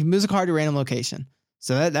yeah, he moves a card to a random location,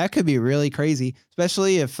 so that could be really crazy,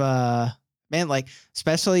 especially if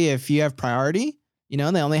especially if you have priority.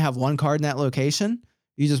 And they only have one card in that location.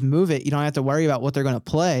 You just move it. You don't have to worry about what they're going to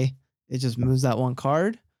play. It just moves that one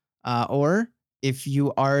card. Or if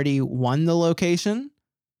you already won the location,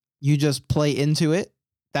 you just play into it.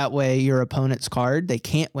 That way, your opponent's card, they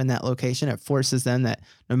can't win that location. It forces them that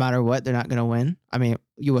no matter what, they're not going to win. I mean,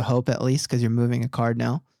 you would hope at least because you're moving a card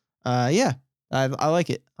now. Yeah, I like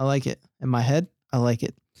it. I like it. In my head, I like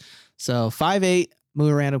it. So 5/8,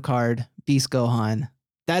 move a random card, Beast Gohan.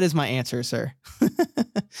 That is my answer, sir.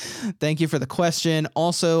 Thank you for the question.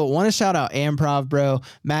 Also, want to shout out Amprov, bro.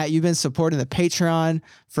 Matt, you've been supporting the Patreon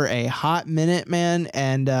for a hot minute, man.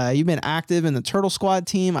 And you've been active in the Turtle Squad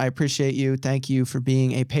team. I appreciate you. Thank you for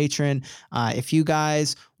being a patron. If you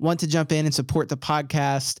guys want to jump in and support the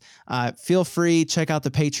podcast, feel free. Check out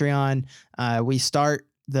the Patreon. We start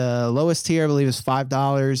the lowest tier, I believe, is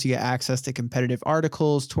 $5. You get access to competitive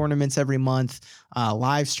articles, tournaments every month,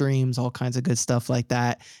 live streams, all kinds of good stuff like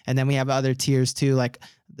that. And then we have other tiers too. Like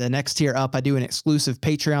the next tier up, I do an exclusive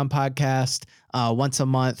Patreon podcast once a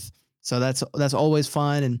month. So that's always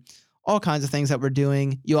fun, and all kinds of things that we're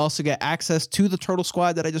doing. You also get access to the Turtle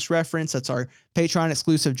Squad that I just referenced. That's our Patreon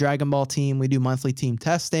exclusive Dragon Ball team. We do monthly team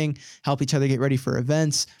testing, help each other get ready for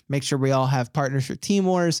events, make sure we all have partners for Team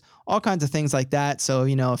Wars, all kinds of things like that. So,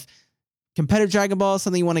 if competitive Dragon Ball is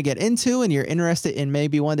something you want to get into and you're interested in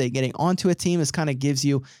maybe one day getting onto a team, this kind of gives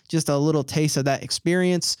you just a little taste of that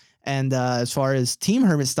experience. And as far as Team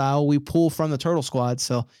Hermit Style, we pull from the Turtle Squad.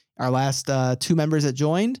 So our last 2 members that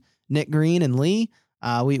joined, Nick Green and Lee,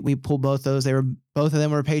 we pulled both those. Both of them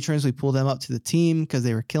were patrons. We pulled them up to the team because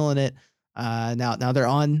they were killing it. Now they're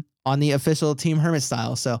on the official Team Hermit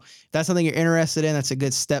Style. So if that's something you're interested in, that's a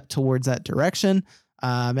good step towards that direction.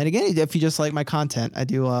 And again, if you just like my content, I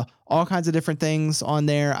do all kinds of different things on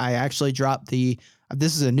there. I actually dropped this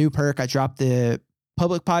is a new perk. I dropped the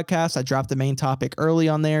public podcast. I dropped the main topic early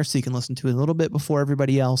on there, so you can listen to it a little bit before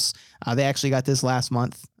everybody else. They actually got this last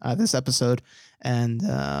month, this episode. And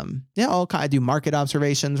I do market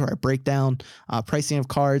observations where I break down pricing of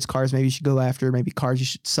cards maybe you should go after, maybe cards you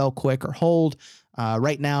should sell quick or hold.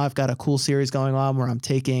 Right now, I've got a cool series going on where I'm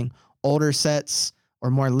taking older sets or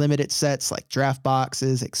more limited sets like draft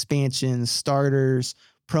boxes, expansions, starters,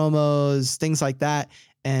 promos, things like that,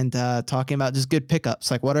 and talking about just good pickups.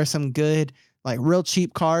 Like, what are some good, like, real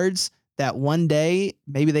cheap cards that one day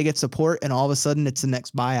maybe they get support and all of a sudden it's the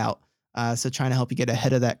next buyout. So trying to help you get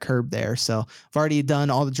ahead of that curve there. So I've already done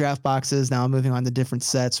all the draft boxes. Now I'm moving on to different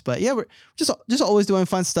sets. But yeah, we're just always doing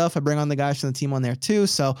fun stuff. I bring on the guys from the team on there too.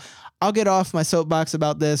 So I'll get off my soapbox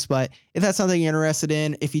about this. But if that's something you're interested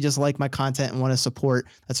in, if you just like my content and want to support,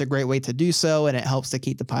 that's a great way to do so. And it helps to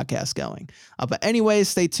keep the podcast going. But anyways,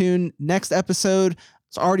 stay tuned. Next episode,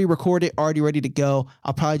 it's already recorded, already ready to go.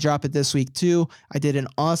 I'll probably drop it this week too. I did an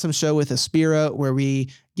awesome show with Aspira where we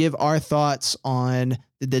give our thoughts on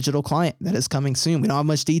the digital client that is coming soon. We don't have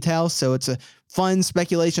much detail, so it's a fun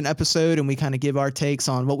speculation episode, and we kind of give our takes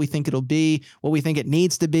on what we think it'll be, what we think it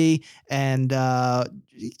needs to be, and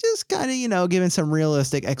just kind of, giving some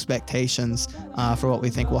realistic expectations for what we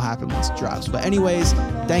think will happen once it drops. But anyways,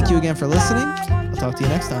 thank you again for listening. I'll talk to you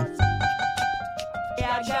next time.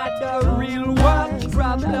 I got the real world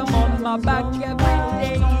problem on my back.